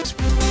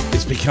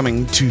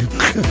becoming too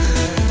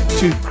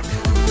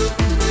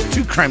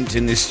cramped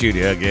in this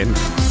studio again.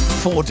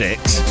 4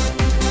 decks,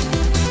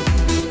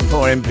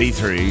 4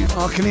 MP3s.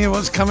 I can hear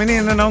what's coming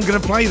in, and I'm going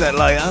to play that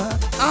later.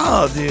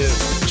 Oh dear.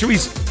 Should we?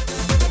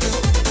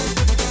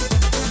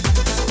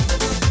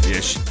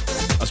 Yes,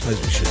 I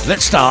suppose we should.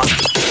 Let's start.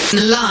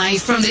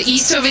 Live from the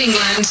east of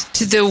England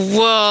to the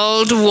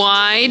World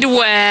Wide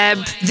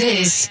Web.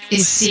 This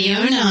is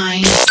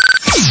CO9.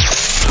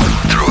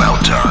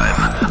 Throughout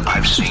time,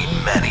 I've seen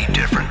many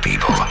different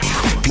people.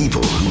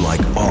 People who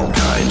like all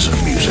kinds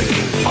of music.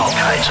 All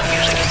kinds of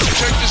music.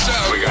 Check this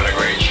out. We got a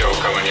great show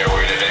coming your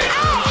way today.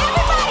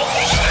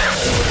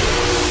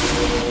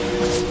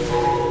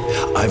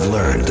 I've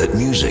learned that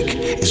music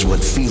is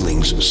what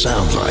feelings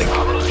sound like.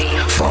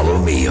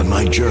 Follow me on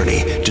my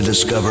journey to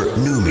discover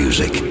new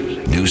music,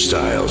 new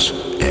styles,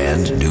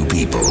 and new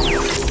people.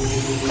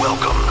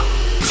 Welcome.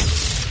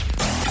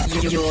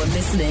 You're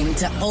listening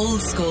to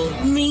Old School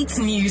meets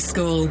New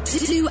School.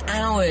 2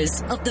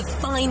 hours of the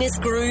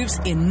finest grooves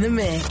in the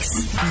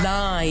mix.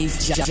 Live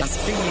just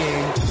for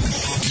you.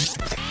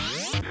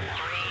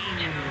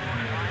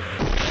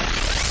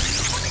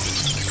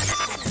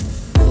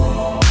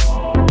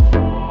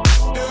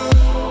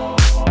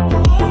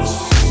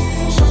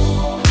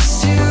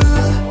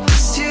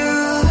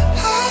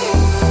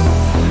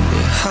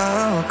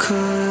 How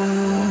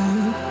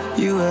could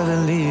you ever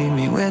leave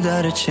me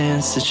without a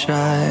chance to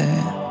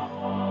try?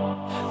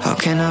 How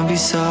can I be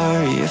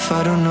sorry if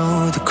I don't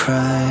know the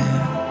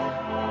crime?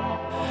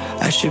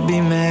 I should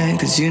be mad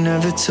cause you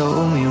never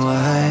told me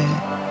why.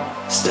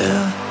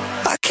 Still,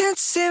 I can't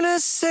seem to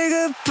say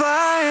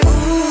goodbye.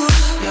 Ooh,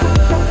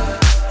 yeah.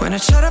 When I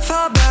try to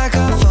fall back,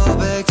 I fall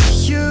back to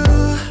you.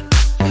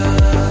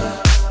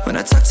 Yeah. When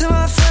I talk to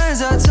my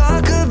friends, I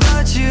talk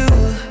about you.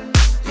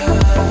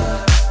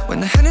 Yeah. When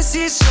the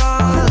Hennessy's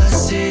strong, all I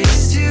see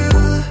is you.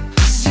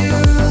 It's you,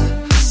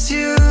 it's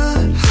you.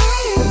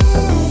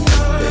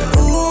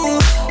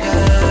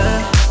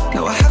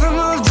 No, I haven't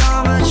moved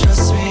on, but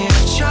trust me,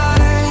 I've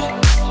tried.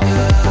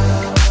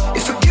 Yeah.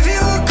 If I give you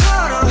a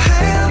call, don't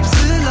hang up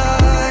the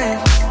line.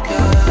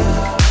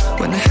 Yeah.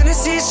 When the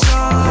Hennessy's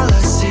strong, all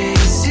I see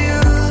is you.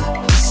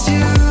 It's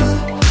you,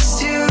 it's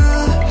you.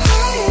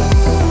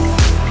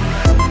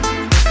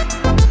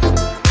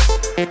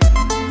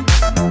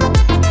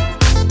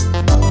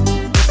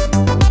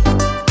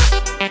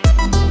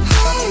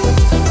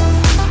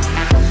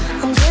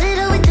 I'm good at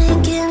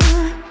overthinking,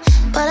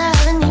 but I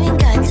haven't even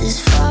got this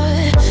far.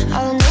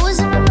 All I know is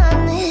in my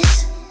mind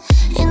is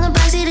in the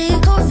backseat of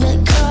your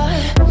Corvette car.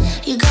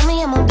 You got me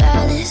at my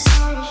baddest,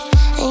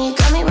 and you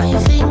got me round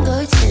your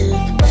fingertip.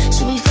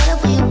 Should be fed up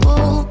with your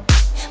boo,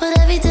 but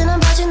everything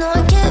about you know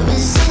I can't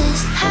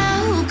resist.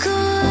 How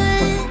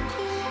could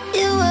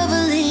you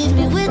ever leave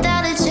me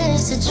without a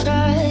chance to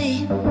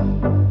try?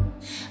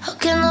 How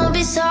can I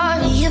be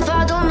sorry if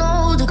I don't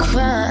know the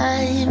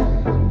crime?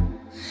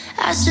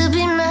 I should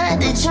be mad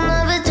that you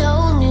never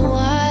told me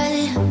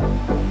why.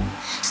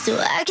 Still,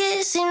 I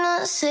can't seem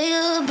to say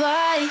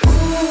goodbye.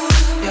 Ooh,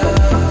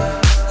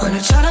 yeah. When I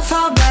try to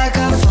fall back,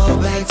 I fall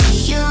back to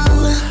you.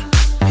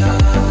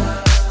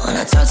 Yeah. When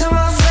I talk to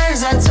my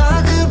friends, I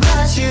talk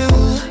about you.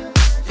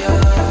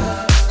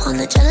 Yeah. When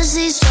the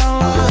jealousy's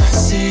strong, all I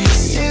see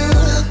is you,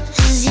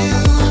 is you,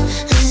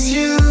 is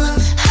you.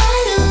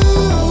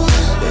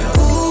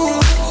 Ooh,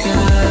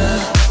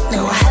 yeah. No,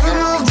 I haven't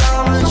moved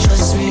on, but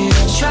trust me, I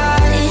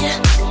tried.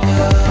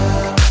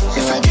 Yeah.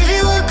 If I give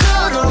you a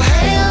call, don't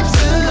hang up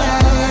the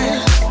line.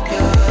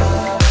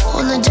 Yeah.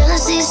 When the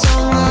jealousy's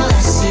strong, all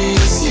I see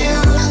is you,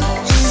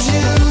 is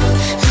you,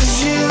 is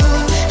you.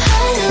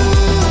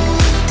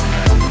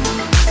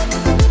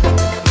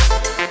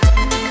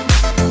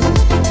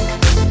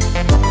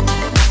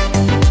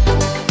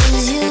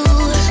 Is you,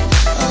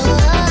 oh,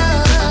 you.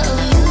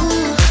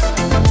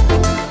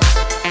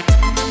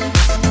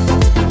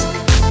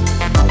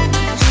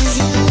 Is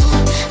you,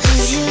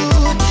 is you.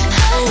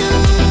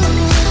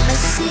 I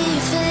see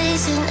your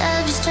face in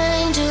every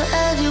stranger,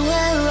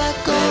 everywhere I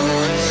go.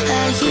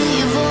 I hear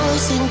your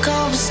voice in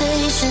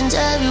conversations,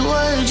 every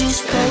word you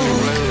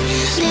spoke.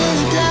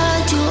 Nearly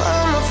blocked you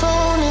on my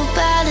phone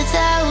about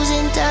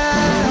 1,000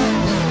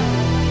 times.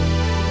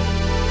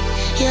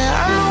 Yeah,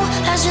 I know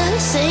I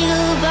shouldn't say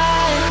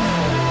goodbye.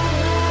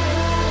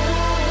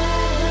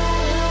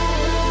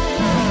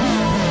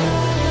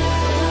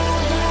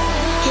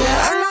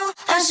 Yeah, I know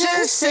I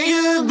shouldn't say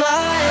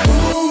goodbye.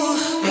 Ooh,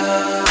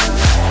 yeah.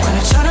 When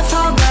I try to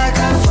fall back, I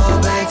fall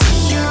back to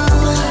you.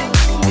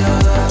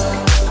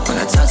 Yeah. When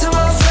I talk to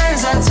my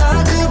friends, I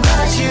talk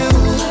about you.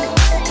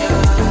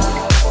 Yeah.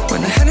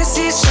 When the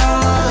Hennessy's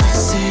strong, all I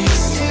see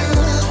is you.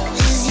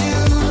 Is you,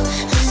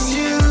 is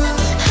you.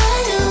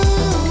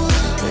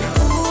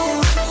 Ooh,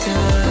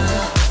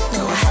 yeah.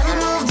 No, I haven't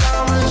moved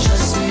on, but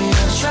trust me,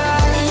 I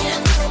tried.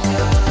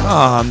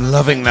 Oh, I'm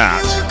loving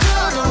that.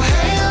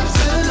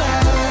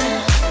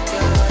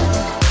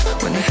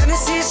 When the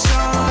Hennessy's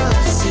strong, all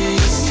I see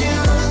is you.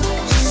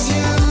 Is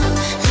you,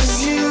 is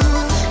you.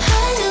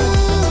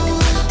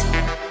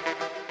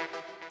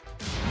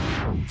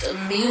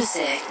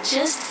 music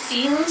just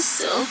feels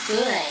so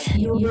good.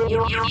 You're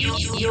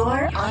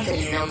on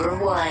the number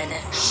one.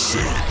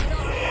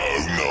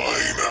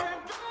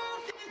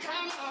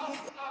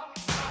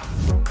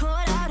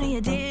 Caught out of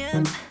your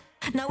DMs,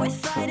 now we're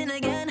fighting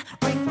again.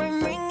 Ring,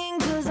 ring, ringing,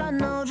 cause I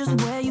know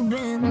just where you've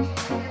been.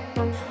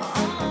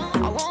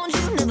 I want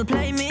you, never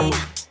play me,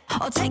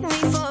 or take me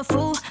for a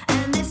fool.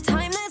 And this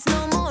time there's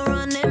no more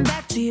running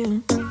back to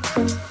you.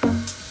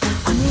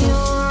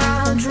 You're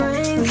out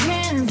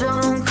drinking,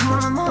 don't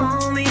come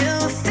home.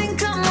 You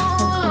think I'm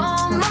all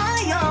on my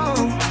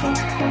own.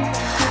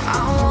 I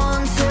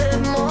wanted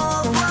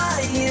more,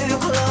 but you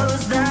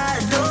closed that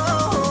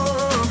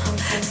door.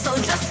 So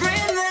just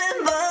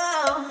remember,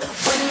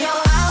 when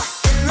you're out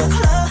in the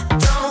club,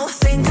 don't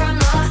think I'm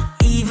not.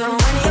 Even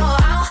when you're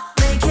out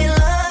making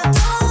love,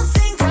 don't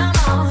think I'm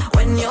on.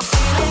 When you're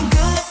feeling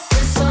good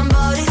in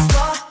somebody's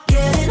spot,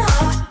 getting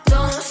hot,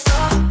 don't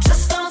stop.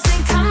 Just don't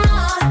think I'm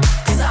not,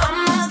 cause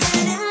I'm not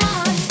getting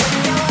mine. When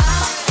you're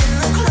out in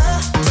the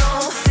club,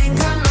 don't think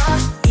I'm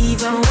not.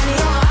 Even when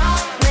you're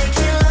out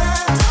making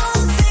love,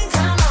 don't think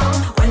I'm on.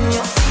 When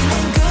you're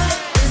feeling good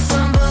in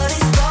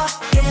somebody's spot,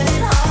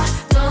 getting hot,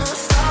 don't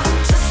stop.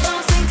 Just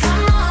don't think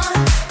I'm on,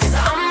 cause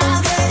I'm not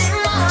getting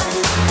mine.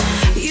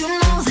 You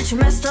know that you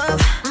messed up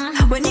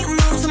when you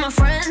moved to my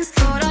friends.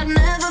 Thought I'd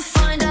never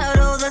find out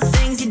all the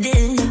things you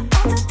did.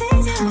 All the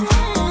things you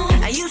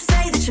did. And you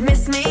say that you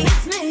miss me,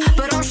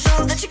 but don't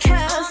show that you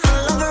care.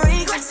 Full of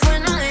regrets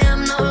when I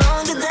am no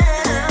longer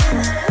there.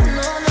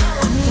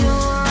 When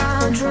you're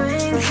out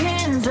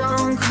drinking,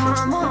 don't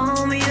come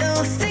home.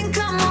 You think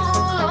I'm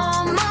all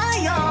on my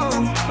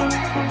own.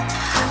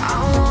 I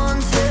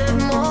wanted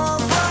more,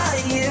 but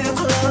you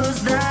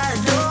closed that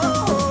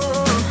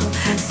door.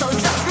 So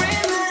just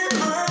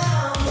remember,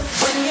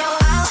 when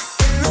you're out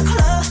in the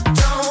club,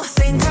 don't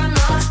think I'm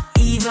not.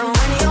 Even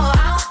when you're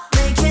out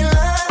making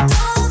love,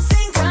 don't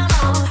think I'm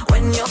on.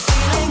 When you're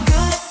feeling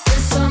good in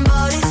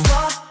somebody's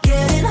spot,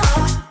 getting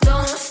hot,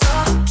 don't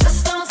stop.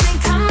 Just don't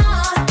think I'm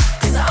on,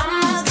 cause I'm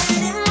not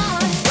getting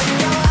mine. When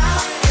you're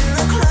out in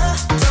the club,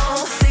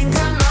 don't think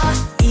I'm not.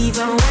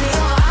 Even when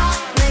you're out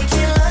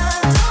making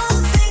love,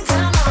 don't think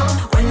I'm on.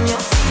 When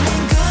you're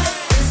feeling good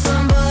in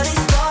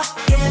somebody's spot,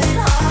 getting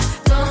hot,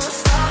 don't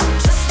stop.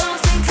 Just don't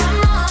think I'm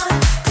on,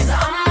 cause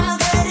I'm not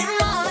getting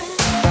mine.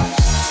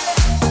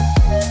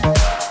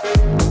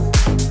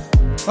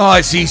 Oh,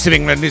 it's the East of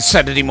England. It's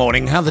Saturday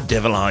morning. How the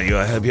devil are you?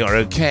 I hope you're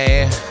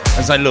okay.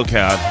 As I look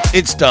out,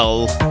 it's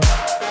dull.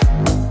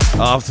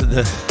 After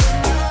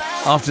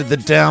the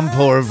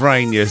downpour of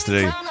rain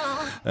yesterday.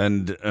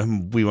 And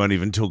we won't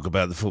even talk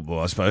about the football,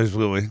 I suppose,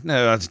 will we?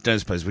 No, I don't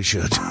suppose we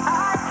should.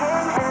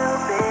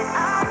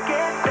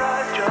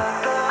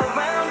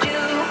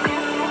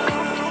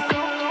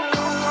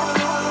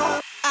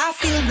 I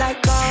feel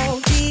like all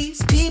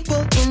these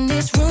people in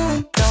this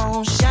room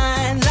don't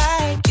shine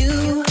like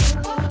you.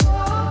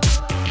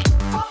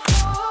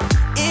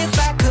 If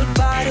I could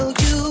bottle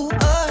you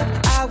up,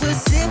 I would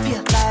sip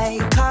you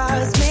like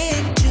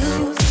cosmic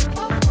juice.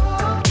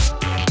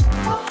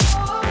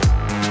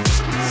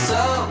 So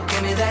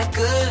give me that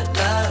good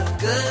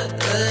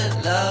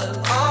love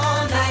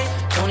all night.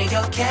 Don't need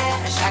your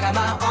cash, I got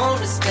my own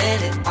to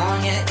spend it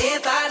on you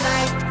if I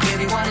like. If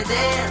you wanna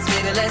dance,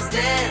 baby, let's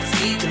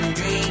dance. We can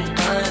dream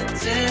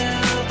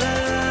until the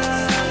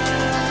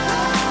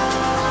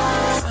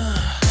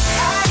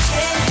I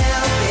can't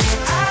help it,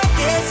 I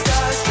get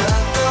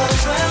starstruck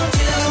around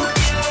you.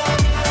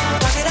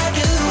 What could I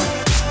do,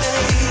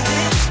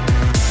 baby?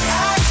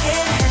 I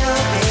can't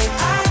help it,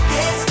 I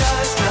get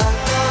starstruck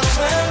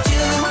around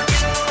you.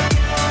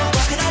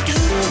 What could I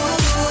do?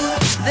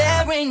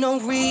 There ain't no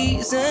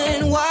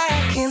reason why I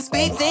can't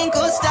speak, think,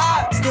 or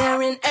stop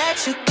staring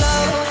at your glow.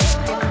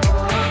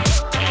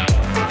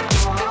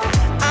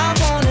 I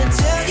wanna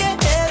tell you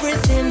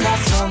everything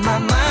that's on my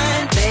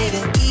mind,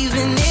 baby,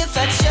 even if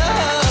I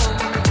chose.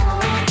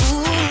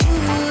 Ooh,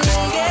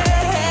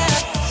 yeah.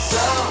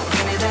 So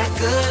give me that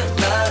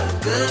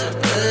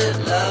good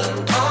love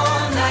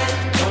all night.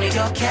 Don't need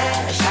your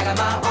cash, I got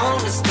my own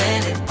to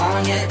spend it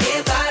on you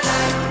if I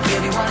like.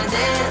 If you wanna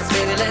dance,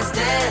 baby, let's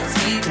dance.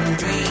 We can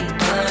dream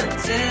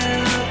until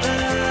the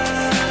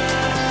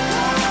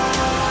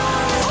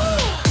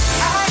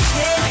I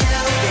can't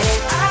help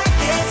it, I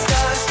get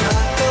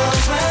starstruck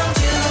around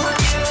you.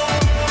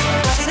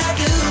 What can I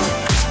do,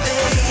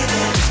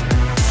 baby?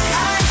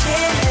 I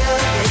can't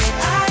help it,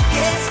 I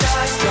get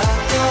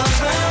starstruck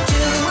around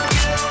you.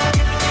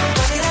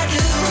 What can I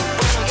do?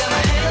 Get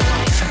my hands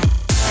on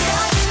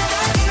you.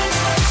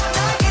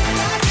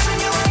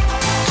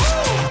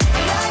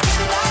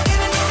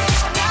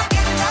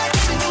 Not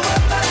giving you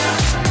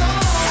up.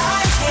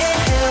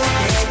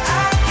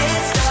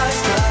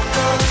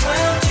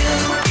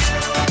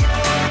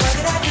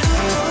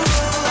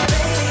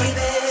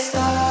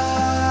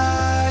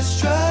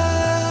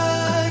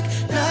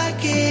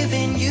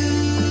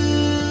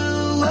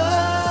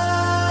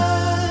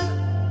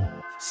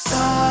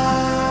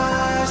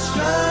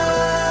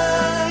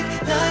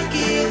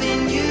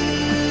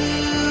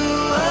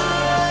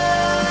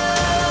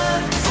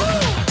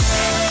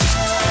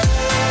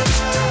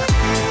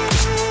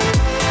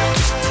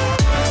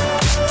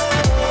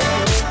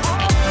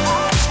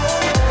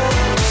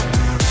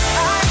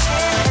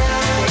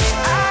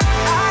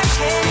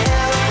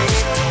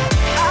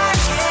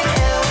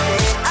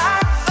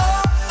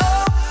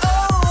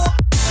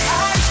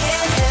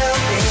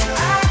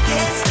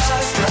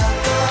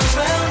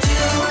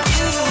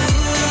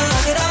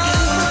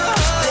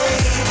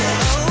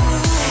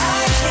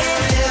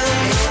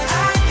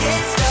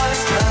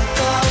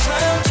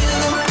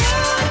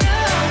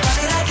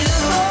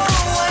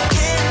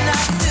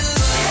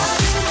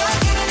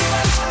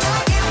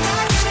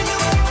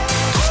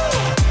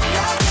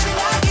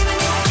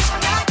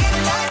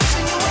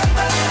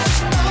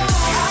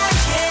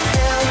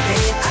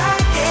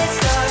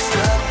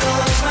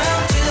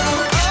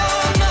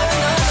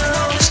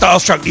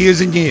 starstruck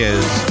years and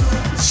years.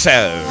 So,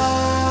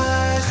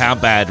 how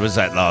bad was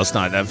that last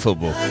night, that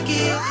football?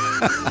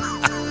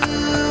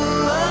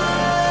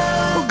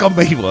 What got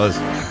me was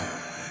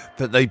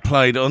that they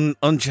played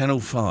on Channel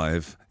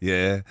 5,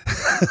 yeah.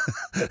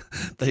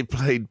 They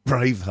played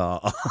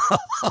Braveheart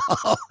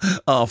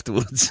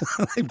afterwards.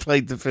 They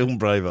played the film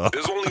Braveheart.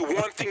 There's only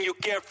one thing you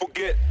can't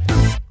forget.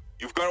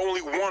 You've got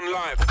only one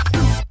life.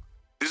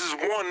 This is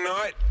one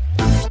night,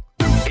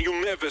 and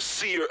you'll never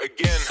see her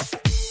again.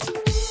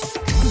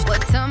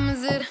 What time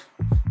is it?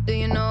 Do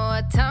you know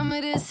what time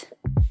it is?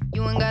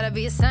 You ain't gotta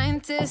be a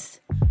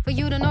scientist for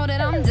you to know that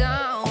I'm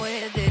down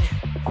with it.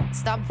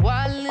 Stop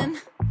wildin',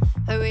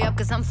 hurry up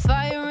 'cause I'm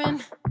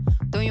firing.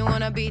 Don't you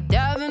wanna be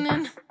diving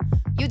in?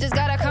 You just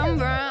gotta come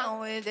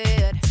round with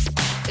it.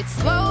 It's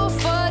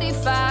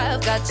 12:45,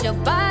 got your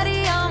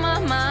body on my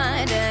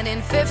mind, and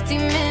in 50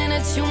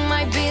 minutes you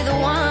might be the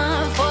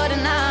one for the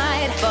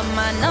night. But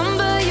my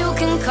number you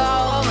can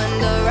call when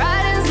the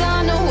writing's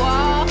on the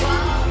wall.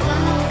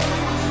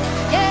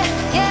 Yeah,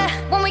 yeah,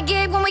 when we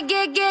get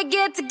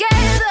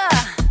together.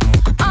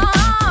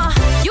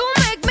 You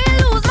make me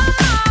lose my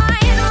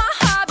mind, my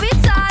heart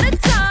beats out of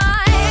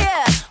time.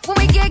 Yeah, when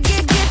we get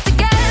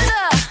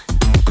together.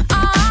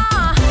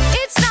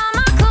 Each time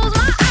I close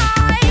my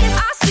eyes,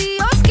 I see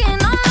your skin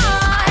on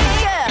mine.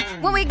 Yeah,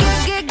 when we get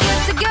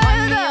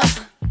together.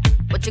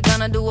 What you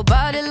gonna do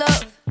about it,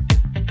 love?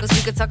 'Cause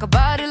we could talk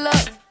about it,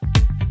 love.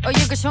 Or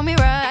you can show me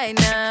right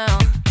now.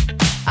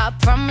 I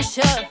promise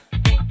you,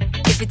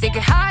 if you take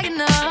it high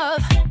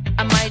enough,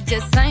 I might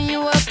just sign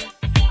you up,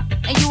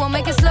 and you won't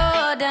make it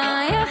slow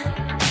down, yeah.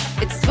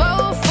 It's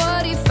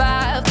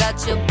 12:45, got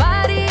your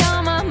body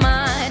on my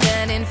mind,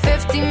 and in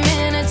 50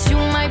 minutes you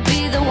might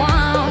be the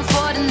one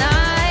for the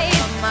night.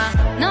 My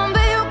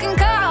number you can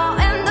call,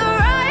 and the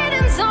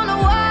writing's on the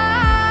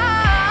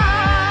wall.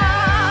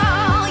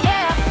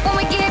 Yeah, when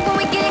we get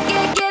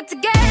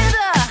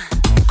together.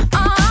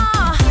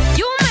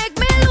 You make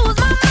me lose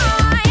my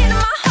mind,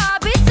 my heart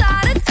beats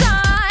out of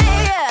time.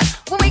 Yeah,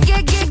 when we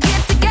get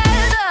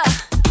together.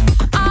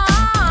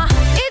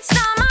 Each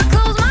time I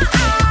close my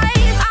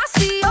eyes, I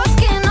see your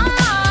skin on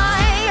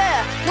mine. Yeah,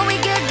 when we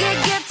get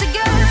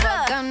together.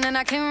 Gun and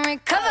I can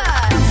recover.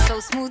 So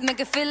smooth, make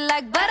it feel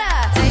like butter.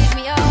 Take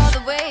me all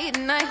the way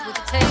tonight. Would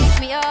you take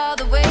me all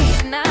the way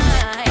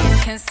tonight?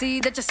 Can see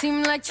that you seem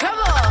like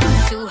trouble.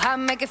 Too hot,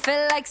 make it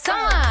feel like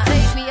summer.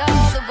 Take me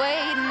all the way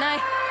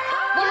tonight.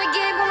 When we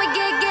get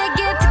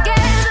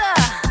together.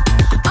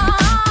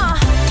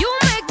 You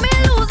make me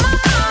lose my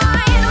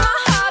mind, my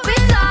heart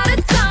beats out of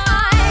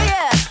time.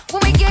 Yeah,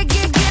 when we get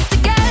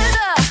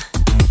together.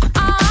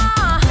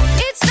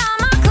 Each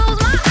time I close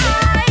my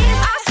eyes,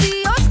 I see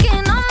your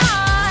skin on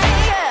mine.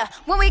 Yeah,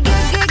 when we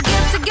get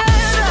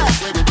together.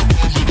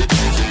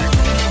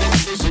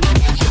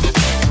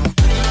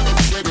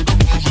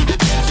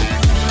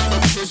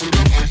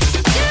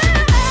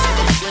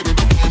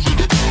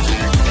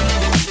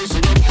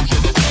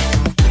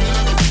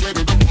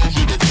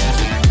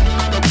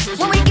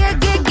 When we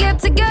get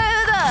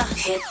together.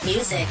 Hit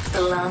music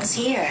belongs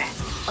here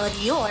on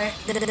your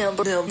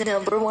the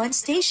number one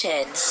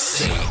station.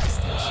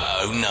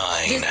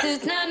 609. This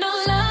is not no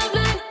love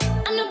line.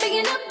 I'm not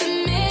picking up at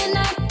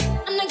midnight.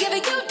 I'm not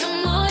giving you no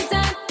more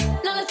time.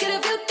 Now let's get a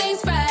few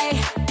things right.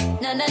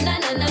 No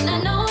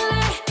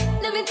lie.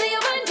 Let me tell you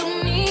I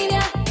don't mean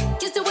ya.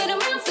 Just to wait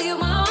around for you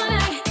all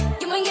night.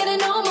 You ain't getting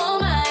no more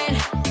mine.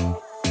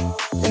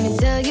 Let me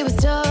tell you a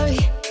story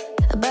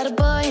about a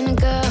boy and a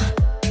girl.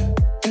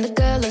 And the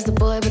girl loves the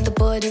boy, but the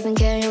boy doesn't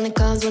care. He only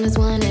calls when it's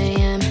 1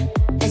 a.m.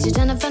 And she's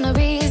trying to find a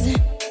reason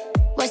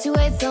why she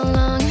waits so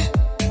long.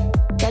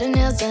 Got her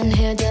nails done,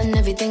 hair done,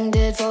 everything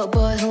did for a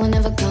boy who will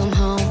never come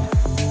home.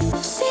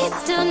 She's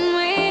done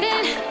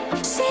waiting,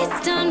 she's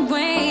done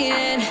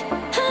waiting.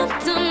 I'm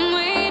done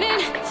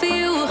waiting for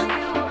you.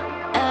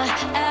 I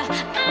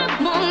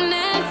won't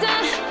answer,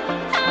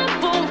 I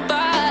won't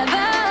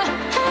bother.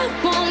 I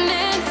won't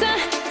answer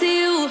to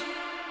you.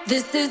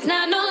 This is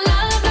not no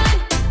love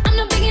line. I'm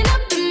not picking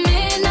up at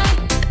midnight.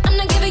 I'm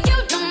not giving you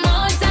no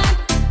more time.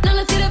 Now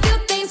let's get a few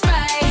things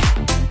right.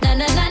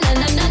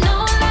 No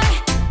lie.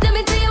 Let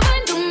me tell you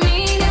I don't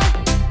mean ya.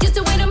 Just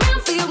to wait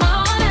around for you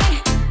all night.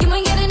 You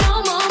ain't getting no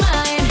more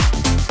mine.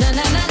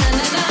 No.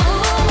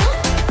 Ooh,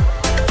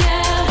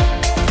 yeah.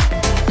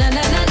 No.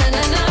 No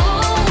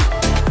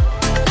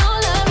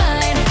love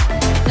line.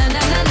 No.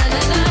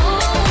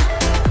 Ooh,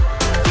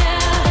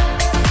 yeah.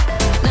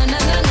 No.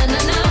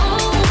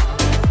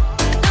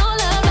 No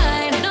love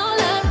line. No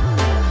love.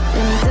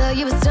 Let me tell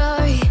you a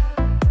story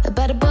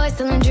about a boy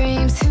selling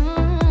dreams.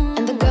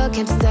 And the girl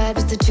can't decide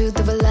what's the truth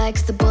of a lie,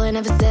 'cause the boy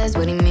never says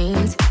what he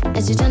means.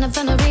 And she's trying to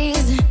find a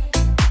reason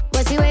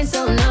why she waits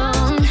so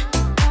long.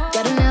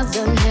 Got her nails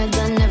done, hair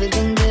done,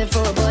 everything good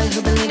for a boy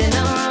who been leading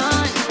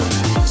on.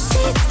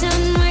 She's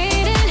done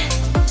waiting,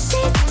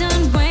 she's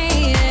done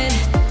waiting.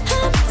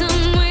 I'm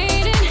done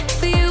waiting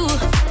for you.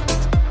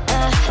 I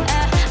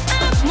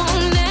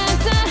won't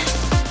answer,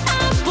 I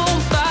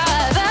won't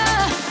bother.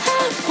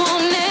 I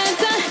won't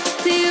answer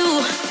to you.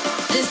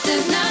 This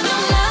is not no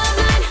love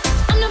line.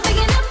 I'm not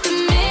picking up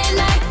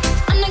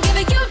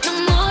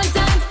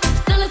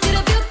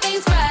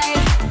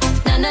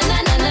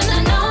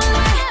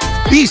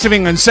East of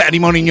England, Saturday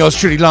morning, yours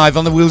truly live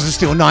on the Wheels of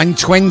Steel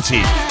 920.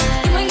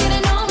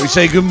 We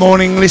say good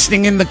morning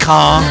listening in the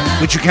car,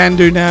 which you can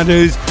do now,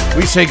 dudes.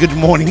 We say good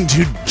morning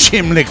to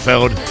Jim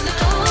Lickfeld.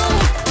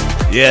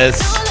 Yes.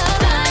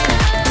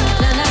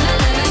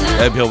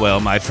 Hope you're well,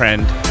 my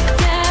friend.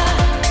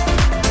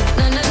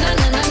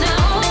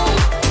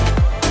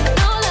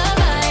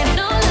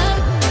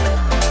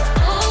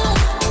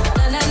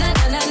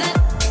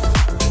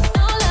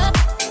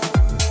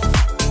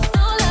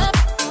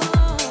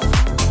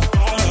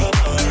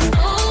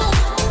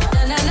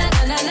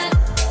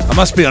 I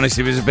must be honest,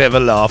 it was a bit of a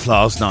laugh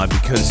last night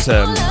because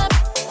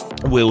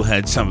Will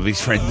had some of his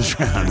friends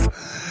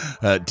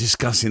round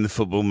discussing the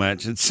football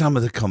match, and some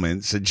of the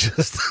comments are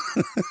just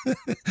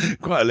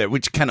quite a lot,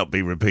 which cannot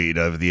be repeated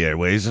over the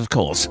airwaves, of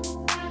course.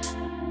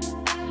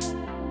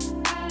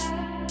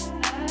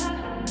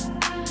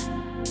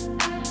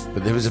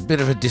 But there was a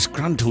bit of a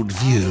disgruntled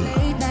view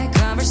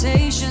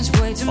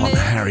on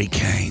Harry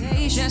Kane.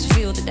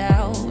 Feel the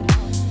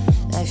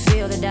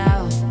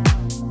doubt.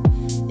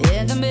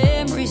 And the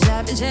memories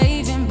I've been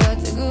saving, but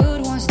the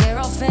good ones, they're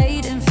all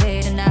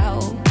fading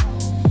out.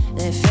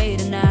 They're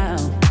fading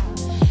out.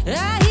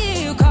 I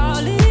hear you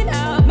calling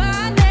out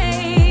my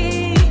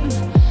name.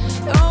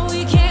 Oh,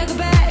 we can't go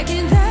back,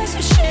 and that's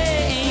a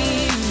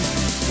shame.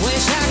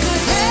 Wish I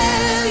could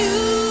tell you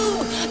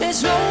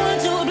there's no one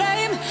to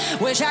blame.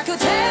 Wish I could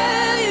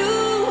tell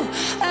you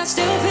I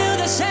still feel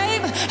the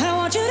same. I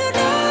want you to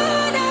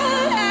know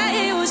that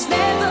it was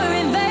never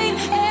in vain,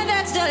 and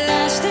that's the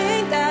last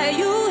thing that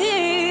you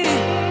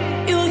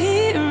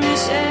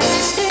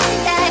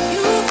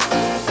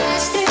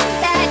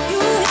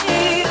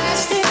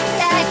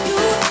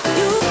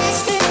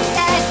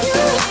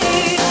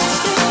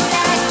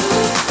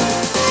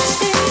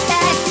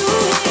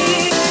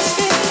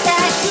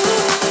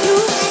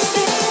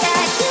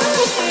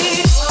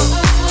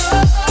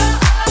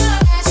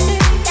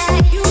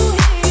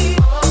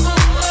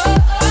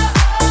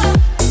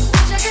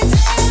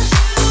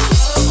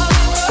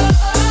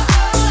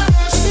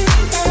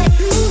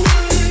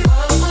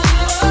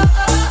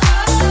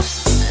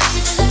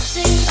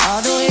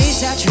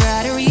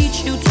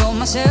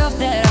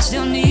that I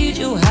still need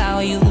you how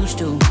I used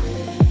to,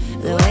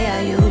 the way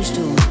I used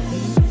to.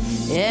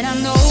 And I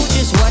know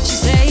just what you're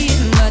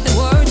saying, but the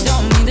words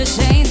don't mean the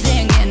same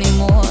thing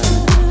anymore.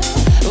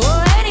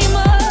 Oh,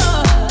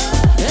 anymore.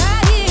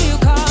 I hear you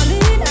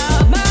calling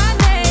out my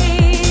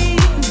name.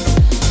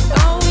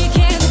 Oh, we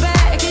can't go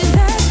back, and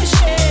that's a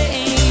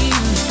shame.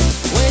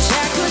 Wish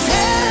I could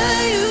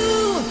tell you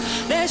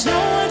there's no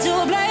one to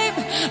blame.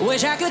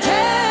 Wish I could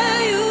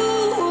tell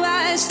you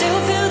I still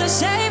feel the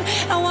same.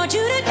 I want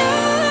you to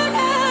know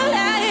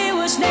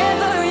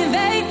never in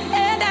vain,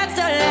 and that's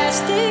the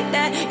last thing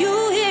that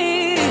you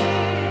hear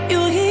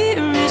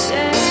me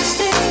say. Last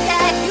thing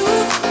that you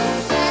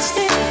hear, last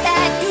thing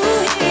that you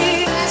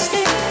hear, last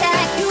thing that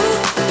you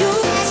hear,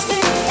 last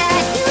thing that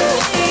you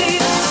hear,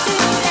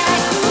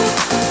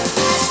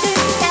 last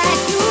thing that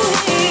you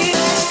hear,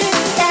 last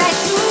thing that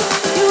you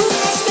hear, last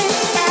thing that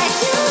you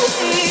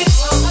hear,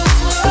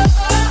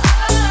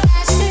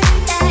 last thing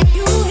that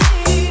you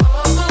hear.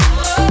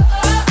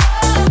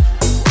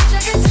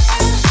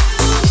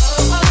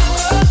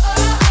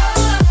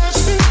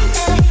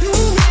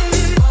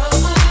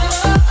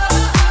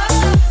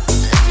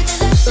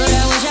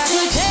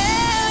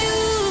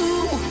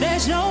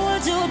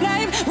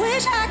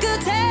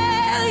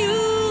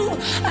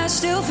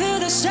 Still feel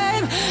the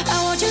same.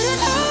 I want you to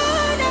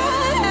know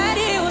that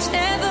it was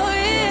never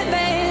in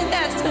vain.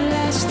 That's the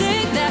last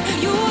thing that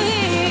you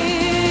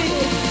hear.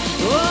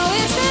 Oh,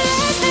 it's the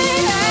last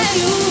thing that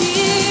you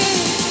hear.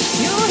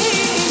 You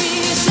hear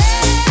me say.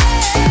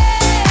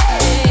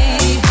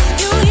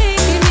 You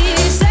hear me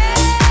say.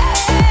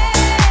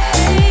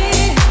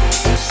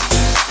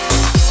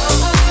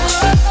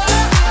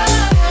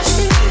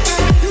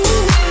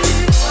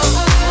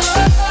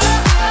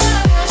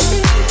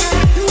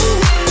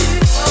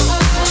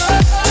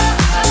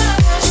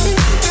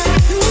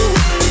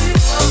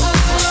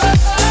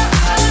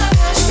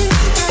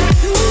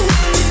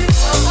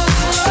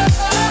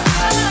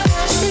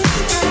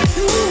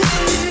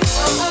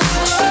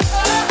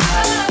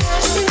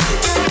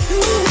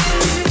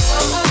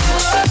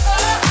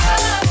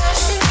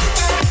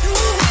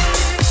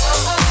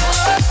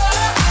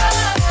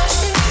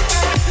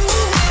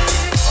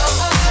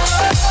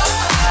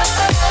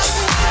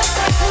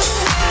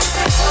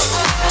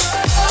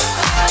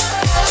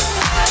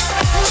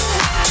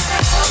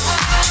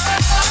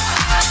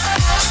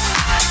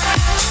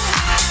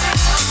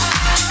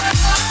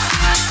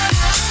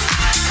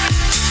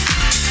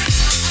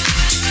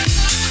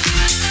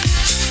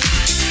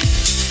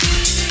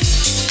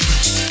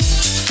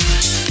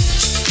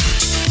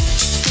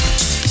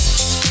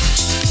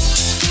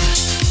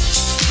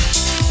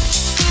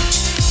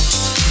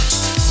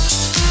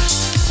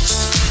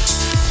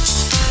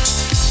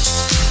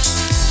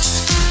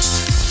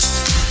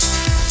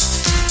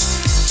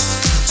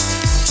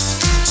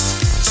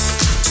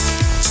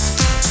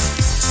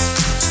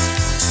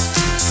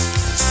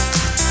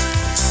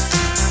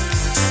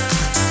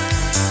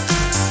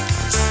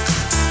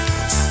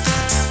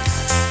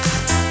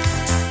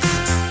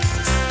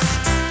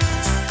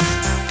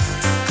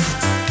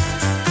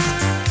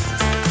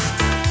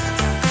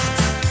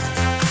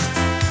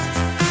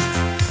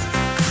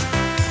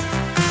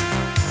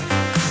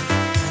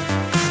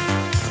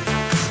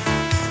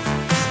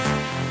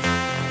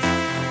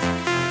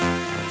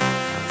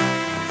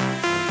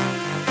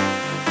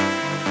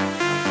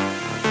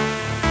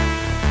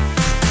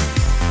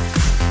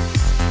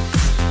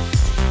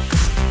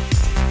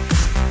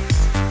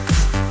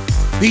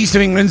 The East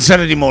of England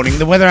Saturday morning.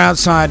 The weather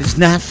outside is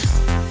naff.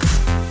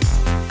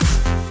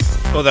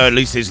 Although at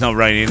least it's not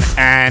raining.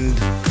 And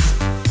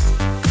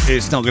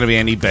it's not going to be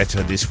any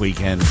better this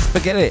weekend.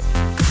 Forget it.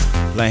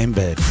 Lay in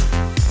bed.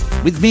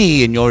 With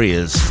me in your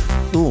ears.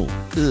 Ooh.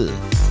 Ugh.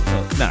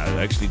 Oh, no,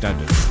 actually don't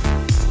do it.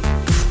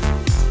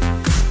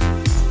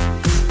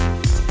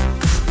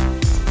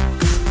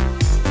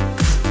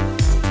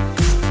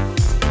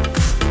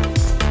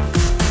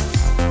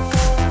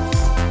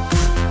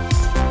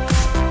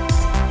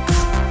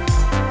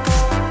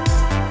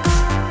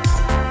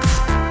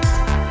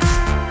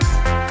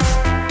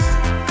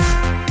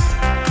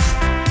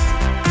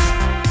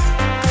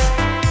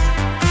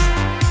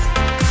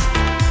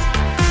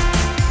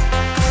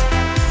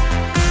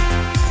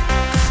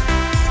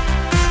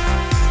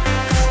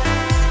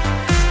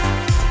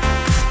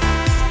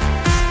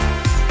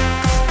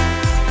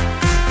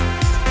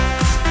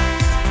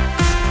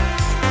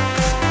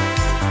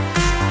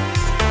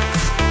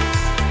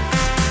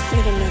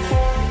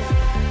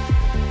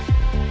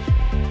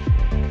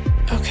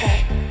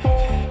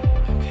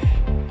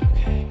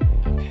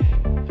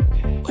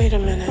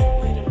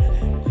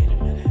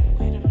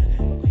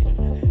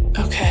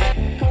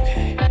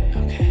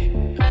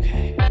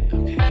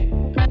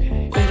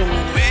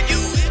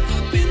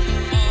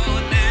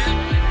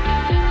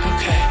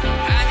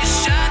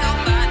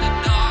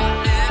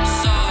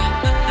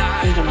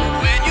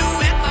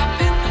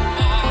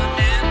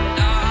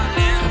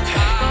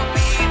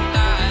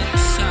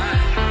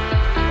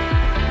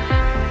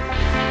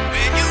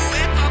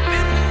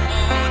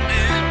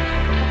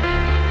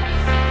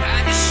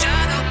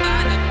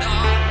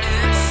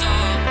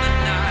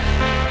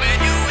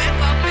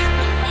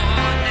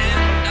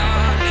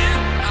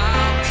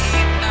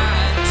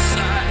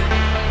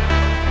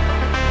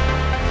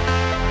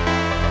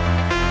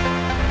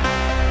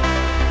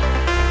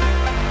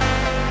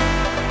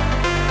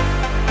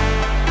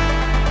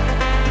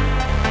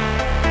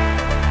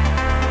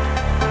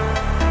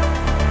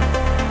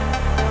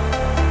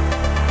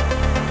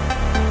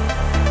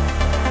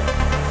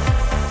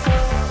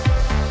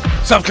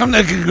 So I've come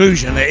to the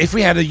conclusion that if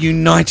we had a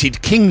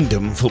United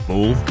Kingdom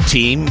football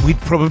team, we'd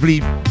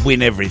probably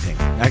win everything.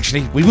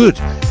 Actually, we would.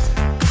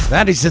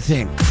 That is the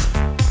thing.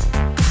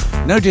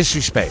 No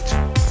disrespect,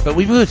 but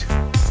we would.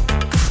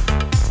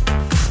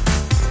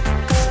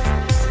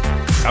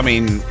 I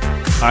mean,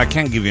 I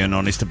can give you an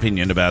honest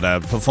opinion about our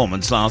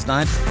performance last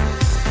night,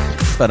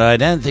 but I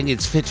don't think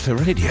it's fit for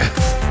radio.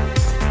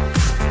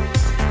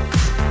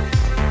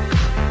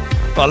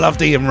 I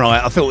loved Ian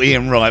Wright. I thought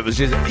Ian Wright was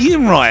just...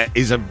 Ian Wright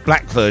is a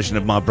black version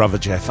of my brother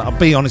Jeff. I'll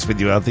be honest with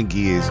you, I think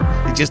he is.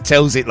 He just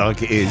tells it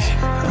like it is.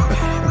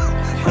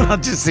 And I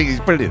just think he's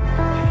brilliant. Wait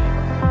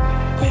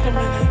a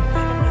minute.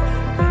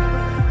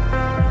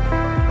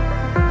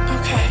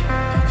 Okay.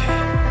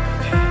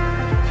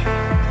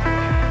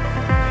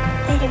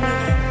 Wait a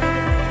minute.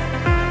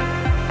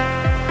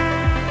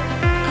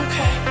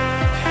 Okay.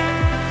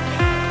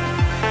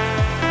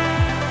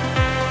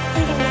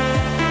 Wait a minute.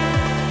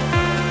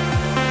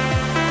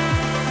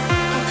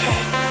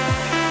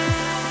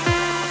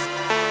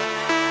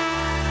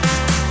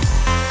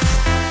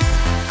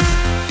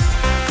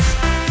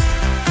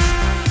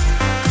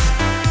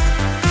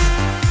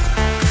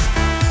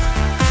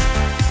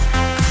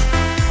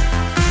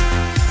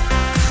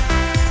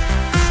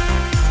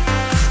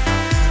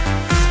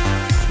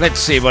 Let's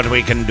see what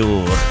we can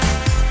do.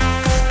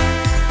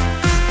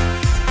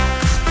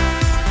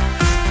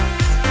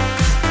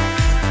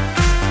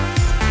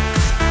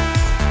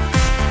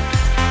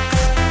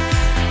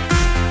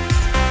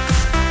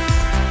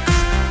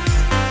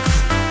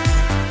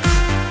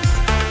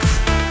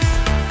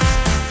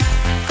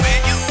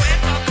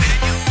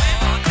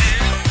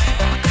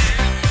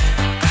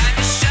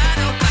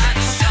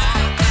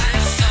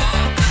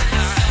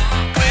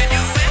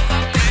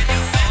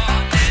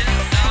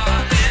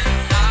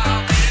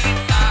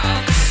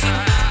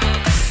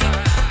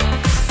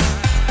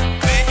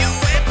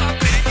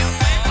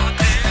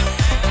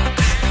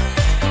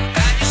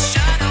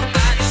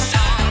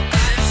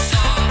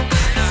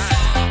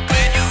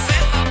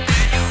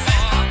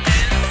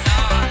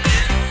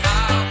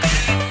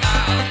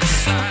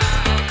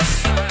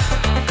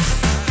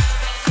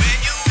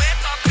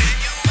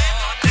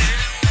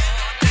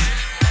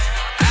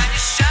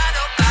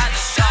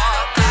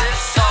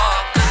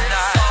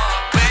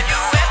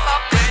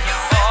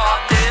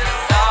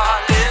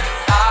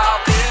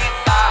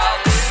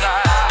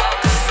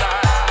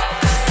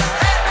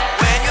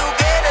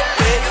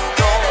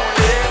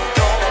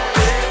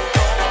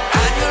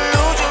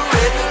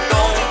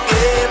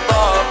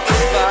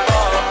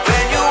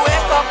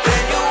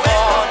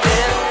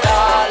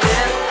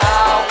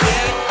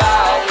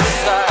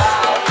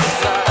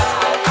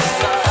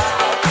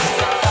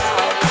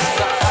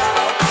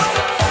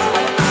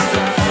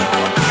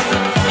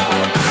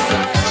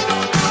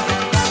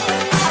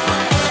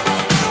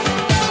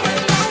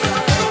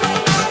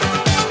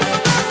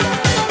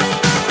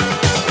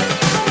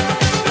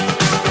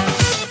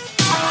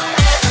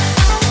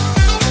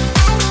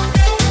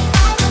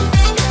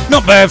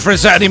 Not bad for a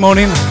Saturday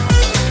morning.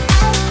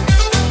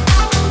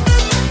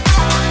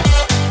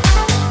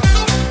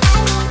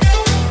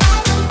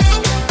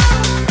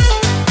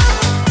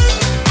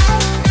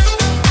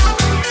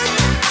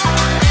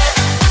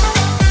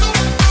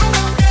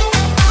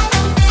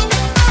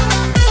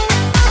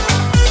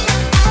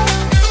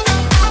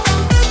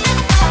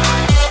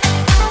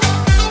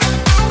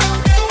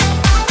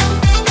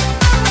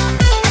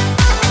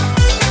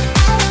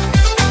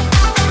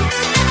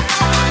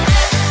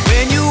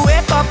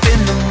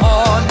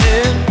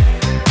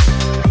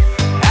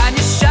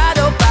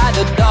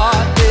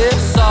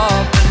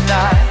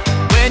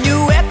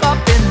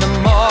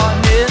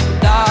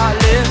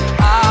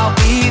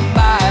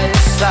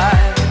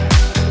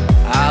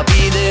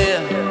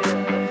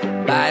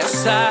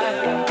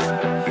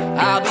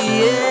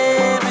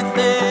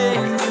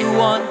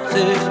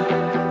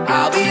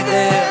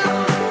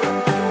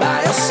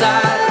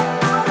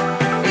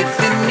 side. If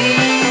you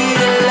need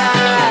a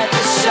light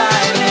to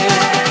shine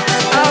it,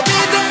 I'll be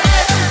there.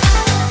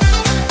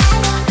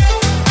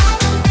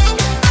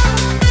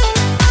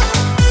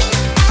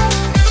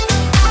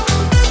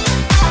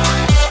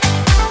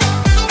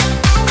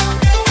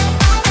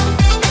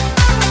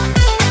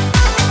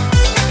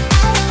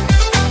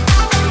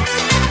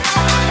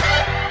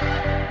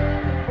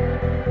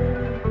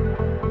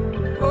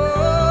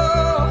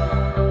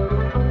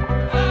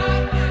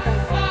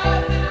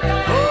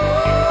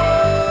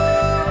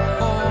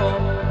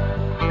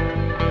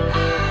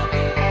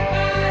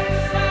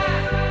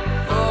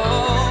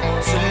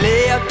 So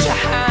lay out your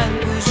hand,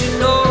 'cause you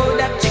know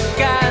that you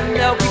can.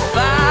 There'll be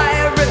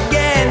fire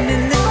again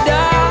in the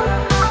dark.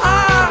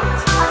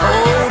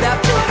 Hold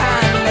out your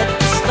hand, let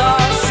the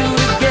stars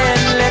shoot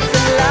again. Let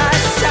the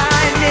light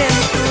shine in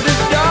through the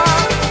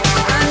dark,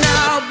 and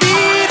I'll be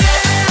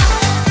there.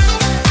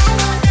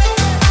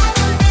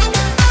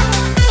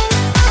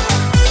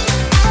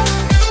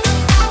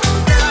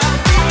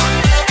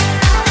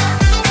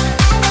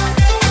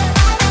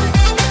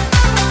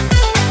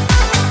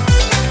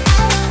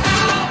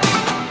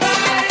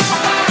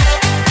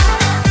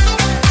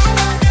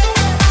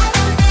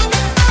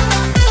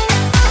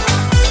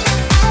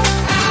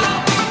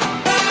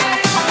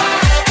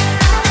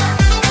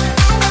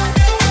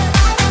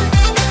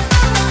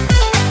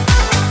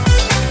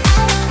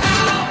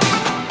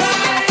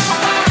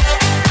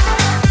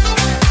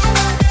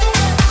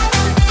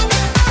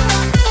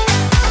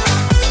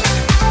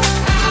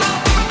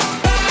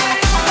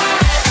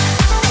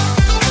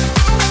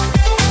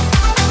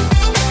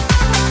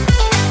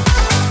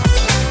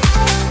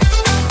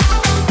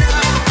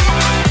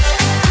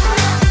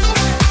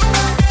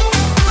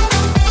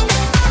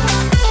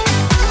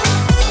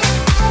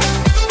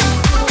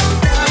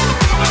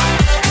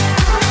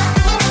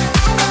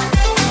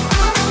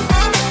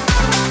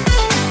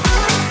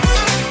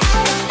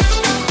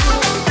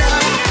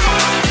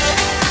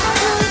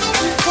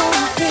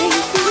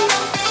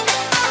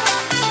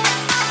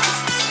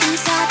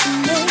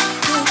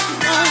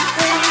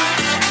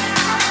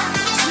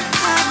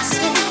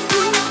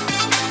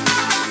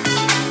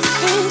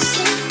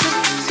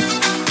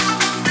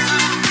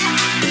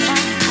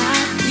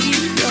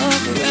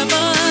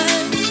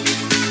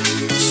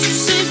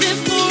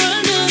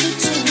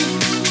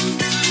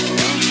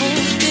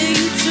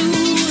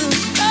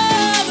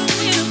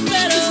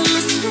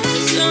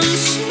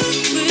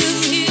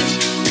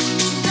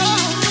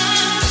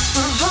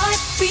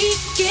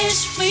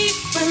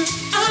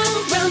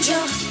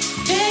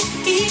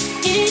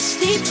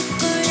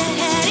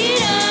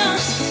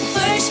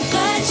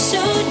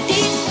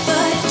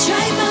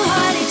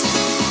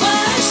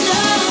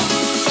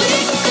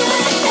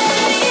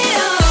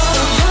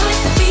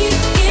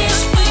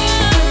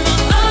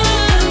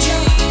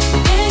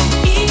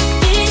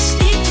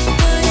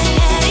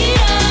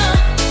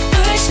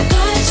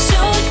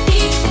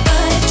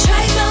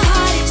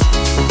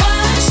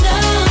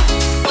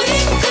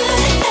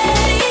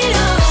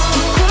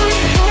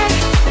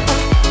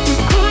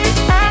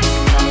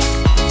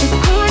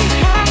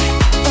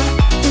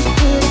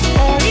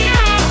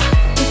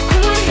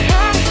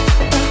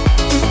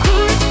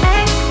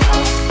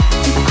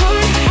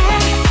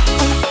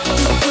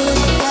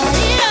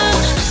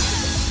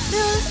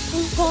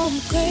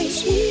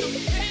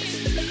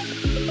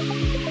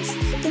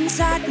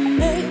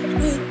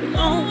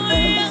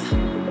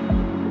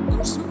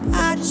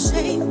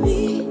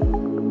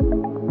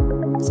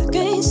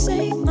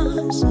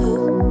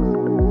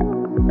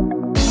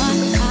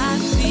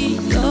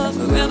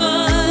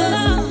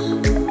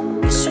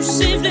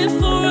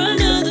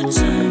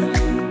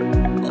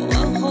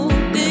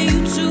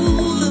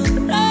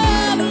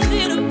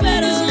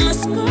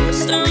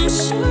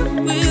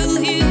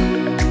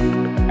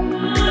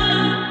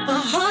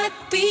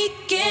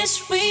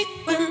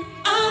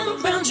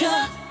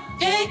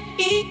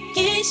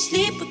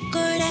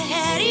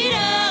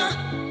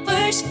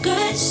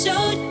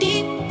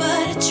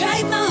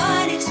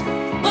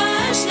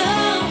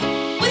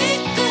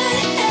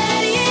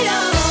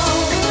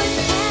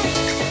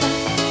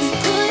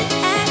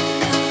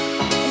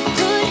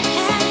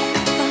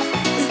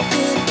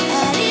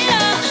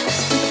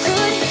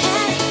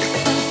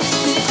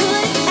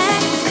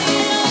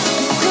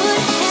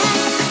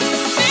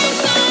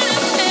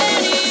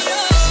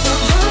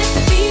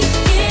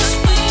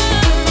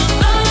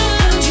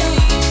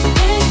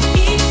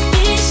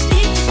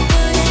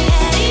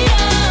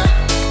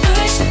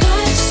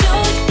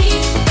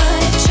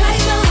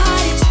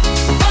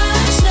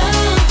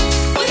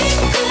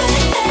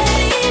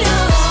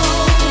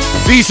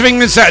 Swing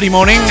this Saturday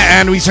morning,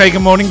 and we take a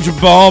morning to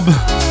Bob,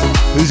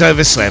 who's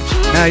overslept.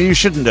 Now, you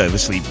shouldn't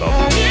oversleep, Bob.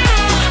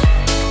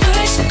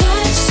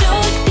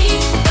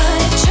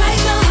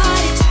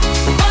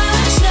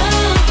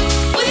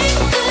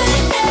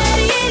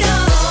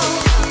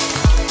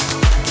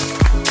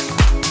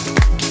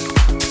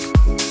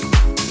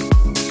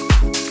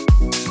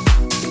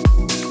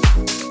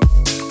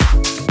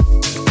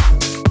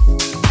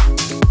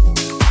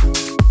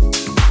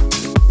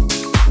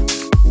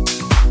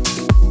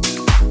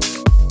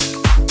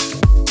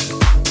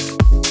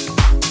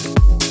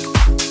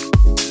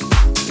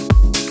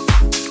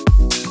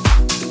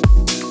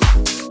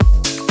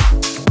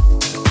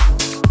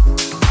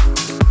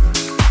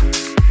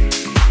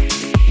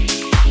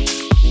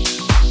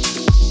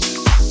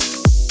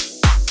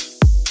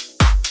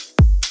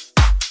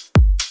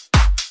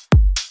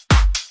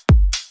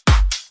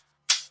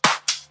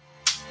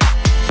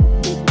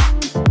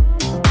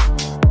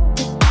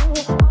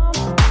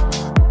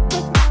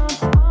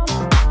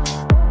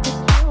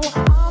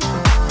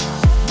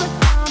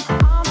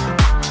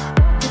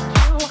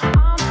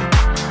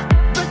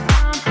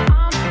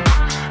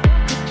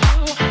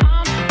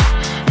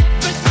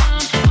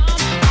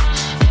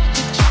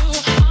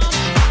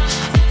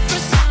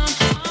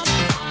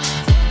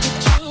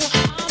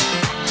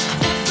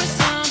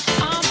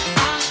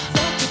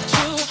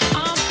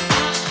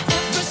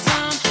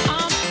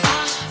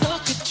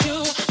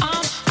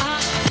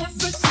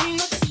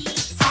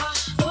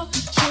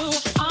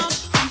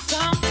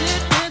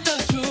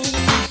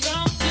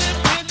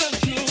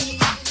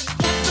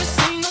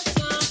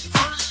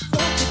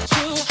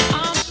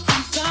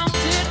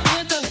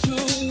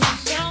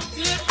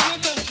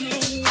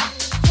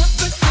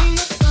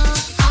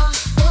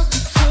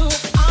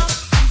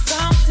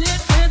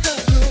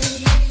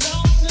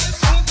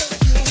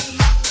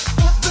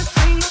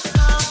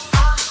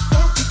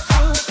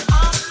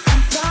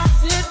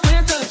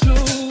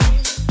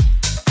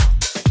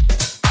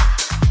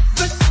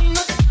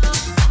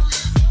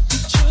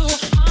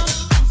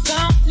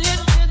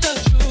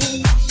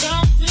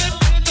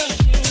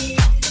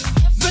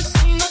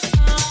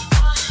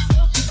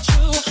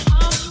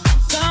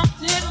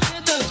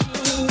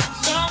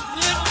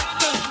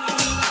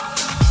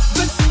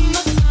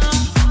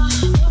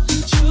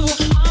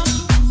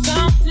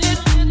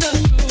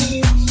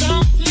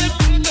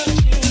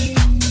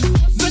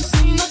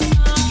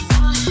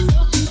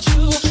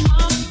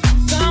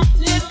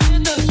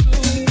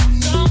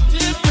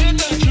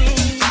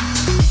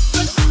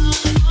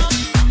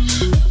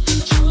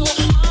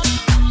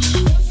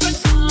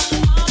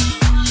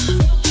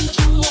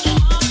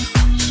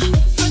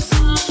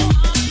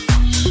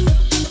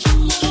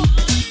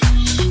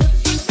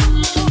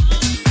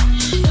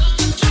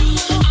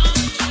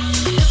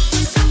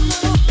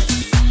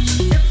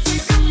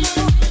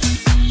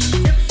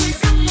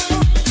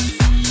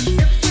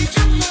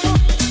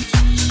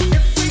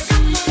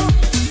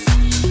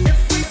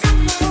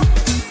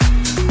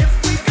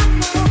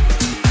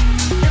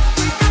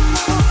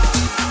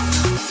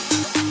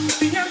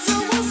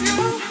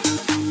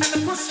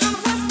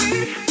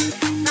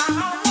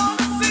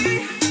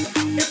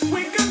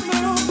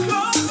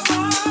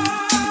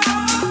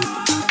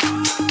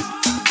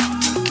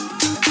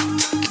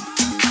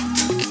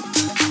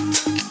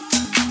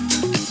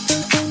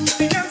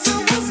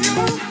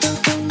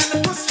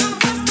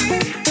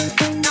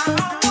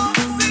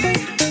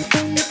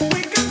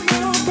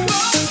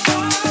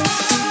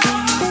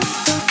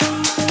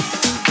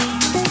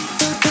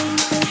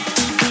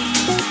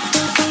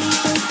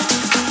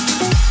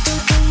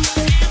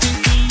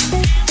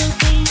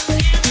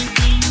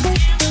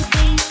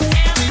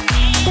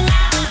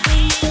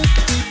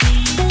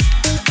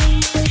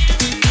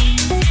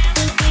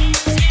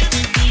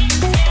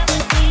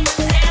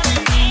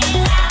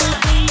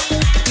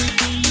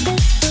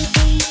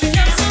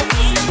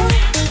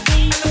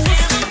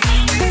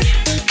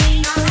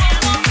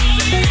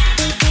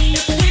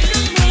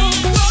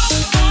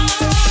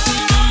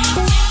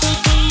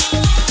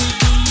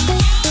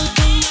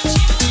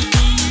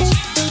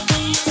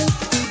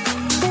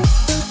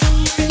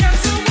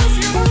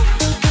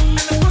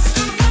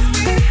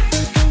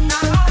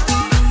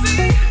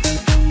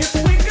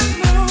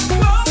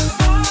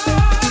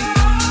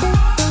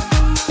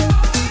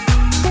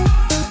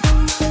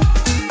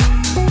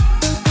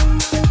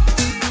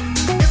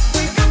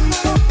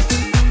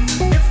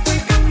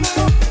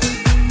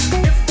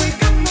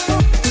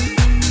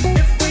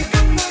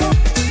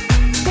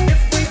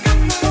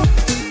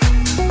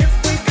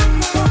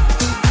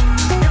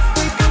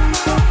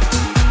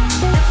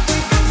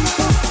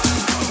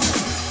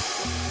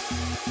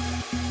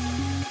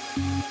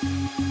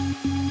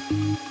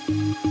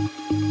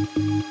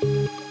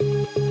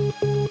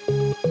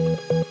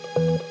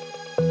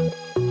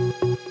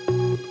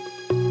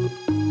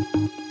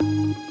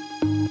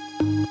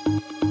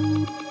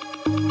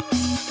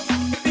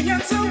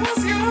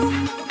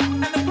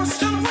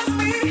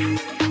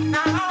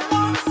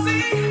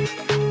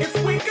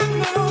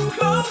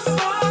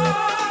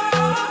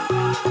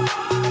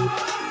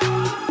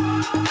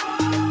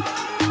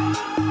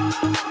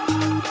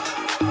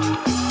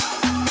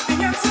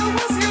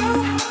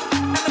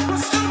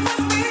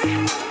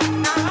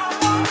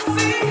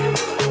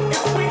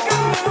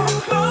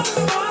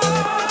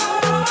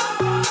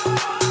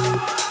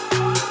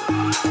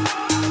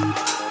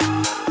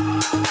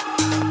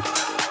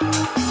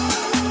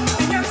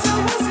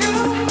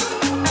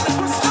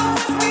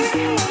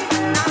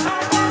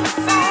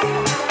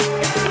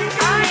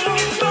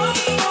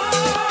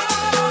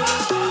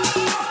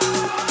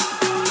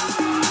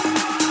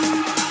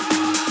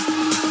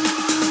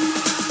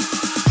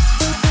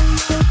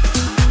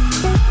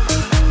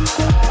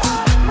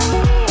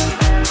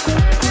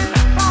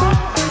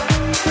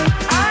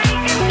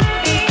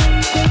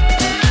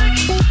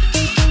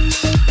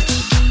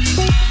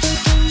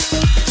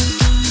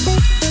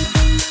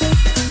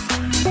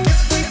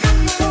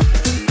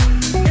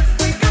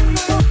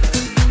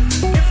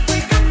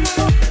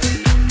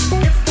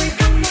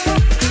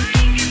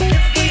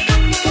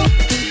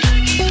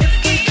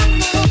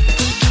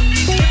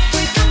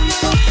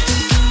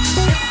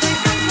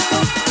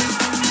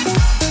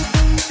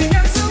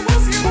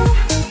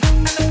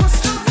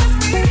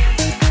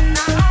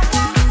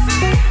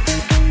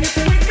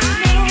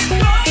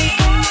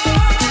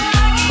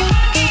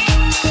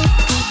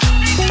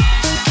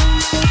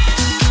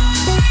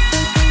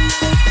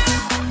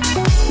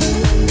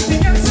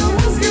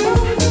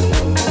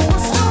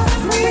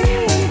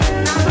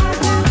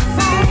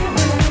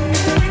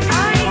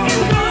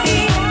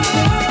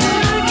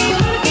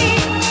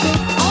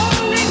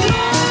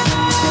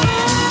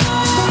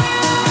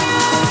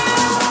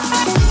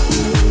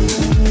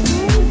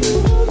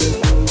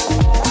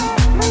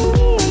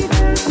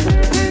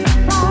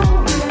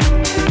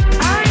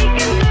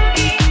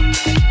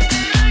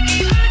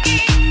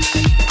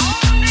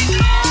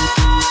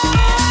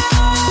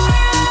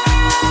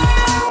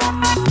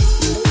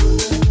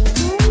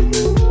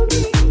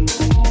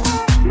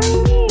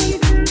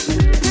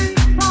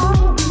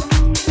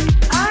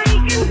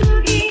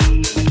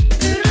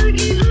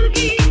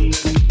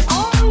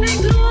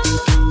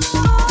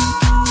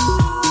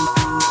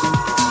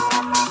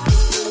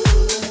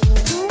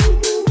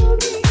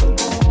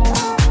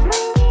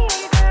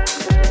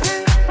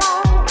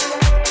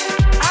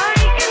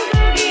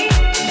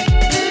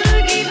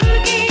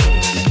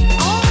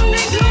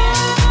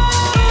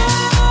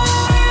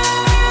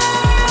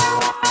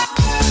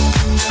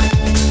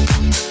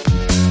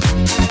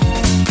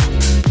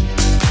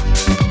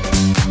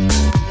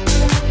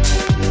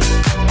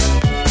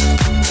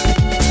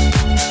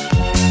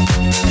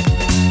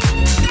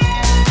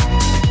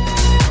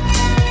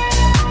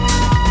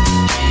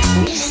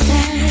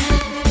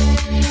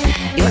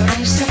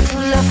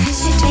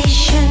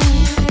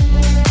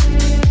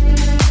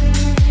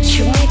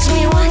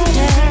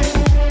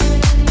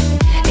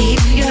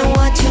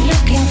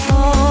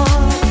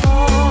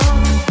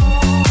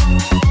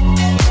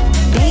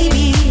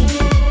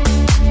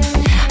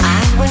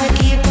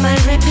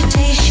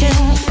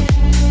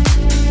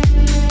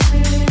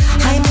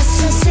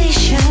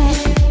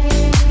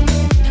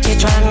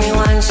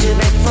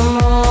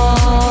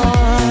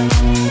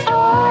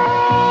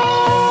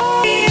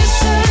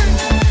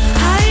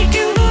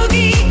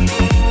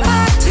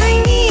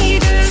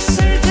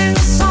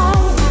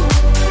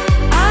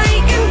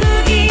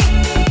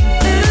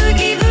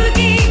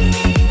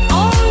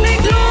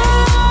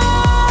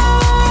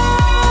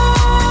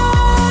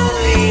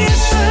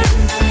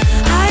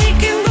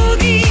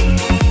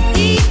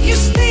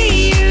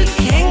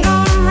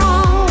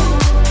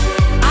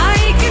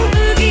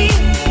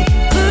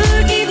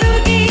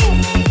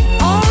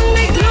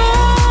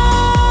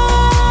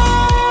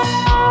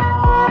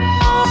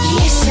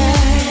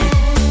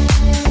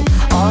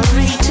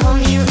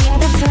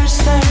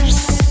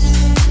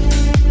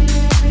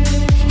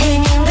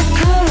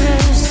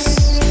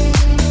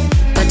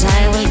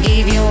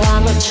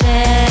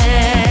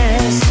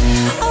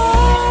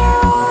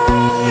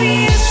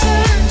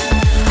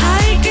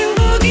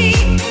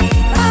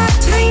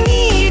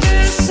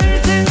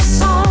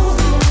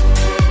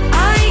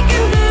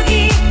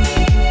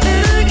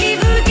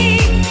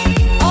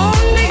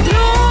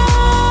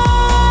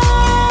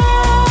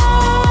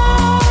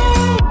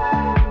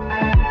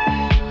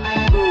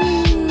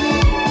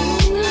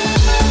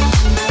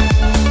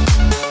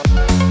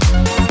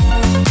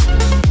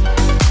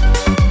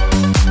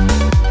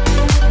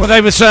 They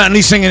were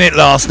certainly singing it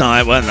last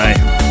night, weren't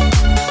they?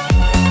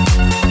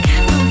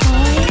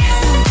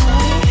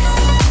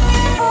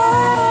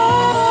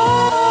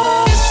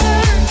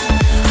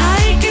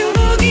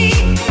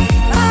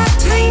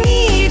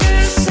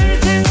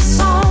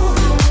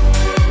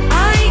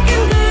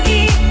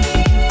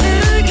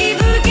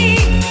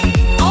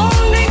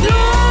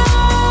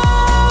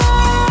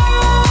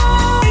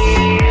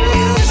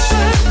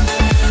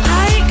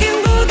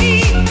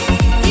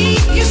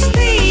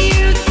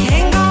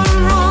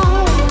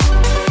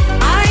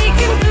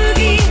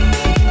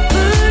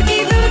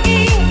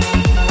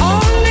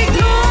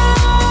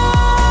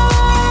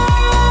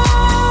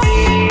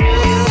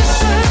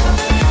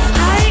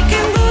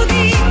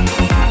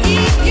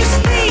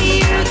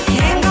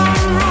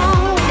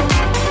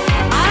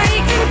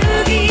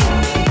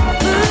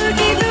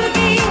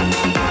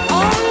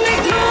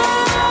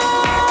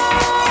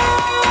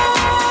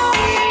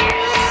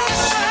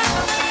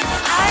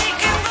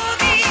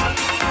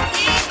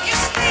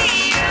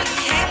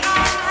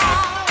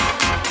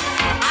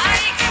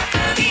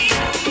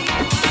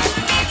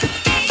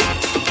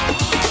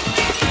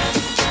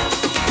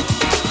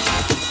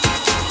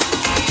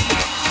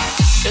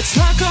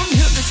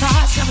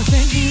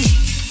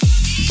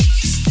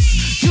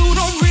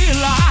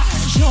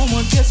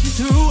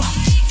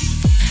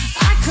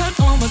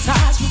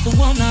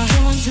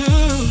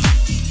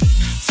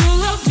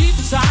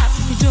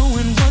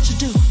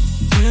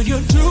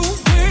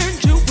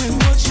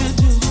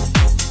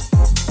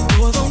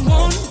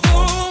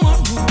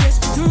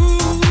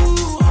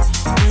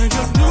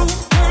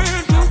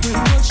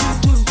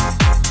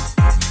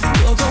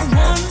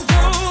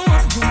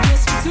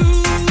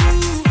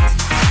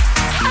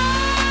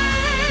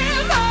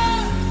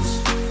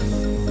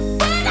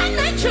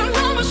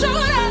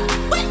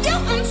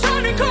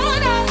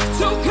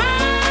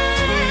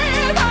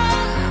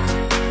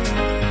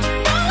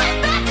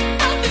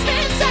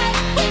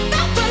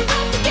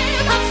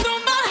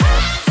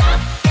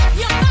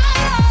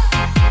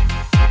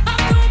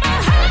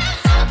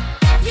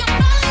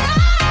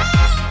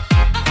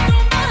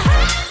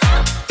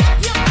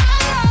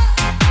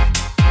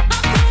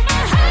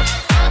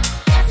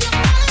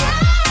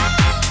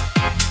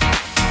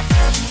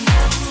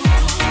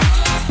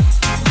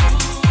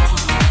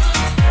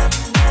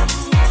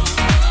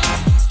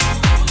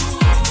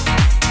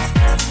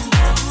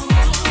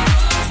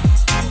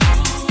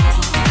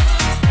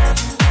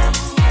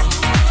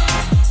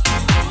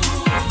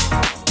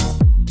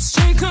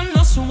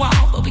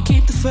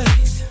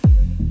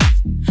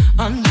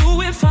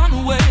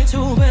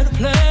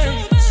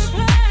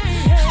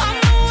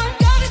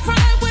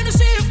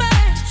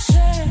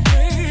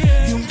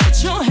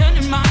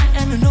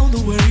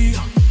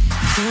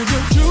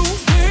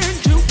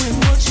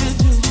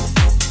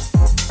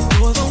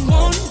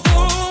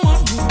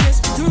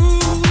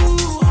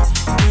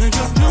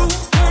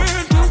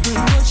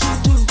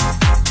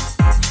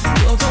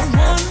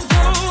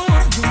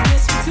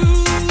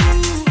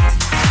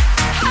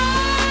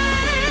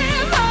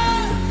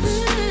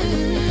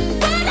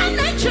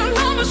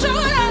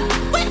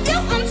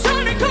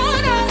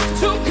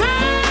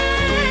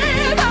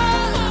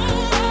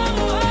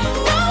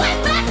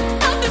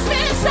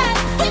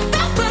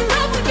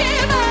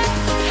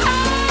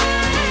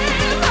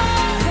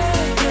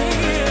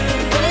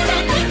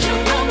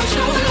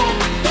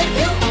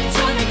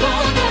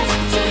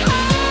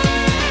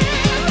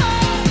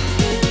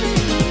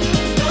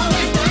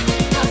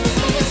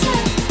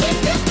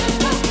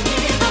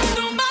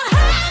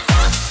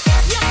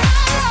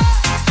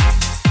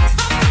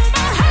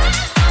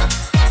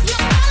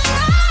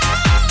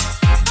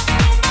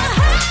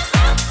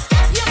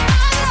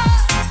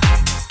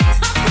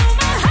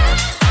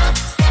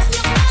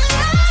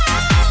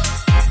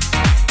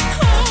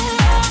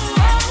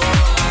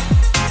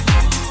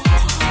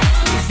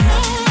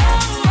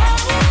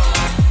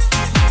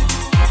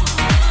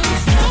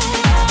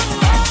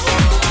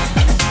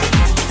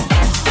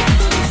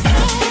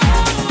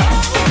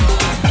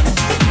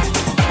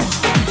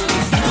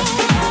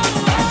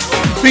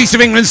 East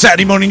of England,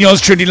 Saturday morning,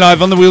 yours truly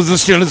live on the wheels of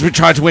steel as we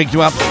try to wake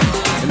you up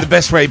in the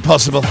best way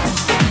possible.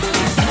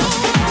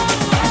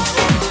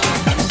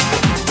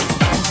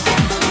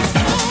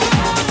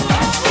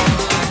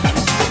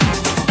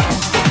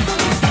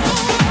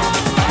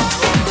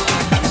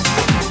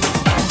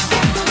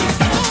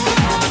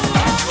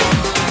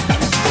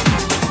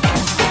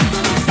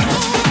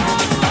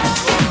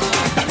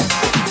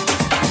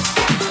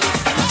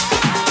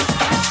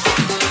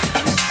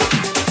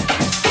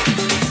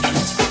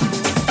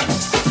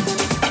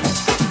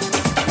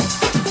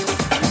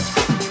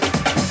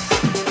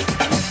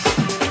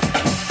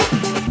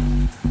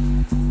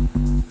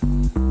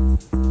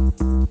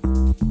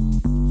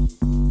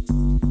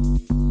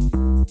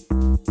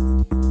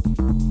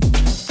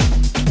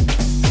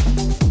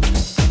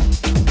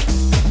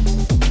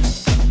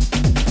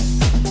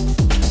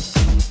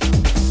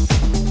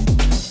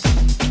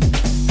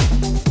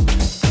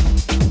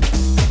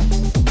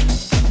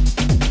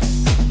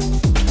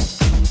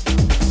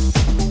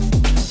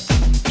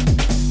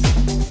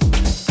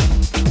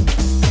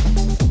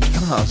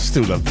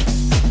 Still love it.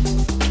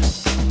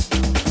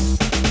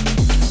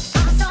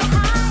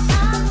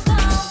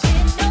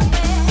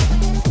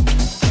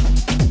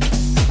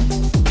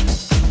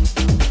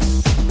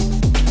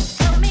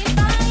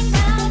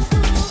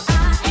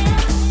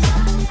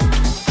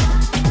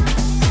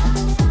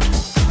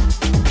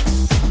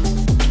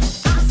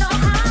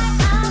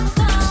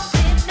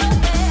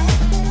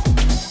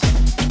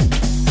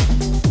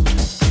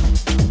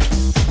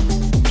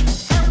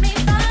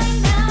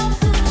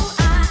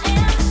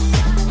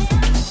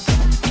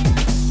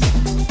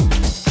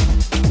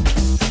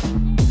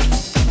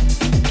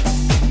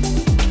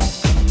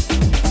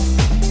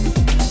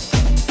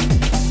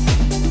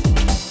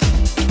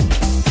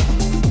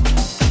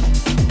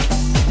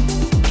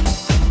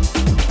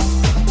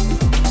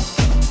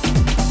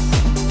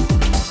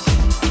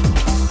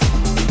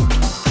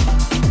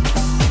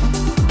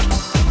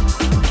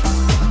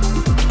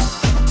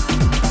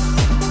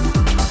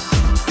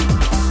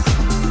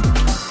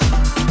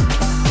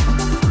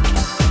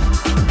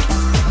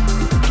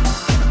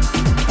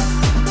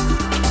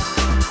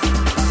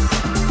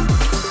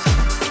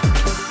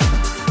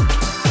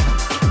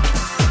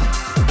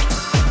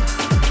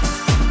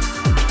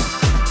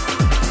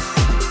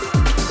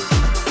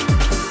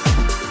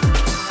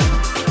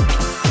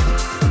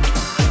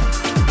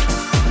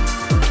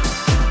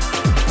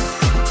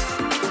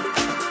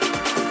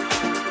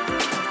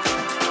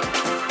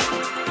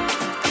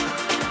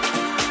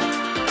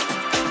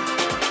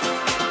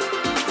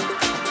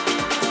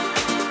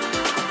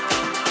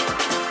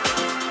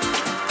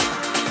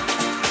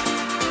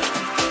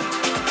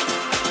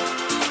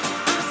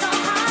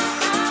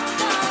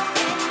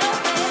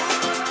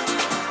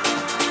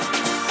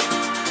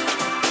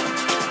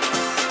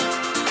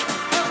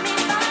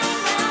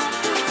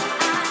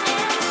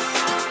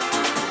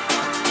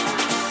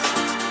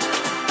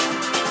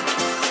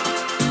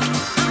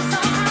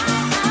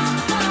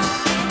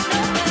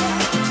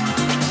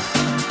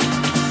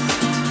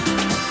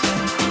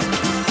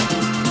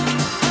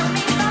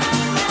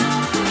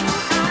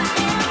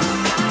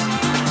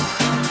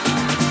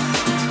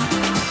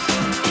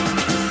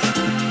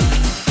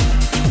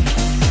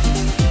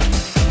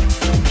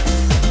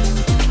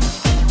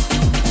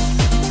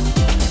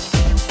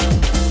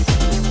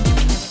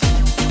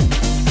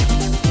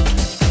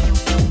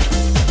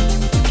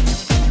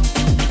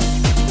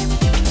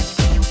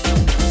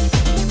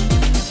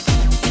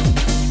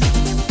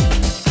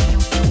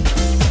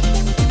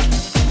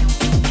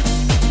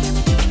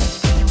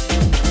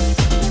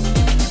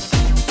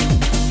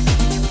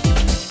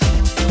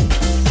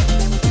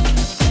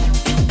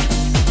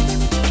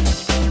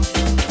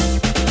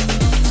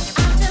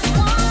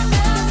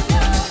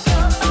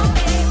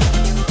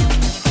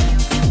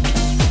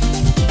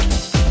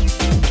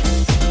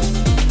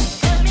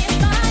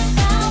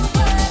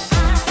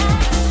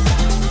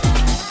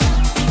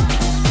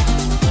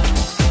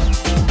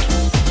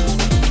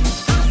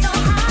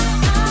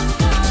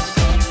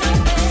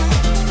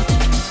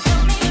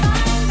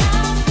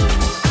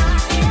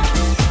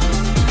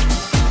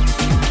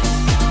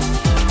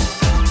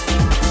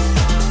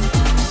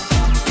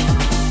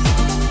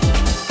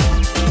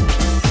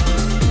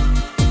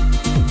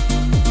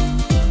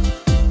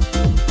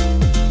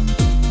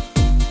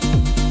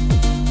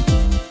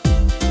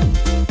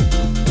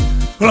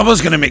 Well, I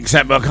was going to mix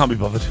that, but I can't be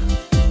bothered.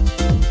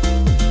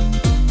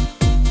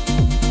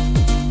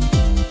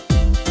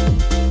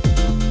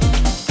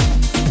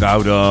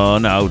 Hold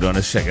on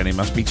a second. It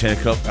must be 10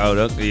 o'clock. Hold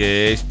on.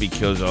 Yes,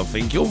 because I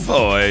think you'll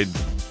find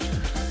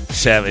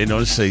Shouting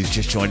on Sea's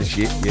just joined us.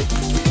 Yeah.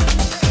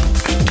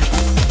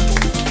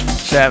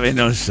 Shouting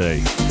on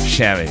Sea.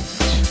 Shouting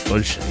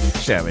on Sea.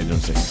 Shouting on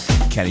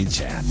Sea. Canning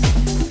Town.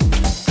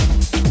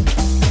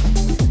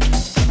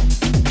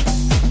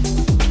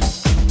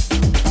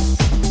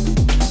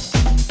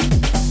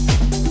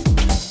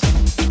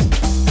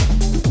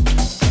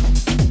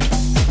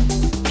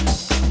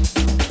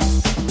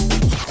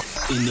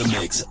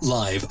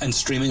 Live and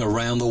streaming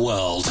around the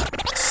world.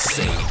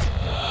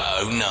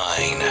 C09.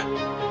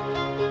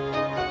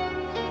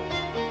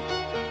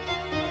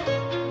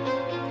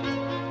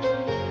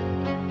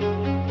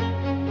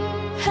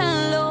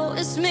 Hello,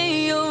 it's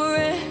me, your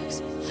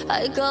ex.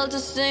 I called to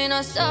say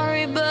not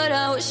sorry, but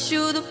I wish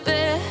you the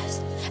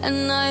best.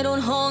 And I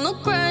don't hold no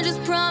grudges,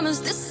 promise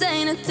this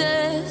ain't a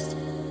test.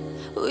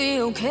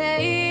 We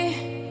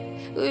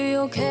okay, we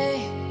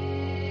okay.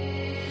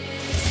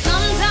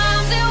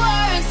 Sometimes it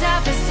works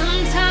out, but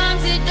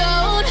sometimes it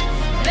don't.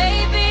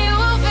 Maybe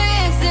we'll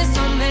fix this,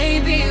 or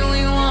maybe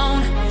we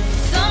won't.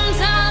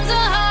 Sometimes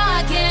a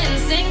heart can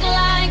sink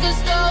like a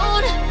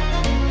stone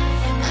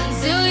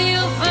until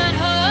you find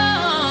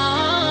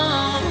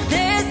home.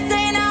 This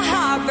ain't a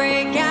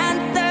heartbreak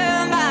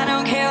anthem. I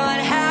don't care what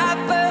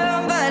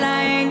happened, but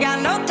I ain't got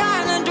no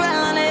time to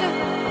dwell on it.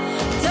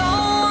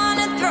 Don't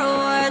wanna throw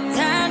a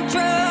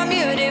tantrum.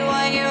 You did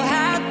what you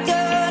had to.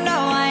 No,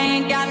 I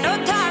ain't got no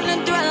time to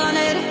dwell on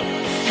it.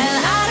 And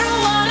I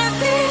don't wanna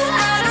feel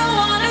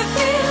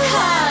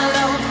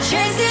hollow.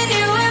 Chasing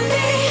you and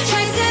me,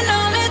 chasing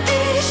all of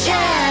these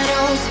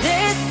shadows.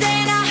 This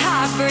ain't a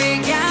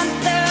heartbreak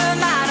anthem.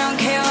 I don't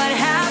care what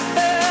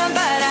happened,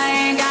 but I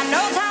ain't got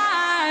no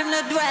time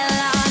to dwell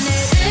on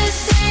it. This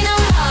ain't no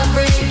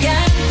heartbreak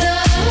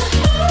anthem.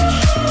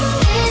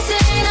 This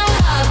ain't no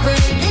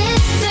heartbreak.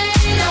 This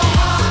ain't no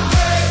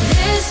heartbreak.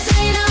 This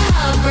ain't no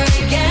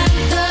heartbreak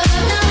anthem.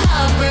 No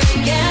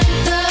heartbreak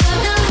anthem.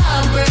 No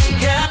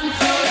heartbreak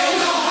anthem.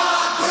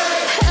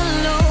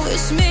 Hello,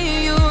 it's me,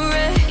 your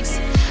ex.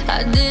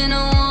 I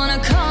didn't wanna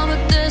call,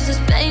 but there's this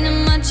pain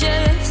in my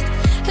chest.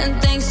 And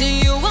thanks to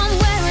you, I'm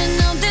wearing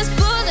out this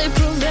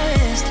bulletproof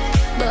vest.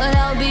 But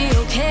I'll be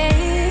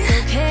okay.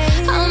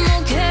 I'm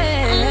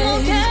okay.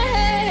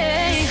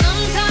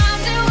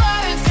 Sometimes it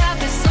works out,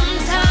 but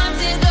sometimes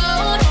it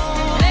don't.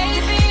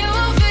 Maybe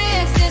we'll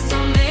fix this,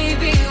 or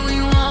maybe we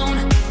won't.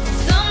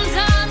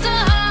 Sometimes a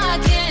heart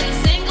can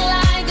sink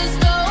like a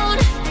stone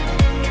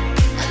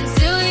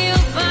until you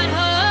find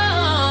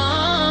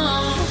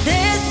home.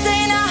 This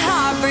ain't a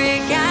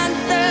heartbreak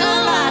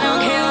anthem. I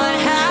don't care what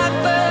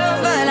happened,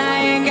 but I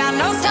ain't got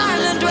no time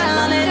to dwell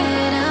on it.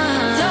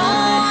 Don't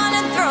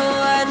wanna throw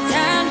a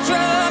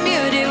tantrum.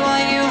 You did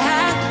what you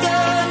had to.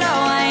 No,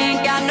 I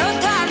ain't got no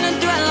time to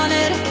dwell on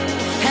it.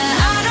 And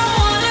I don't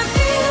wanna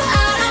feel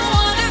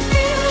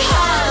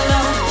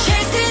hollow.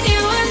 Chasing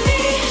you and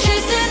me,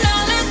 chasing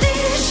all of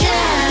these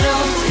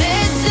shadows.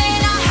 This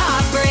ain't a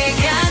heartbreak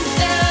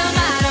anthem.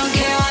 I don't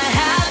care what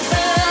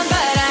happened,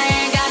 but I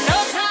ain't got no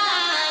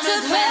time to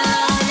dwell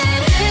on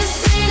it. This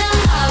ain't a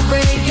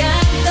heartbreak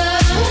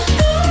anthem.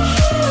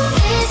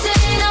 This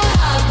ain't no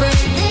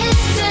heartbreak.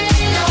 This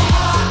ain't no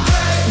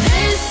heartbreak.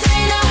 This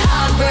ain't a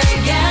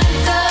heartbreak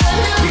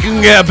anthem. You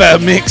can get a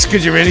better mix,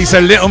 could you really? So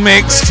Little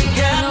Mixed,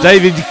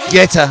 David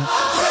Guetta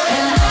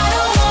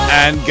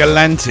and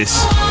Galantis.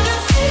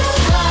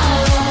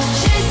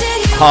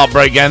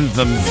 Heartbreak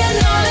Anthem.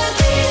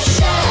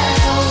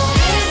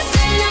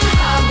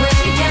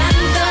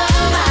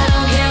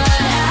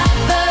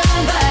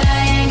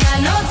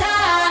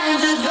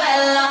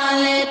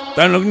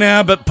 Don't look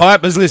now, but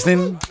Piper's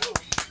listening.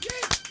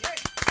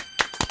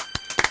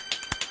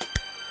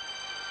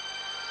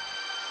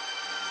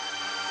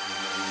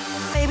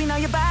 Baby, now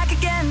you're back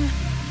again,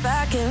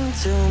 back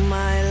into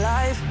my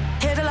life.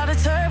 Hit a lot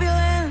of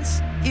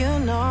turbulence, you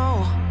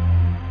know.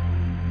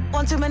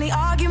 One too many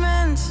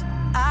arguments,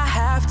 I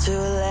have to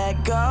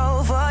let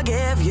go.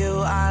 Forgive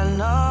you, I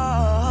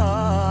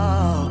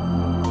know.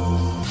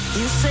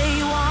 You say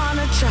you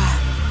wanna try,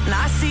 and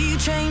I see you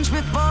change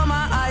before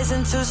my eyes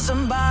into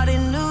somebody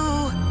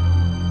new.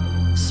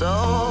 So,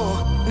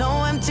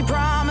 no empty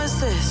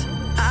promises.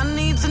 I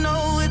need to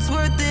know it's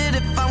worth it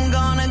if I'm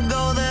gonna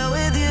go there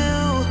with you.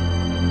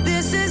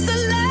 This is the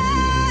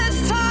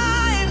last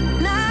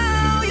time,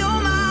 now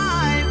you're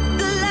mine.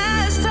 The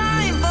last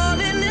time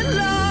falling in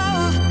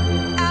love.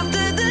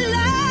 After the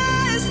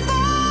last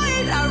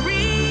fight, I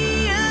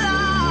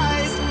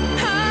realized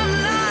I'm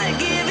not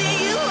giving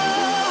you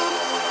up.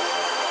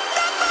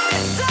 The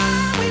first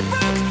time we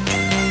broke,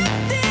 you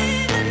left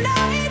in the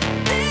night.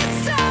 This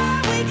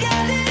time we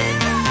got it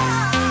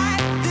right.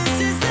 This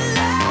is the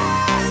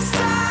last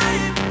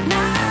time,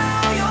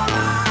 now you're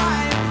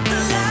mine. The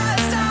last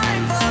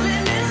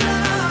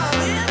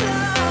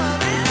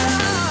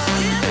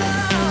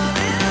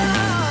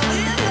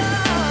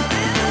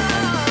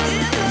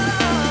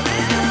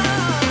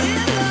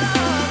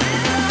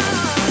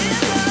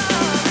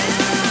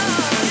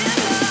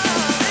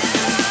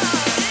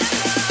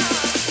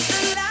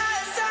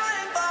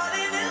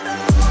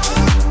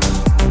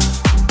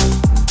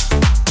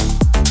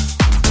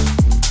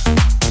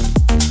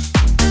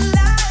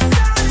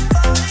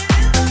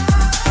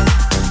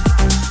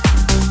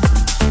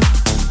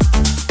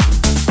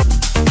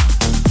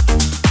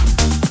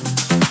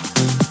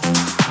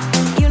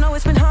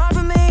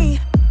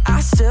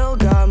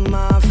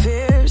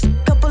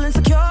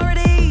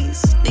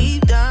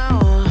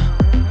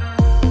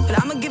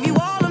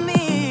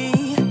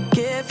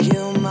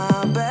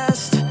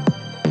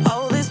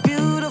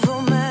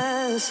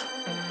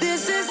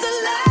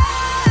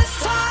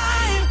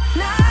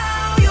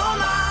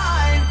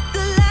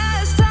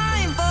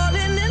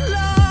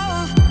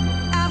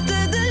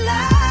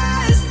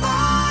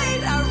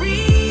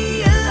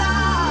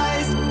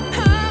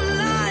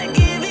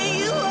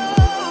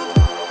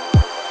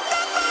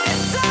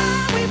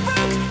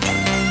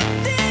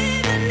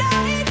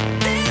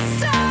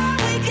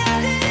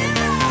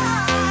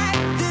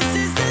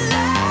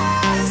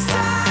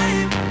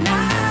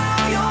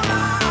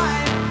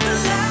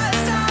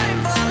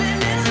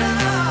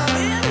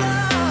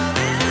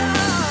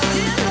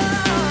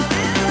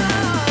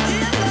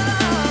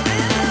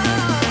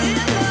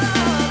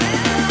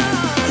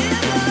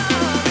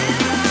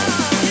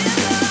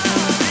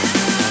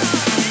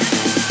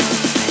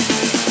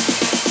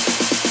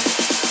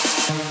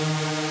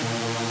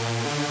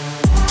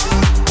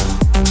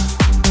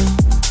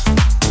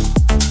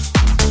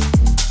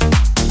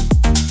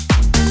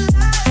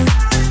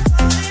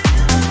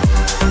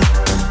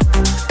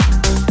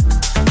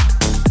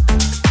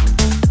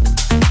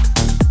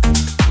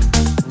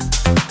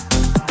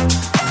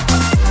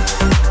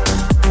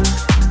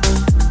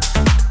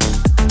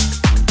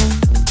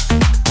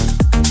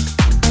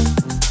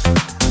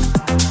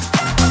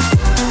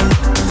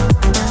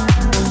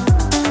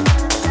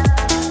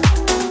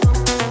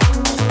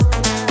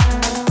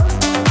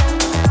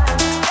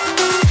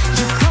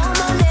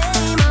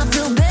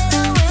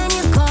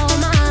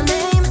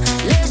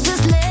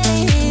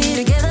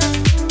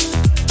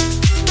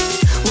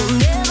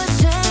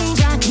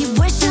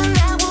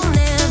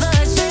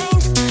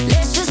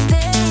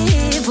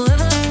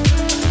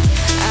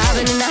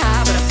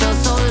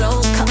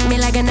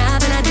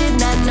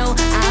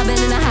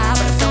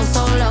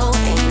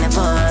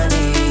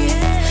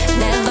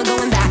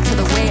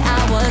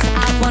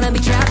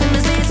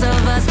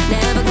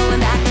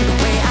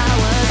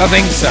I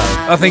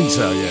think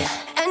so, yeah.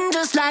 And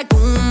just like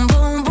boom,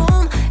 boom,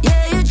 boom,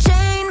 yeah, you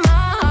chain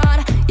my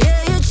heart,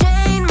 yeah, you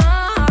chain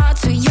my heart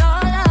to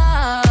your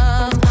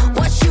love.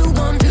 What you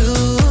gon' do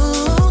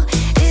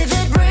if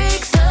it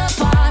breaks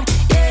apart?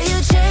 Yeah,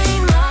 you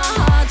chain my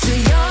heart to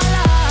your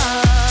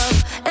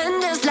love.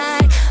 And just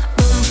like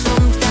boom,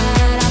 boom, da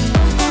da,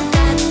 boom,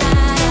 boom, da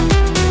da,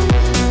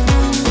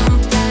 boom,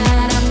 boom, da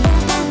da,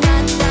 boom,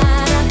 boom, da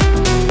da,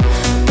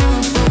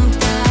 boom, boom,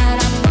 da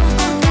da, boom,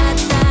 boom, da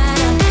da.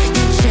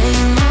 You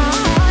chain my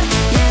heart,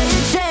 yeah, you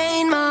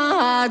chain my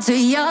heart.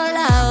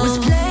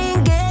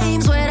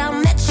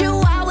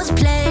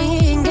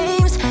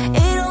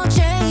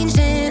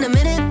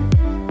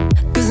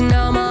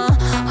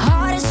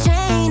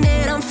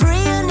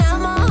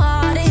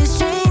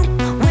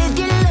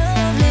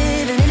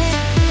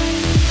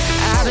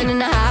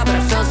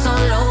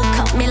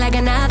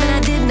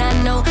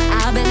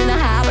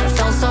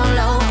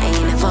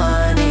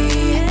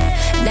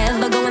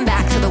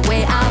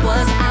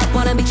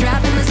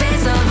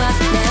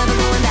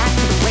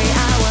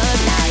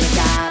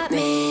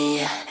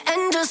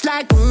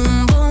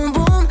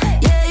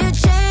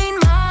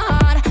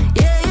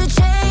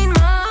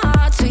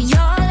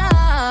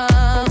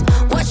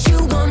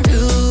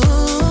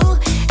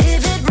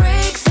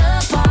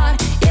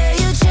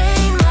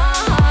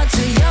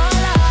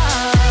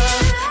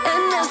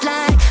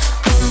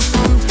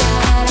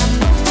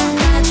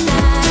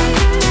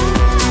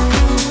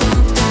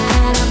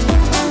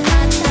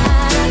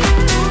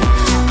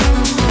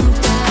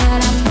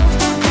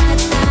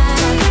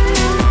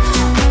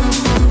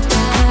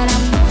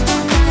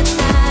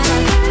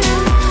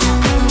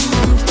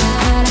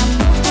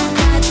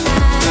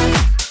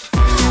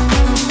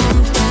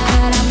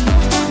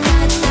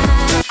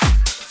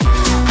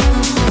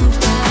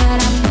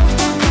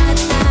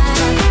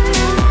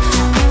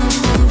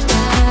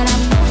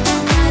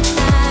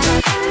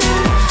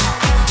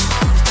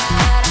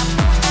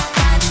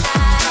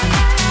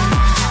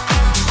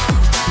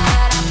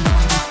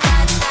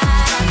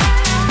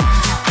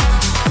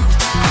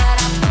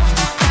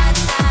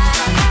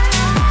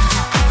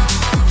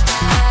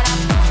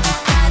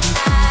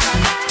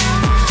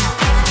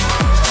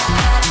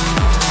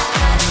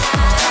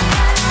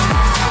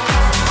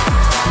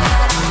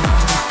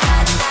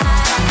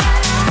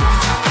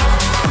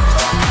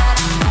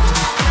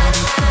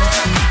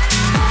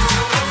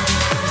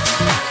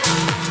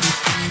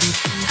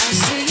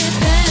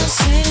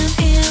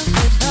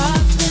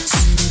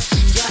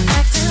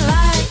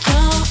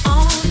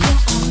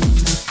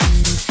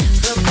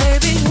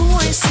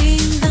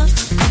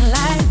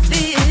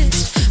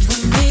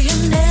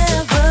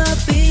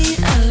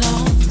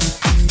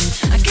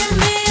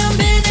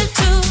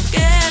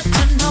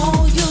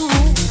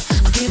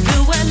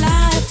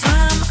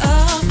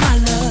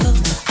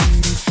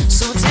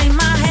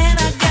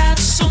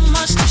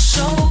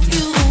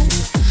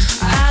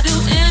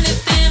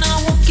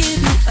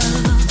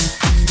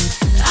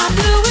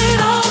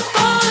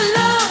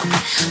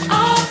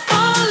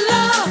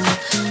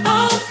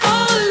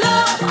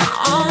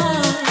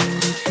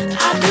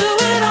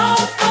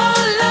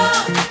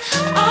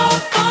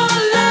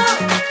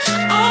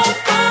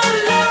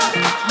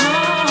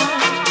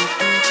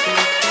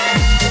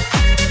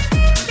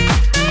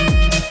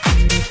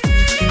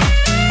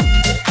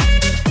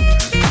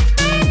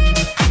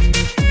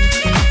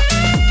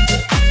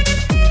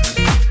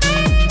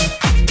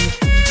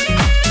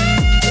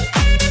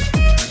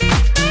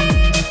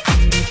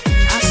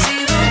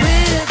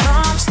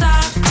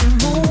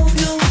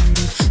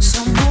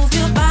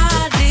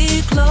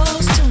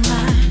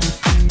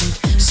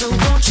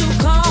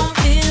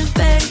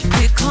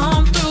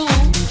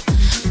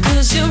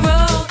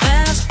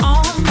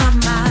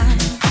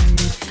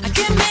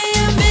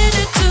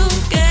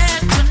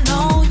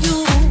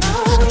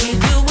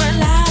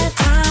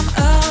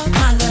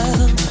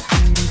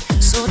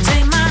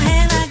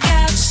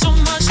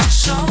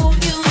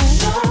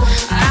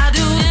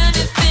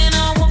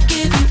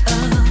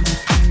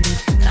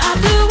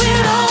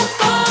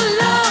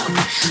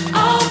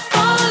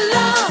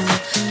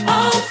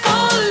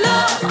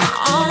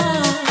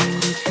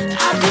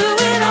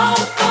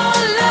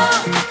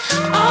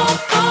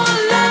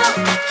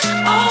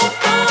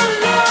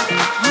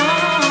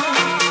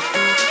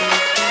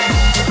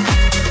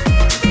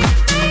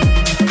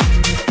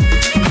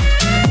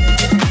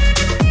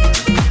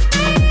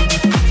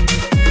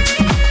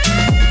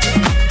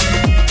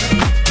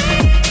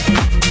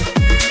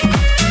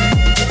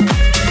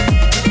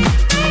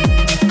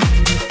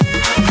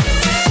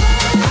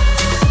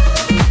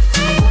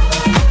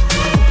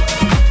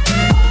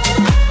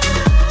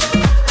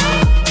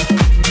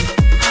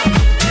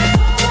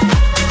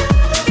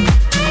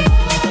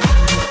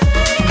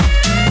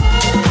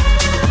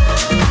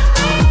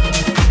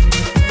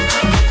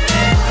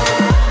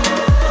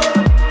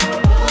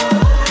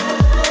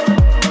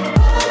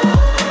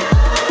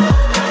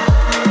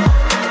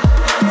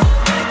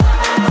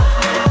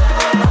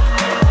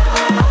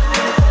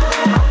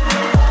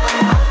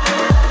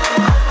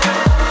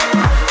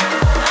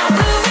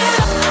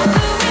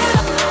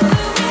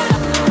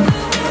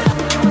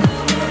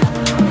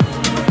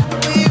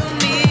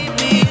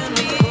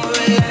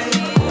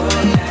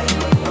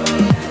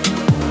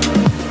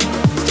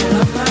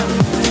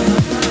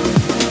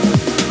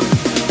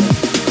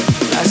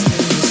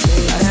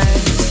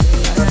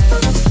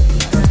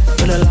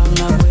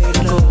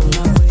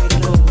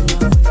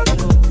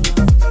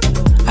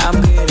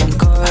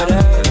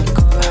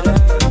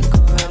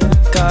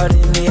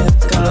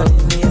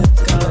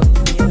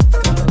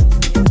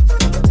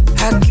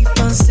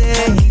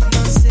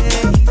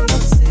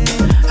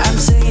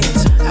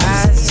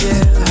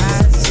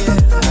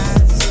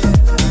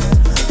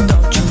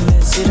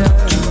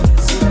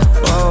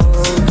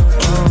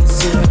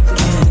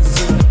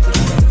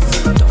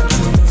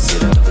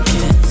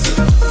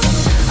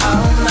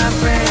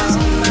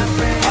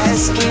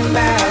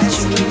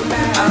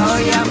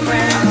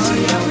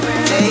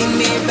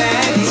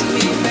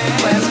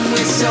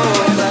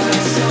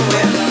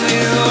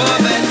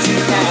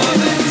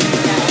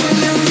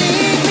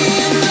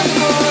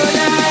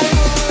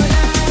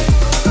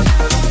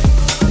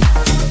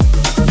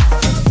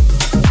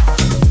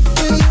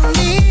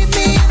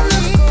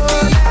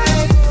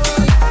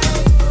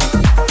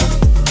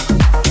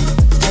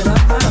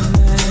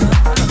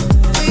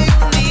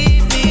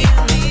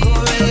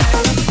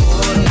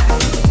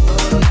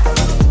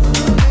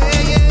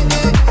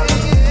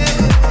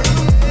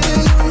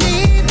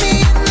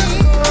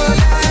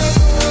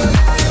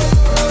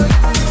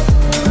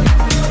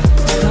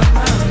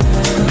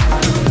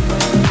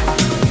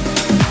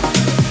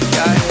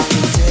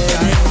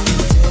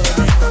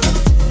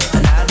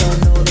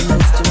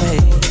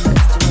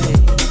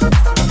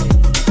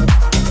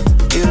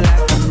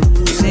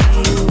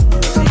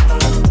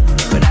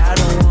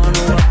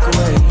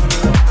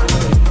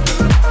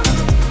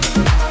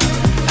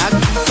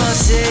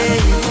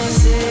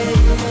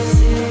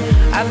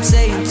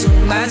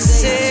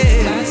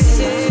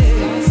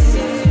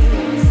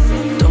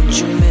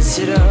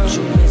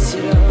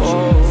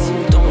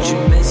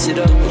 mess it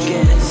up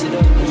again.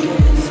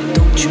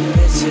 Don't you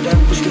mess it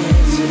up again.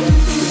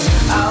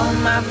 All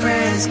my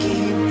friends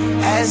keep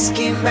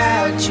asking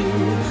about you.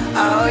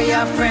 All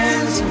your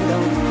friends who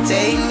don't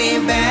take me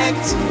back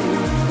to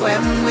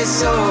when we're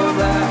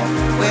sober,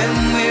 when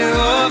we're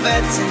over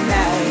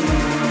tonight.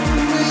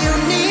 Will you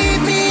need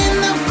me in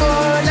the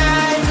cold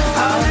light?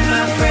 All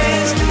my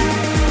friends keep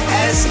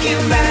asking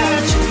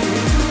about you.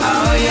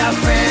 All your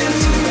friends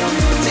who don't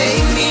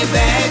take me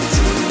back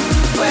to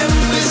when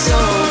we're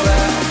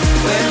sober,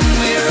 when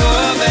we're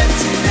over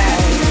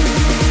tonight.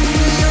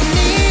 Will you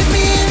need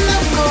me in the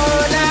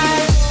cold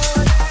light?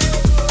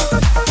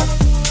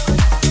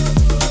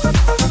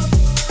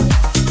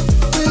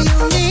 Will you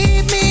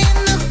need me in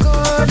the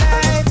cold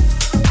light?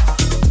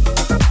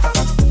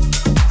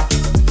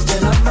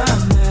 Still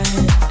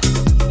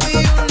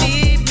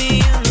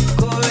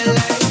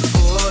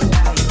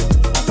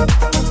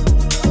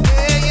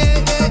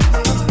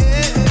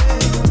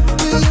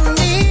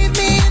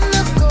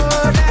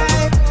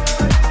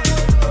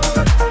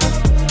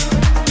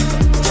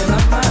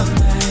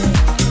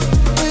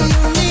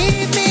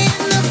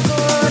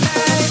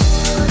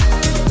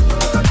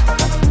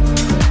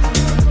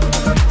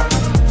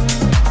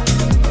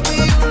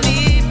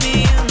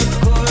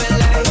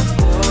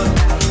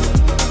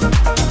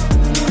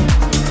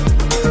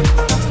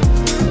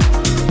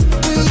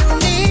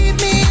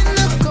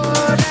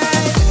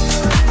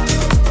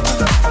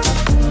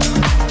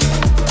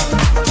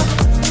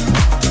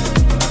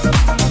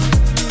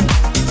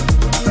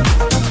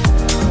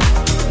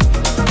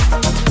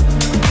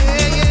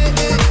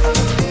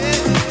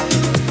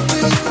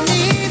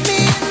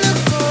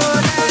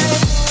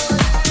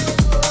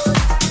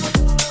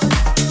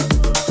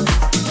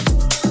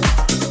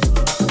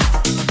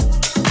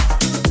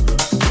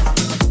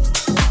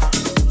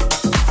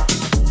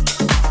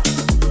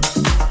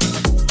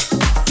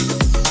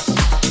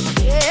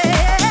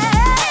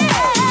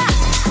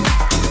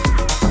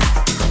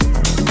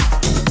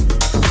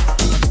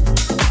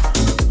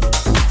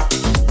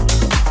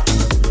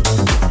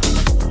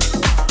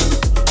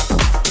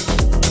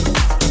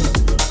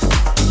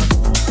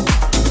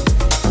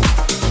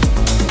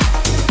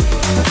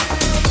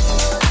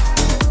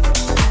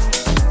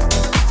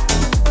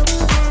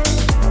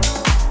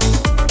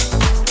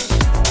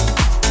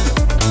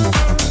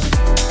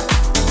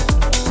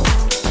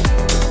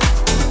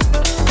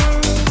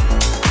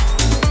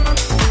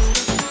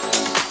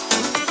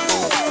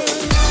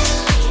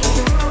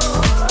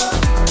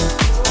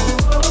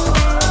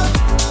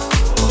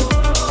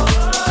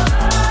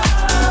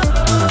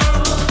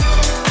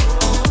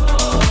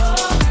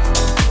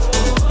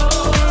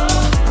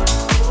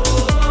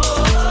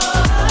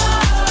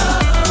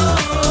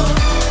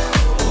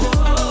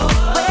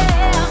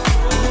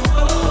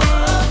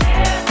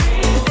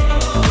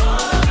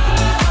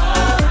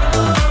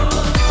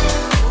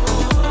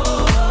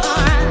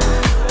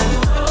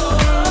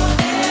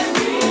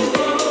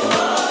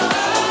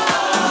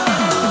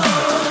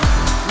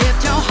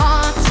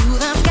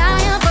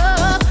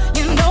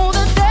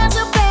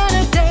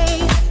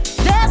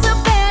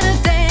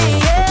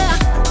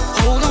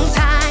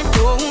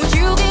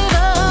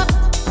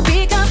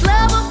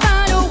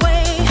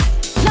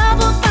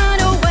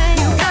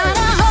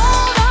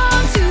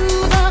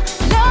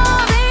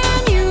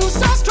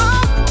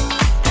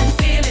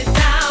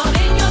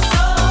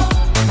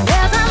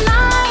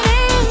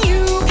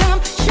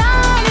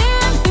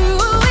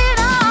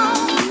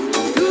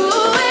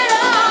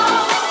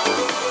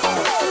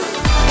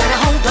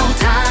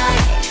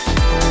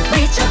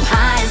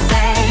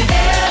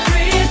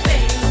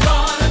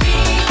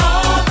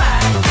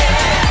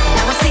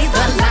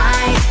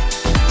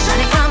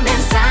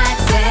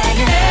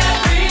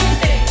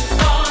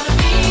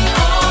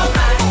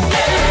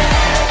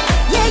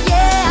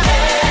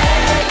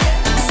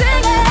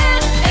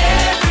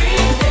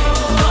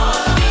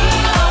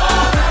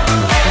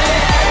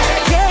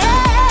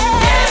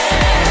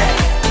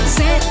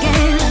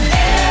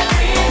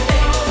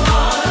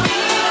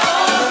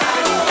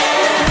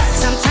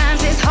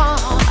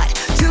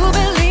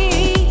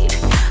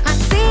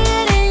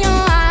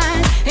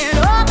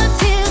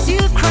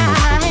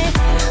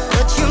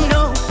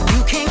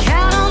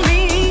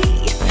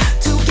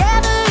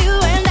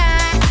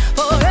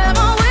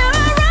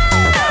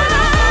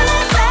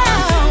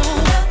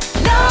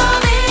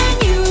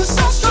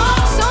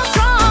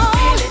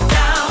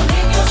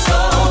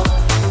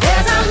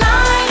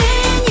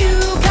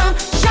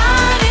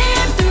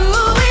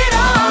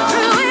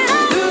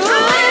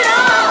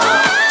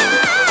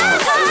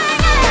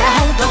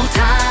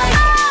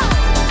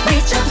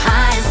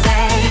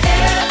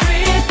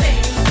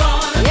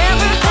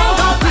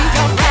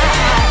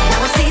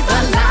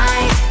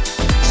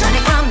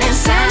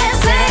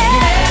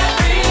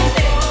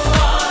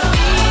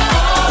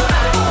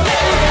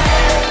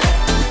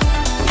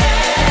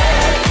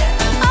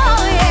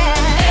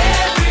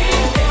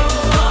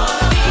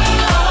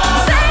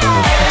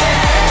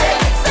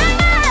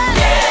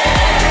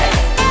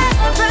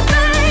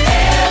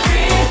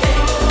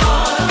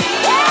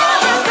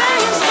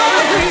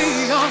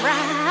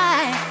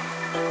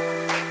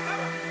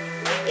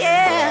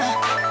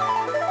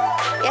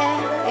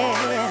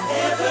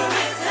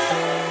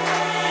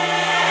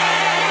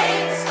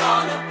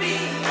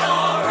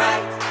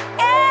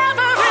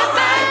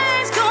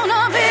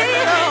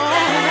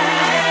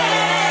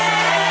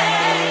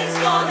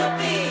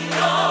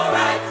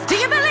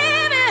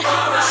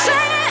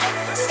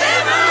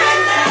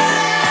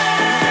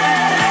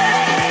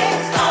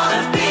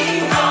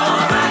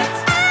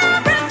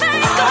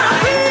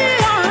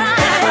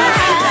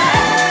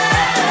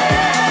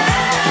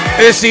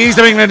It's the East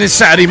of England. It's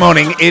Saturday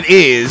morning. It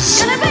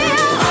is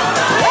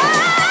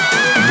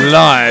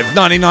live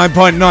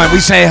 99.9. We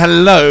say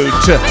hello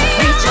to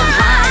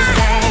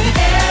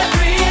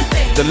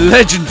the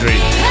legendary.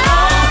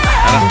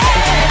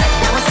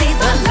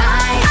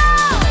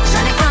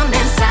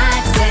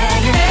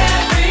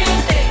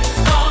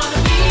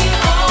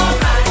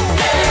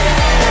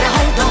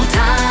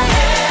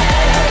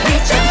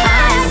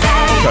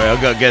 Sorry, I've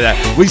got to get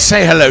that. We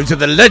say hello to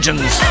the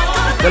legends.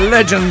 The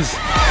legends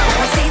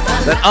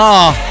that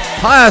are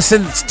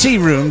Hyacinth's Tea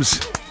Rooms.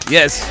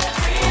 Yes.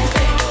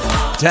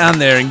 Down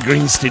there in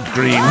Greenstead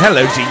Green.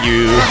 Hello to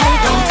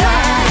you.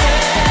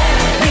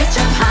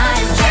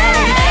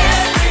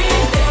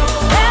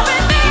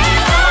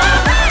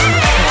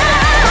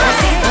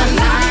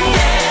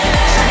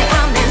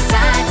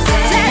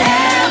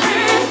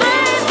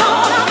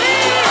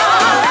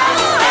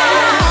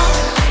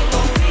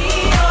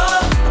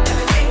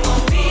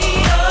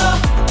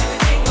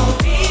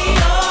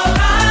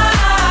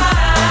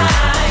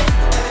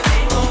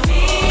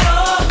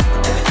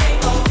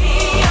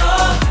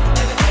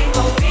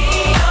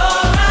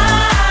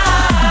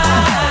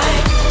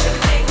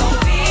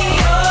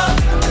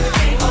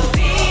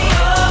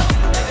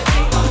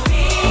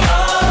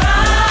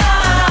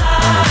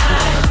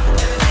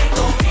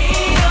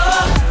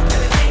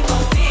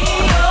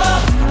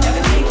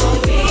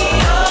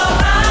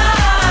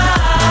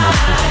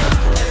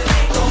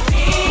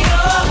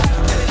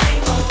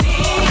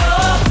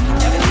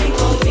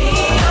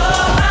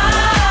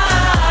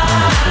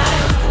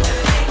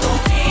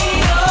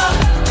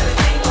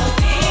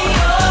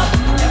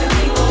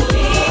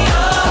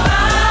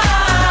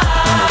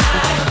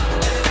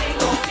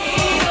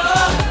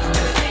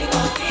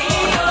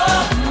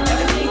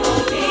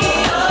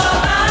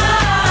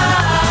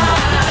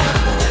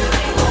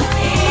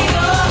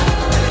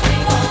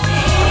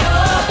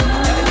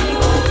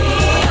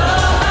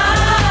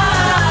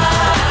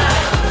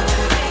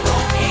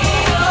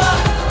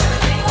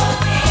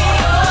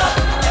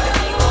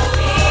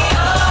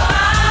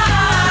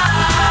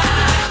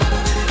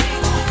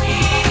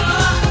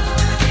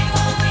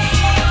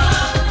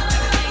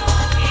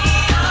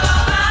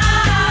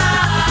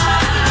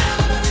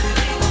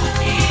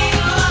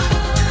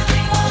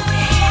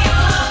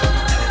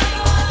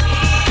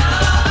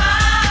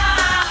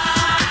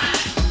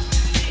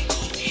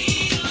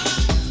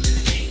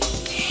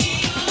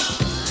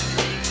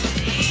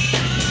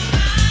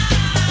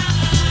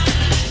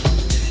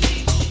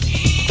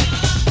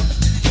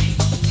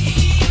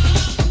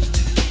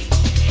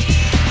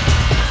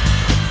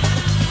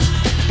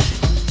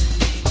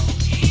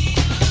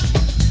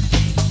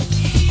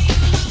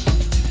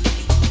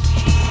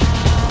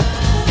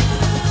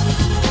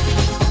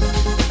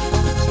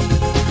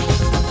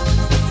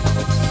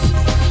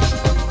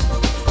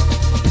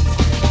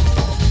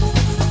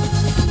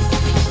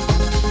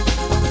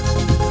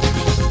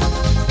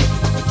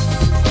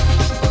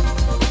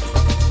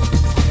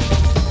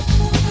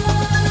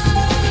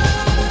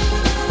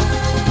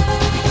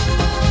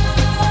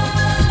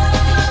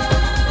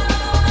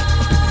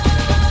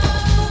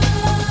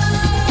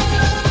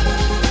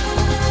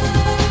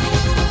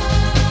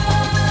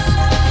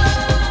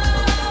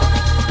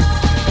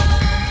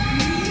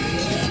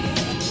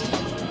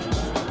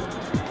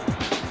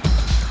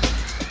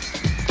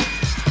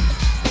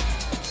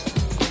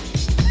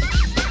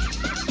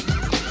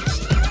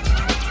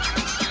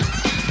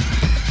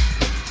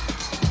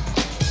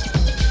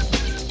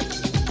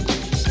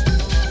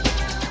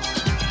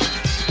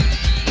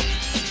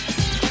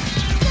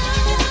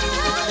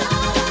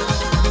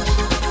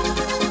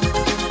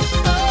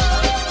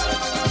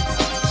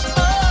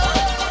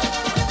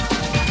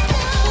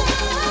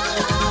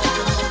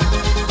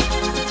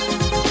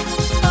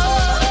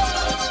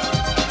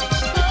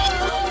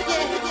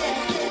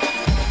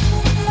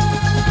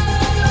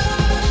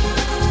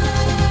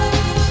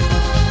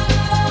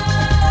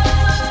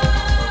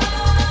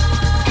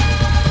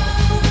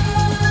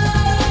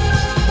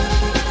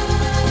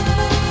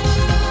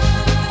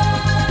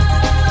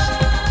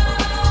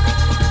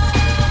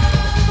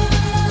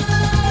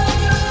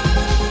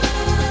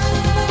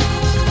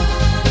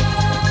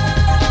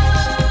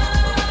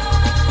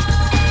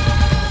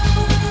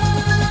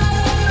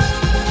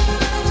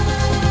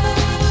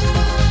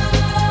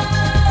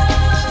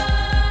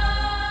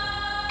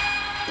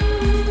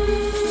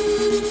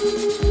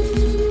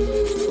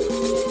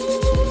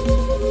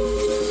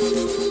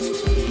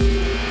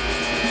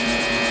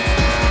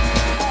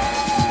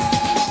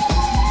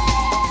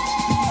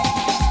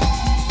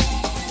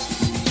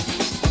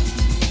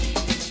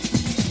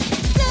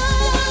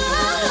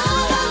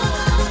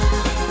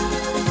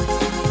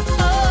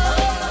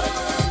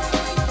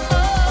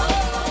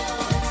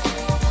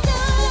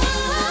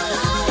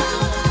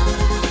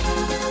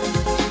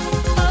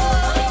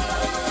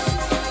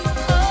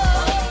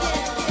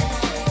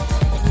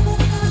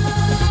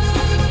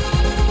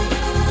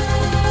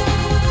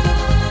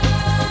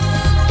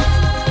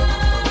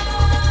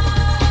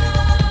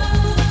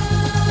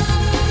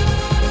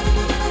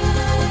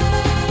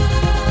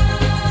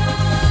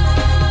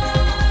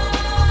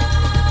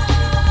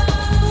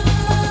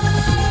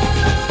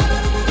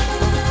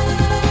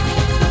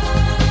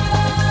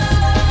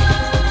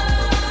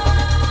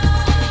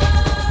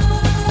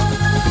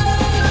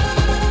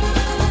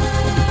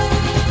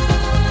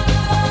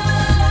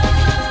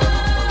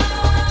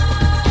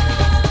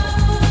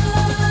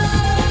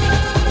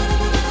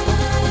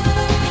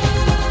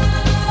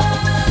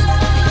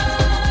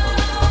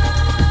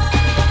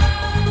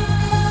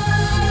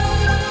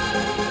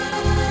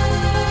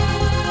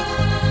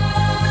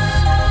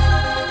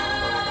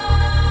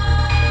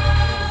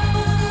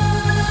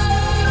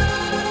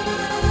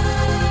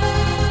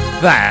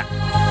 That,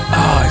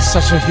 it's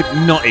such a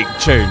hypnotic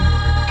tune.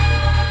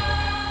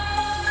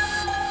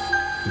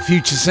 The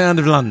future sound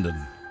of London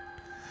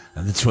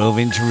and the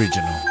 12-inch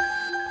original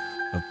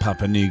of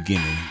Papua New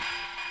Guinea.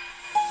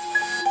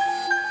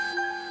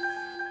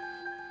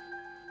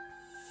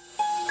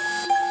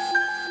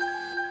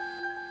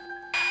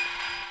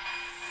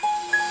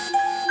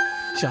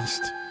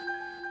 Just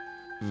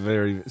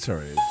very,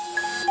 sorry,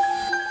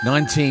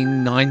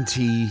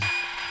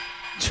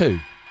 1992.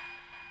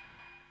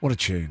 What a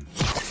tune.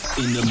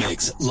 In the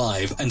mix,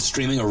 live and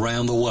streaming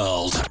around the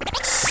world.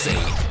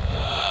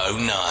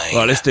 CO9.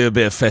 Right, let's do a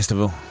bit of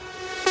festival.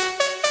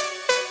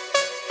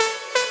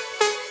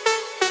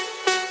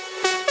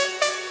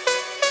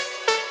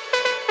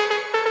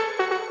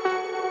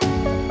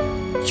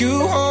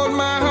 You hold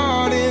my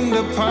heart in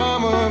the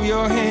palm of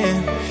your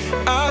hand.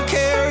 I'll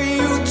carry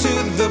you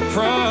to the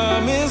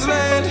promised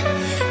land.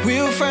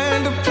 We'll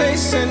find a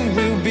place and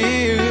we'll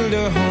build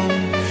a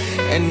home,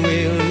 and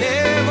we'll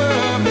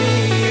never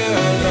be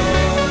alone.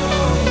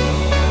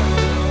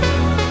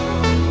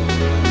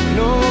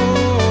 No,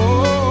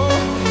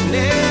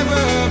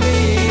 never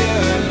be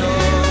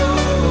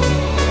alone.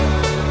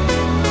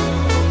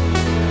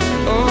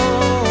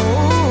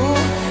 Oh,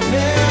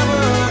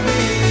 never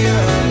be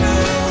alone.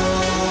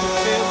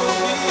 Never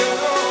be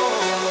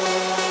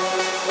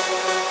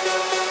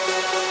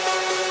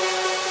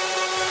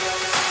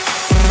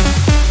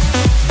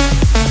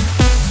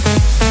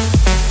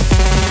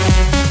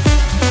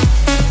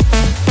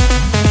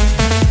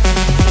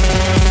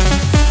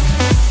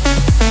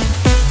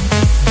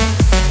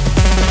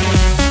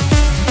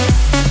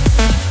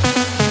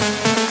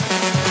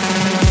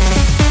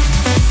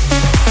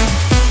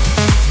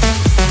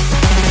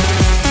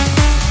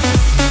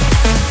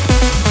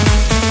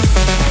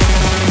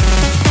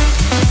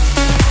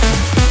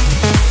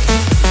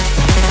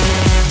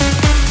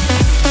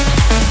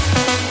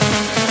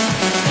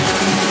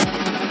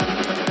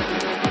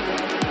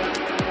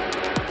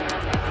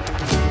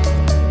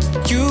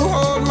You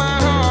hold my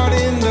heart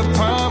in the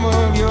palm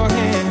of your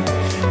hand.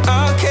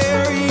 I'll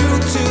carry you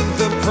to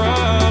the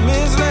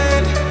promised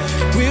land.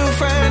 We'll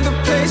find a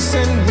place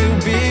and we'll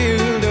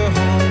build a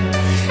home,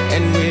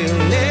 and we'll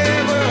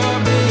never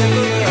be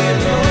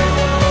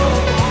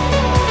alone.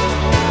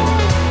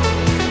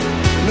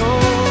 No,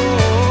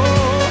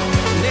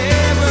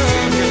 never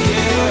be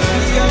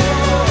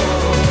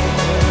alone.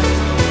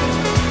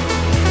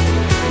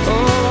 Oh,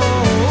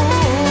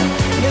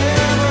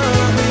 never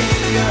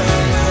be alone.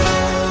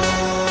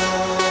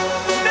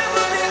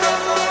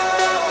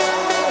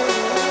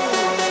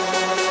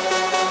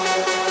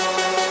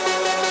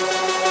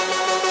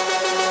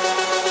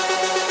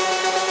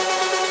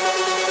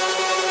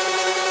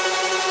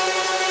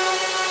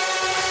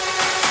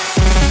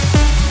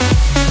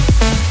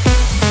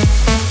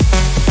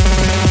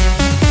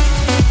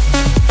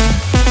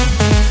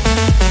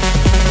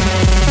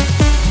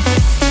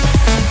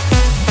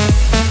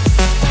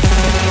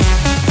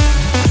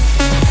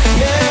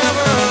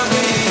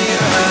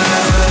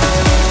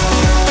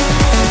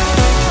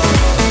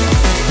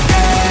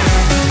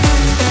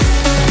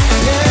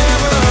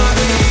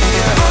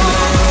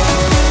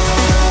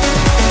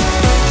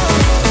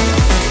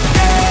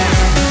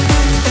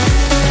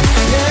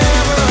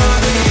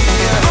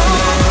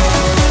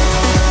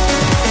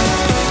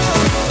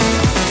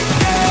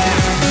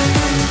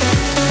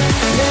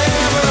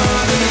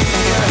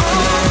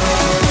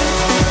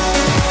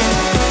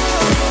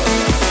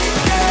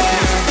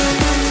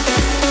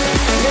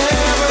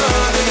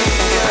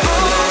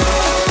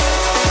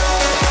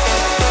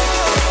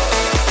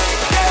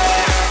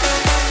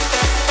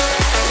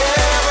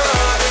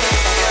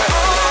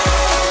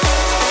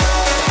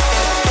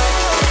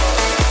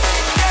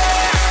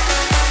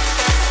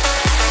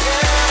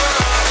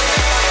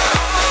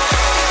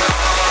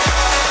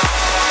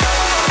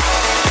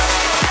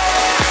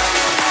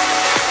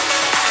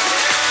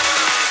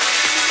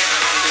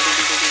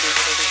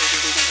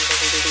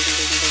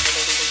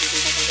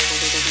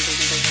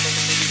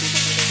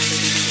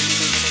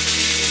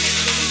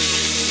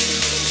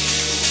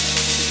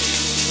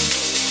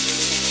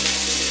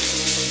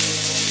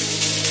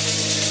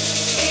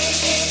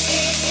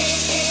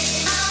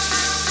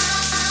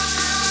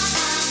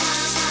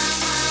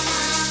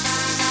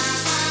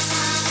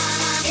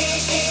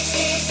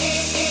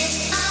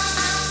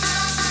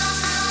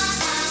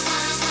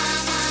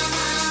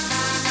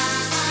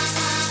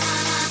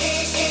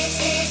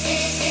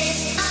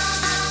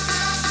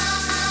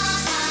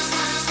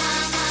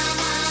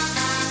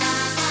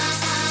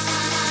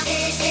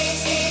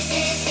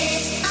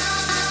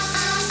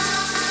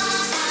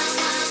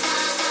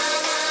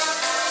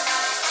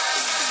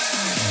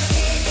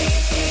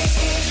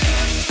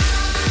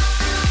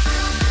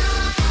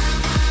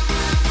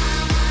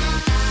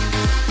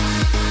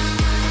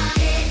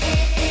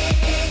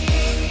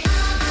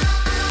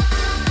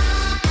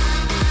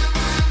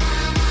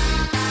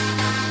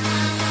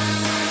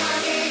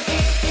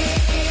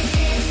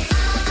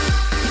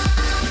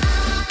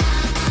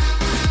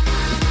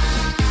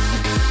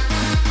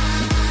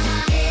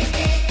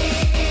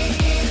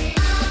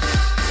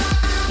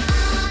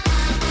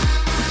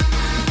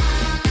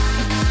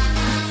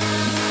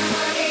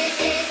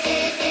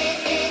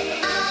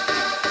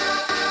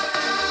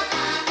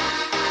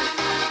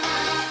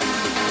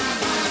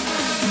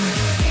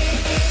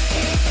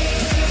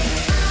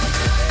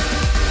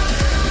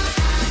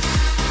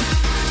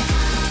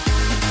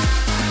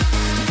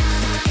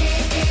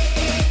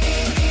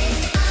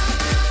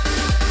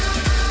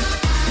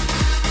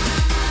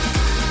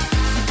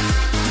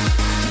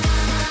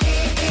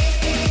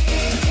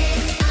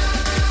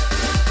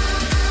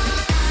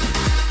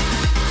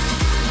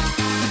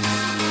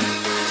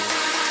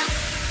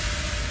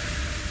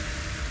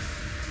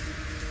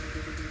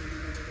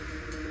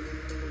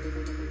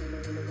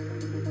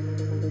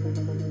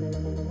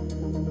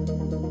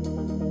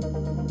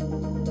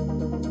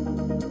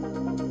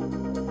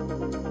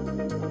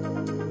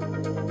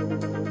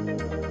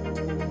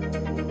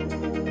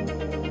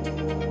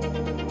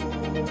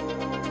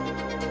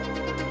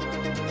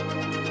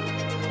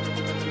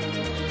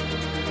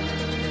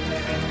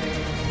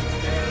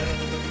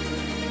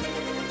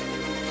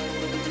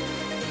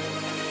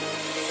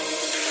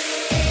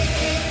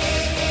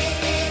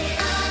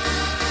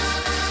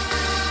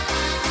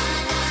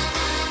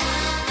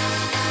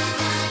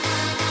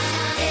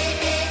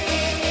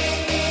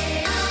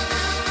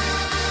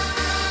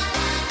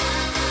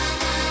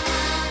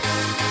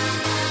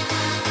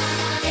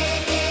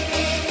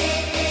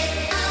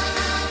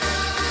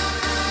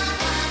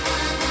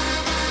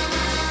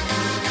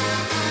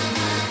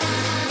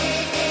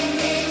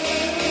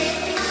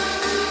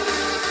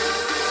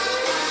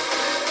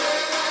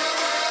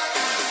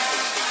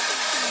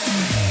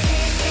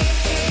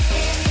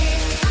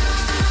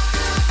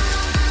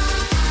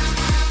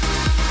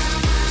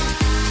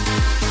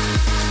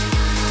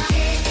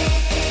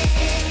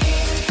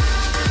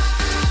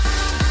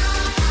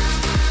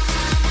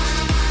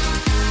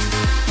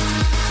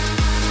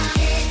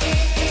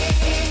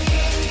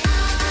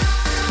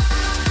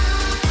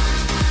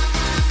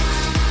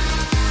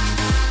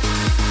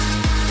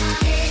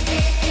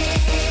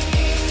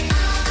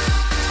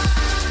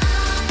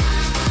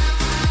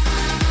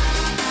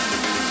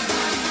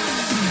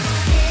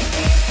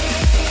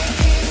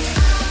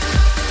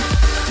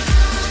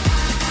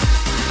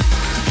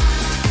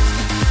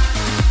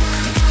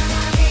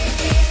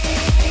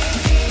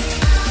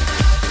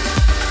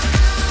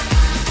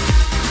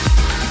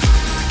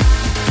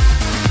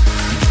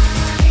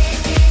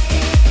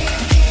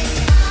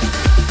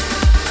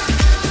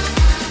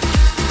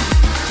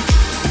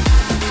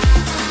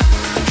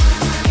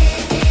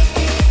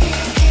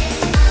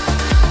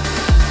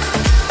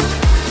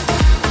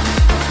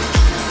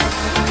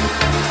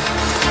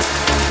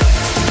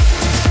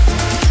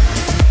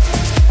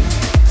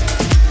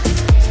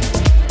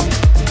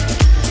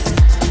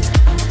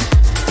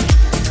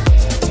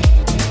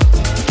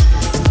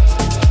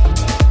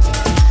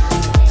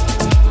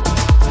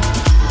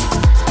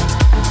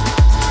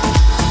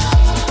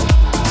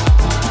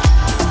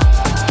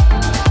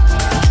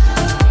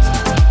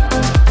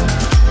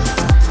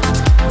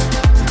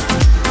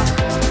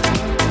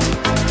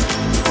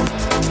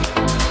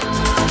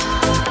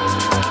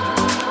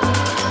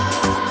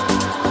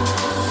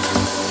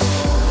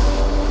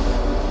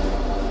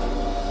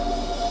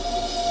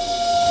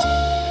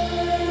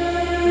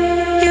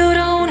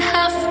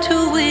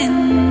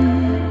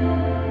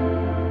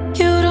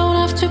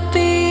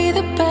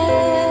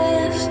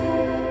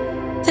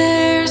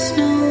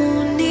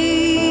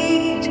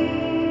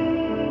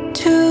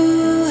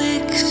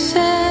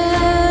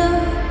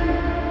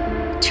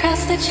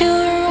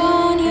 you're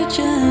on your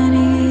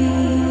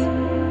journey.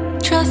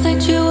 Trust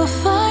that you will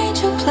find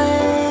your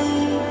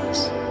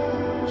place.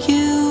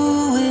 You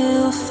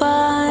will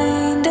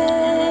find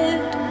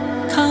it,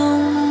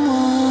 come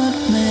what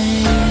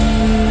may.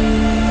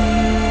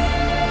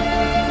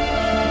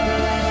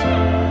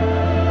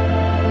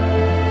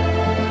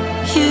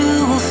 You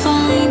will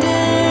find it,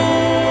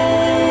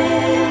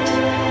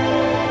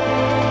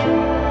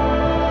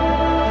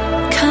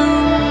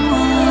 come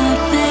what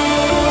may.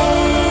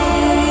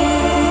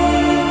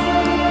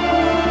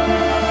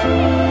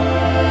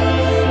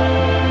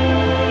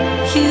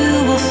 You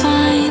will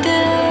find it.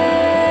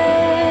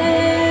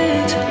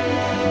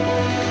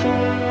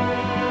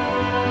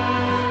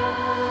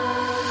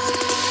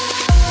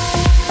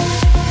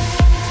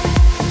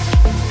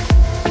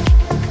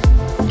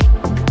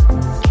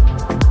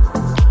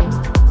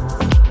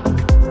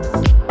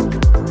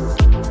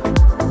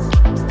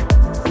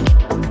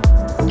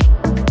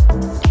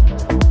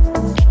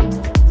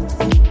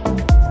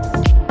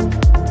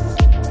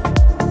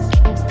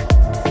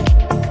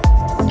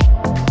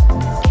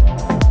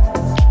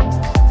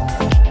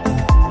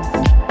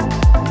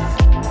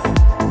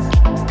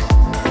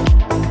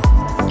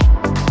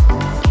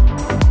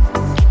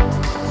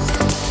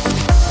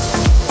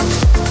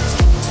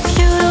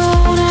 You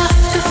don't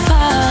have to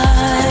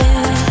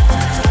fight.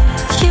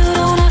 You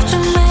don't have to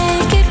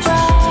make it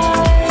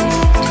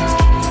right.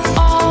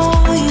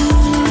 All you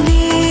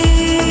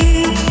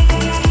need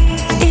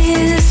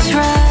is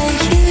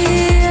right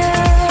here.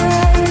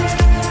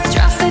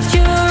 Trust that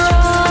you're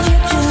on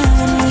your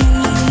journey.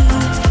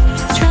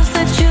 Trust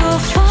that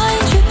you'll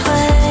find your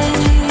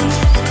place.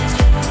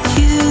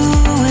 You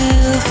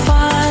will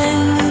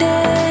find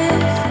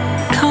it,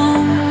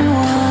 come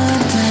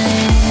what may.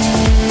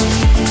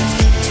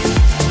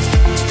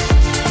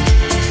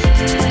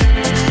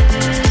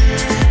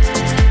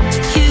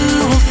 You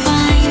will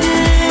find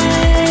it,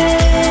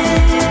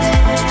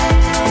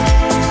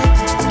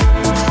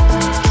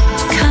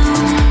 come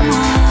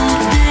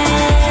what may.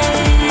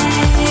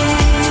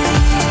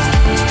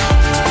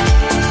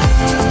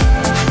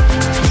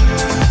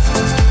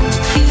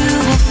 You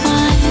will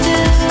find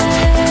it.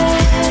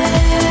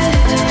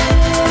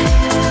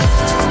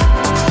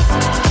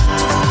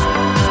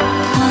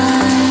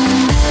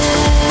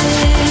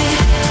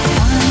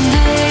 One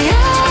day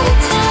at a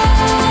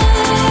time,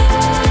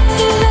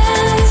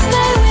 events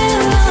they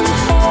will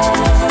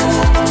unfold,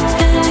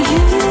 and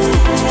you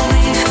will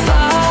be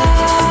fine.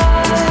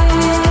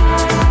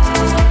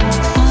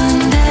 One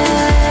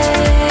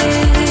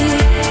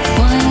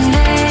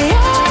day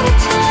at a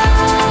time,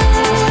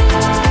 you will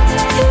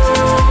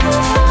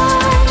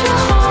find your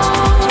home.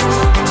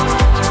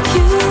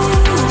 You'll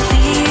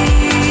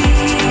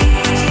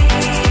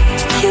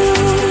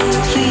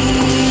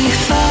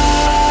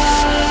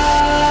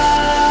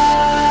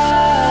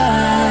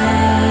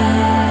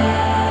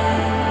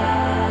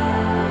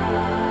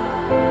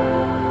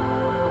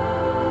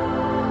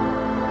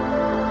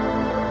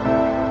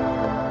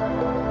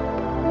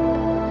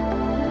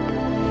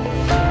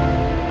be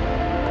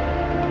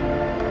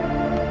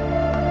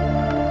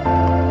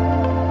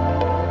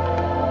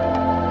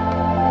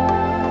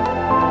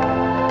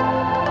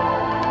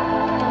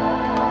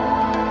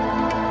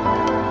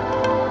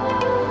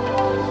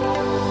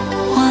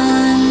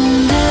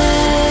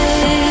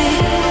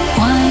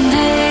One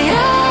day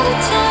at a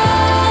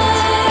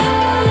time,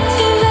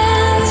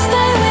 events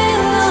they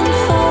will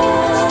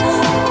unfold,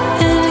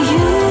 and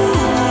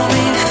you'll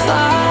be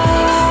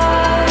fine.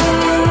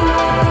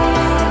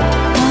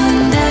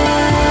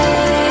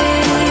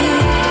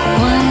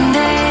 One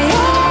day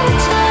at a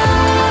time,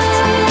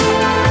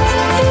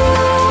 you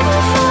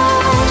will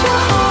find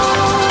your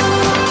home.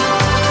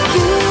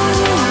 You'll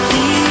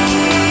be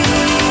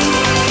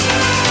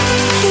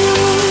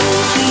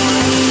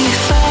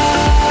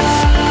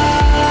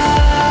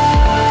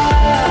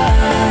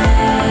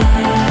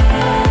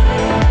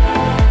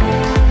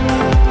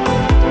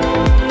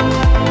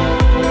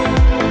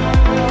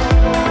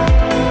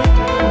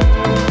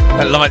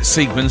That light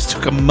sequence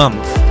took a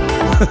month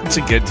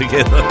to get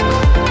together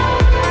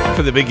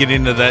for the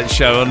beginning of that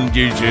show on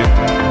YouTube.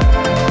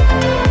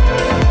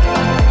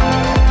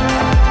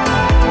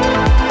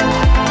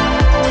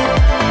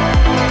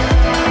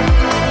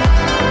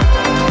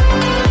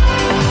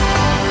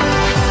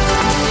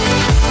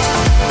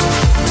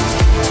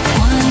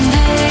 One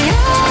day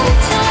at a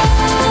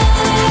time,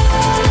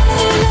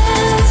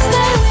 events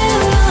they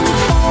will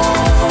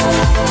unfold,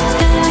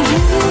 and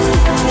you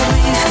will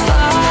be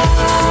fine.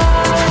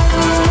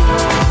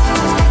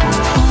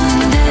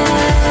 One day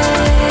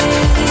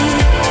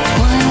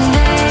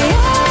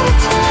at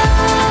a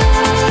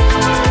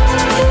time.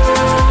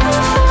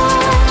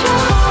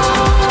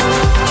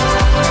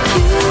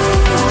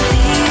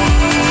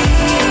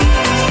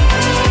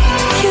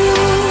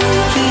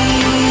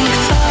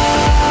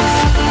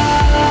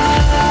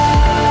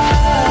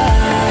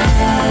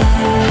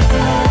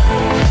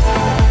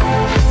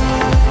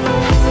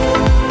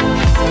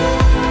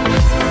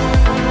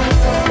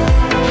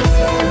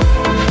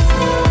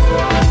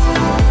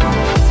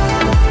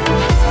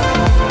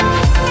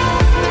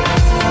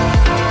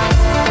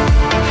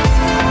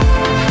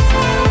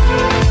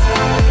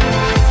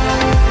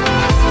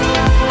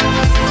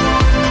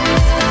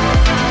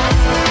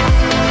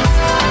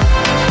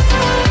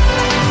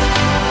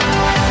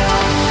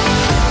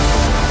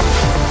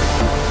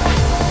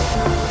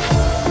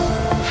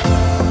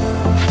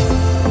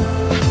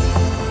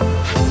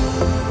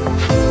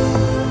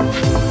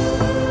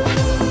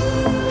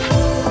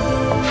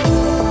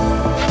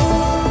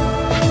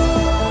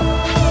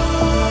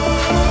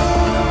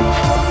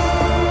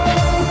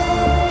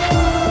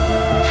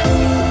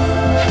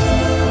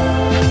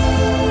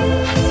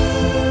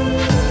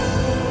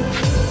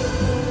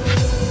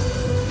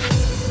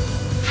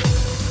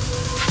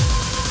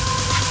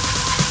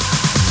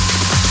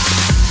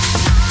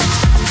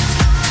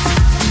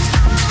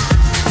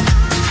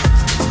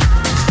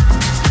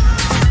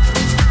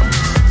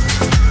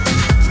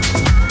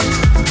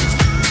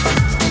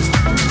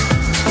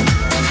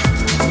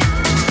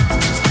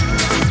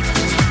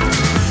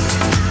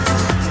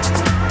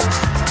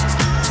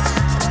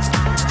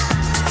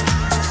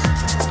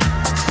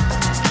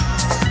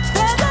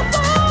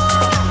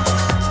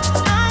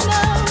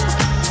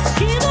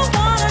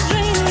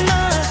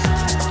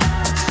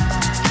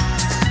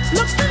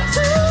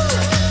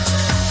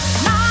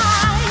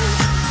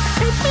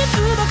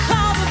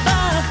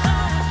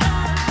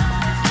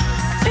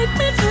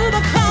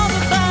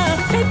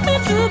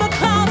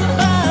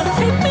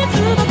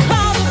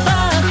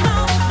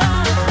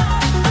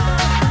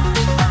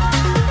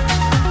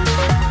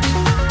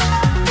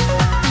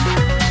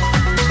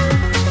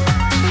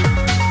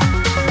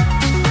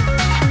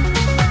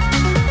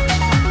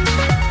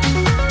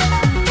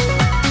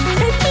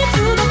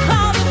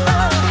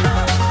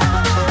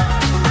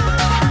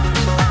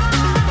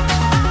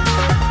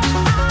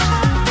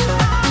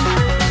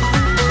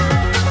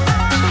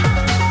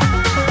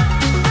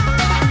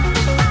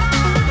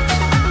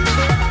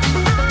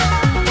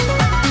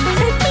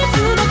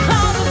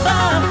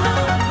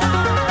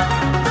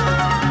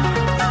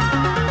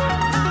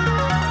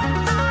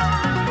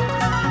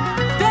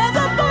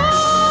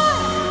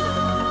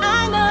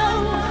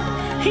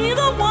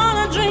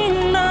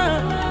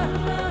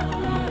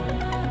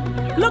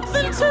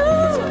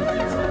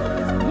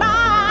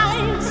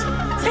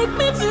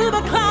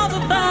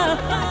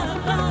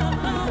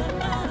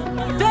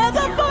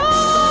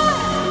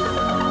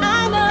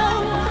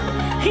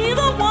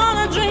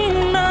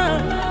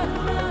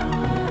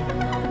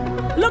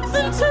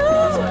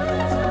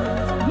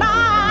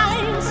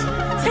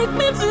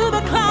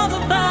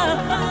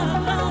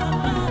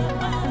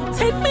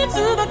 Take me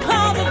to the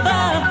club above.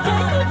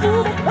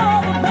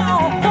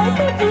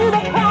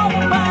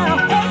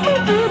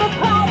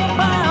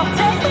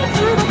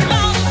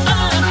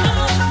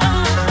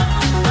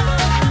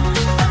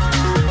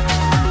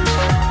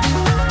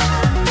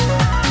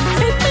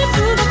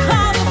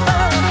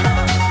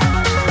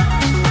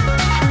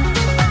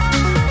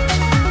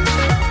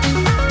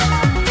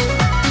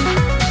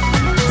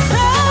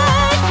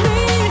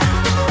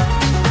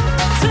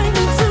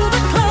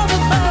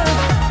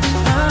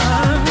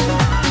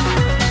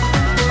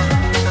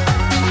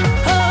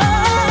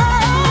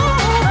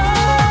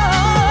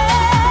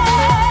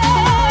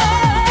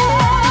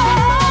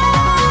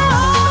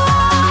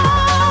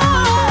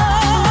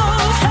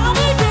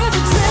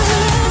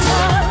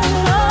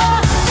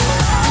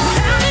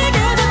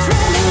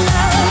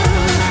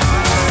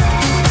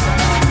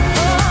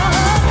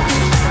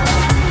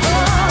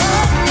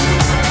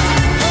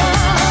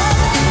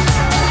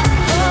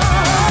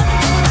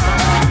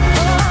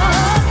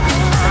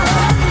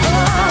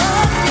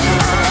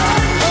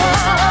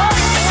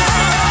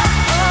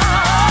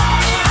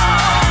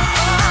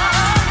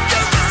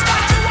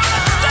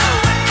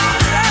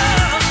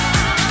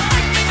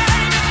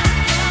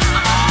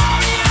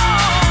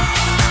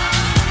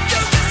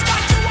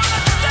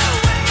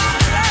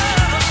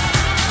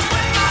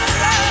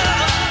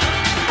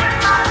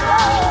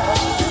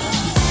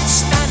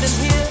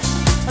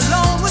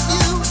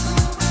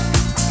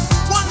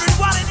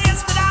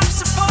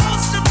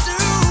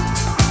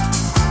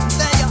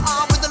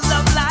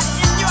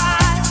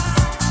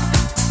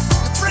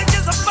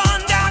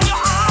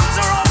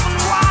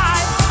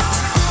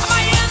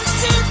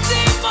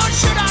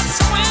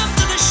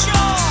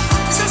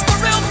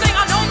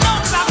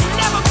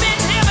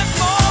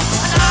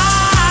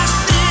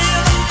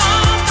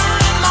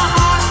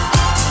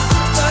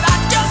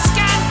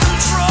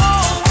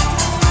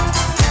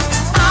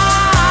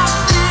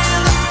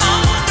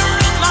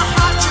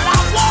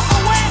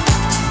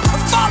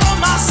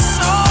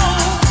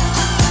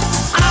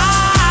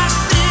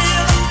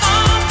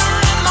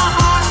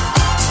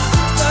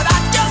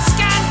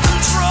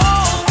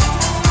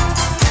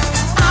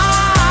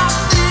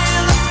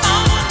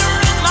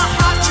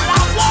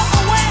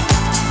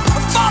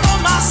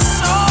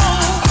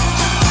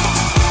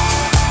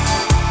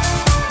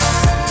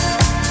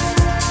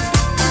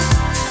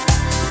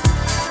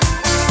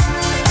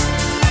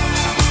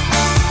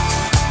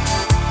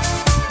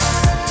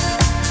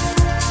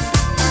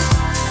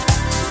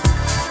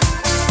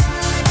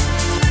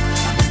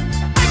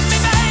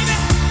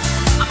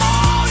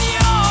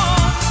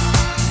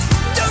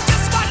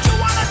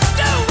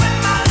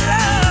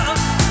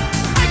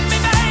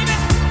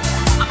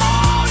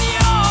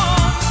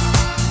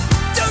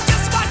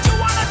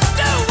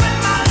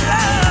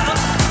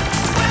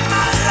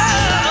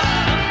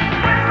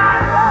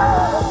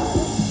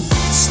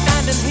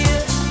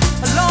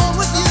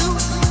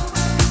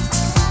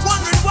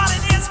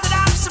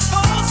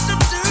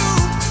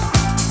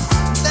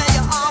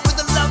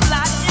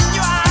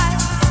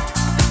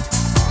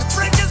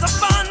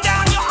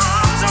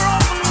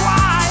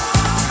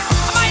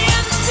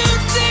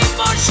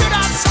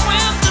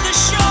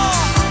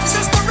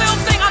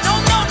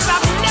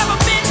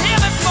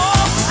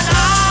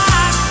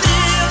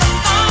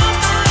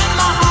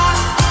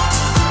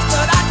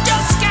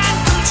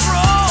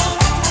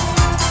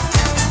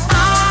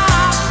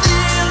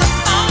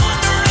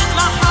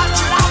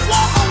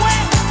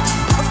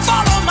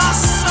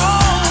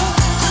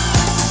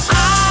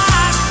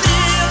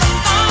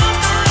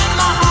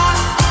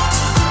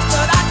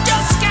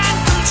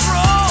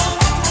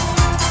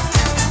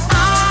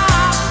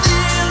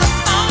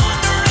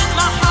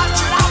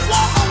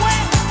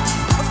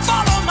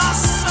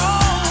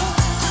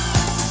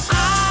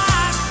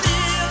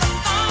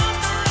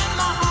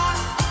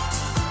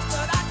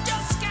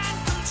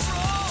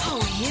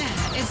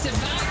 It's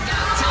about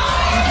that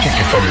time. Check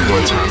your phone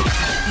one time.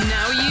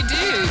 Now you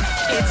do.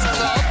 It's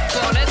Bob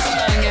Bonnet's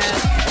Banger.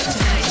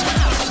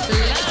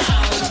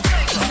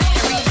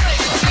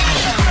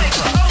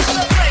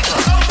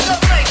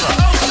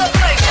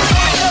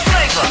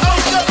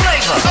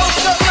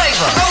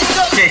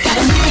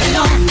 Gotta move it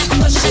on,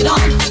 push it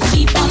on,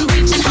 keep on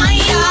reaching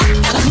higher.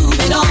 Gotta move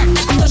it on,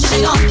 push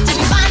it on, till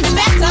we find a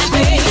better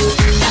place.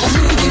 Gotta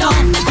move it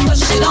on,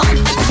 push it on,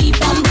 keep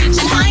on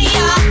reaching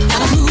higher.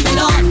 Gotta move it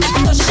on,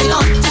 push it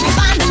on, till we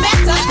find a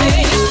better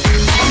place.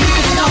 Gotta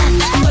move it on,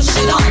 push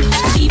it on,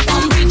 keep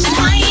on reaching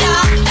higher.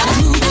 Gotta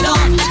move it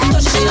on,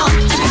 push it on,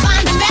 till we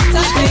find a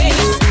better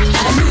place.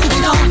 Gotta move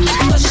it on,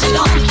 push it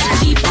on,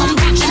 keep on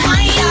reaching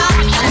higher.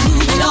 Gotta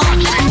move it on,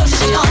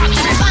 push it on,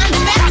 till we find a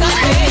better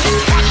place.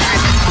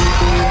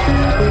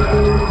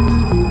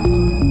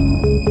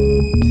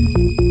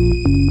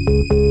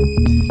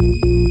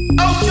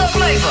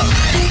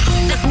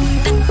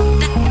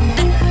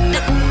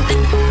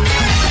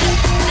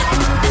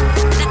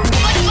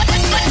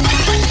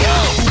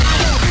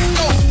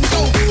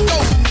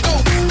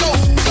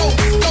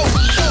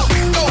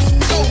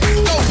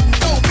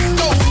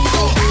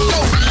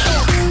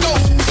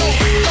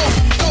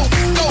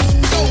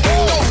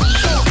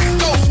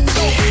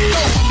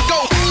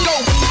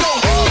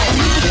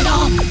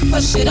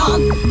 Push it on,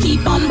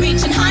 keep on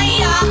reaching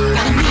higher.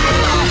 Gotta move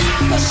it on,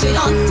 push it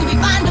on, till we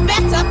find a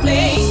better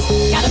place.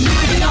 Gotta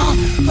move it on,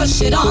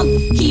 push it on,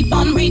 keep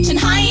on reaching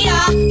higher.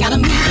 Gotta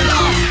move it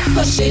on,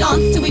 push it on,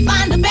 till we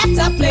find a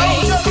better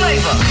place.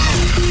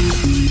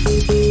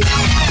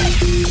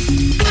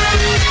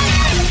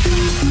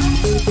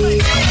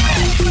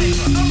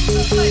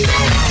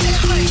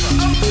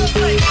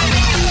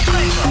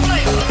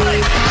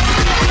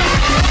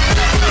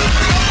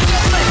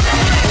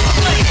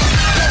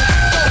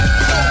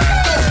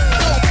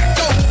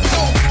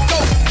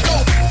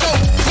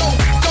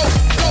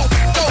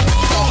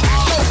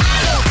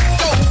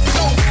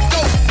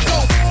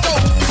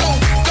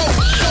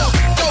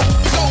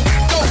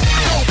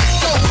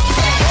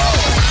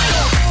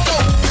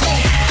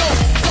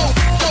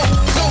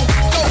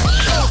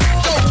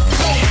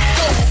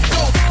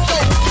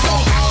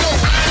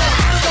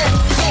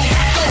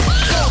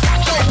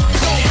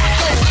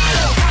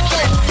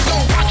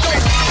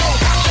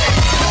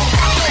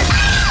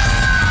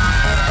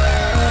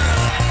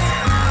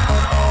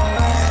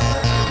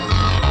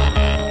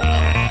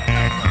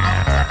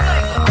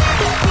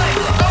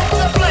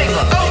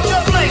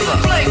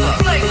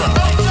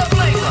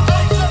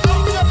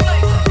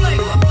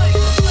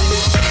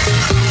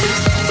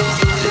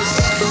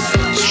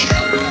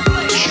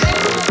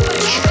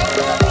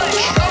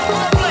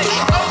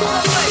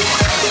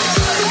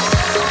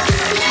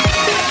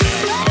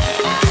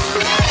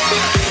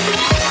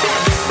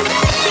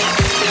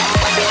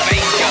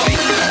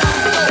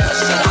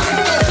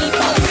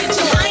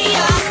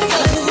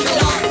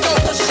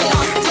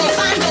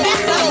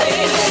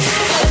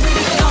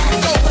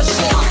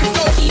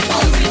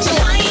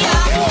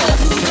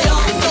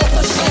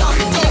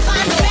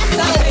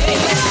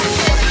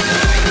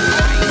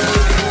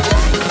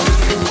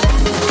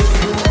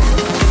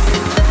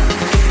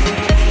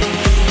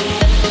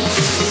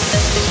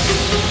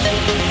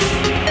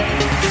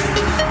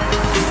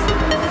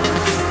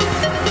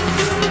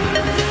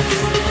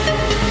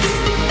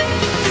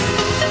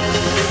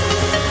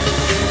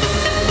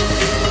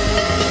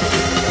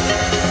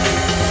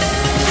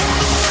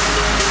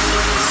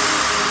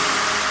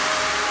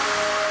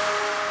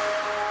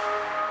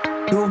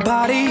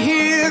 Nobody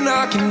here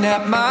knocking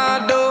at my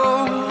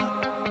door.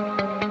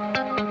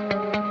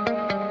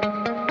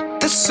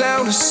 The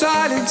sound of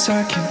silence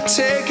I can't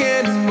take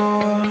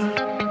anymore.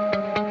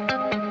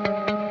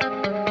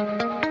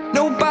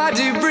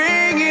 Nobody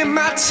ringing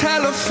my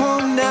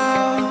telephone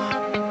now.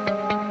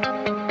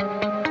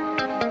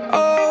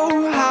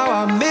 Oh, how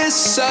I miss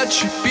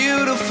such a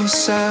beautiful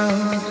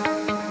sound.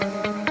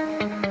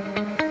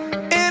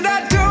 And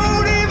I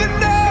don't even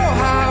know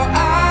how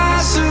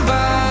I survive.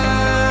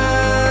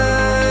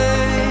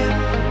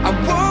 I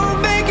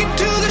won't make it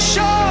to the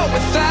shore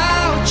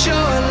without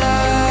your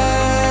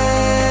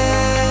light.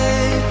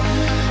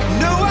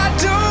 No, I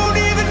don't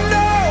even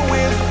know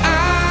if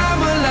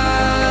I'm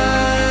alive.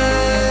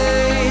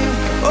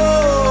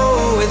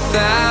 Oh,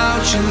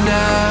 without you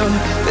now,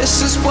 this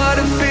is what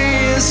it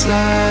feels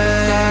like.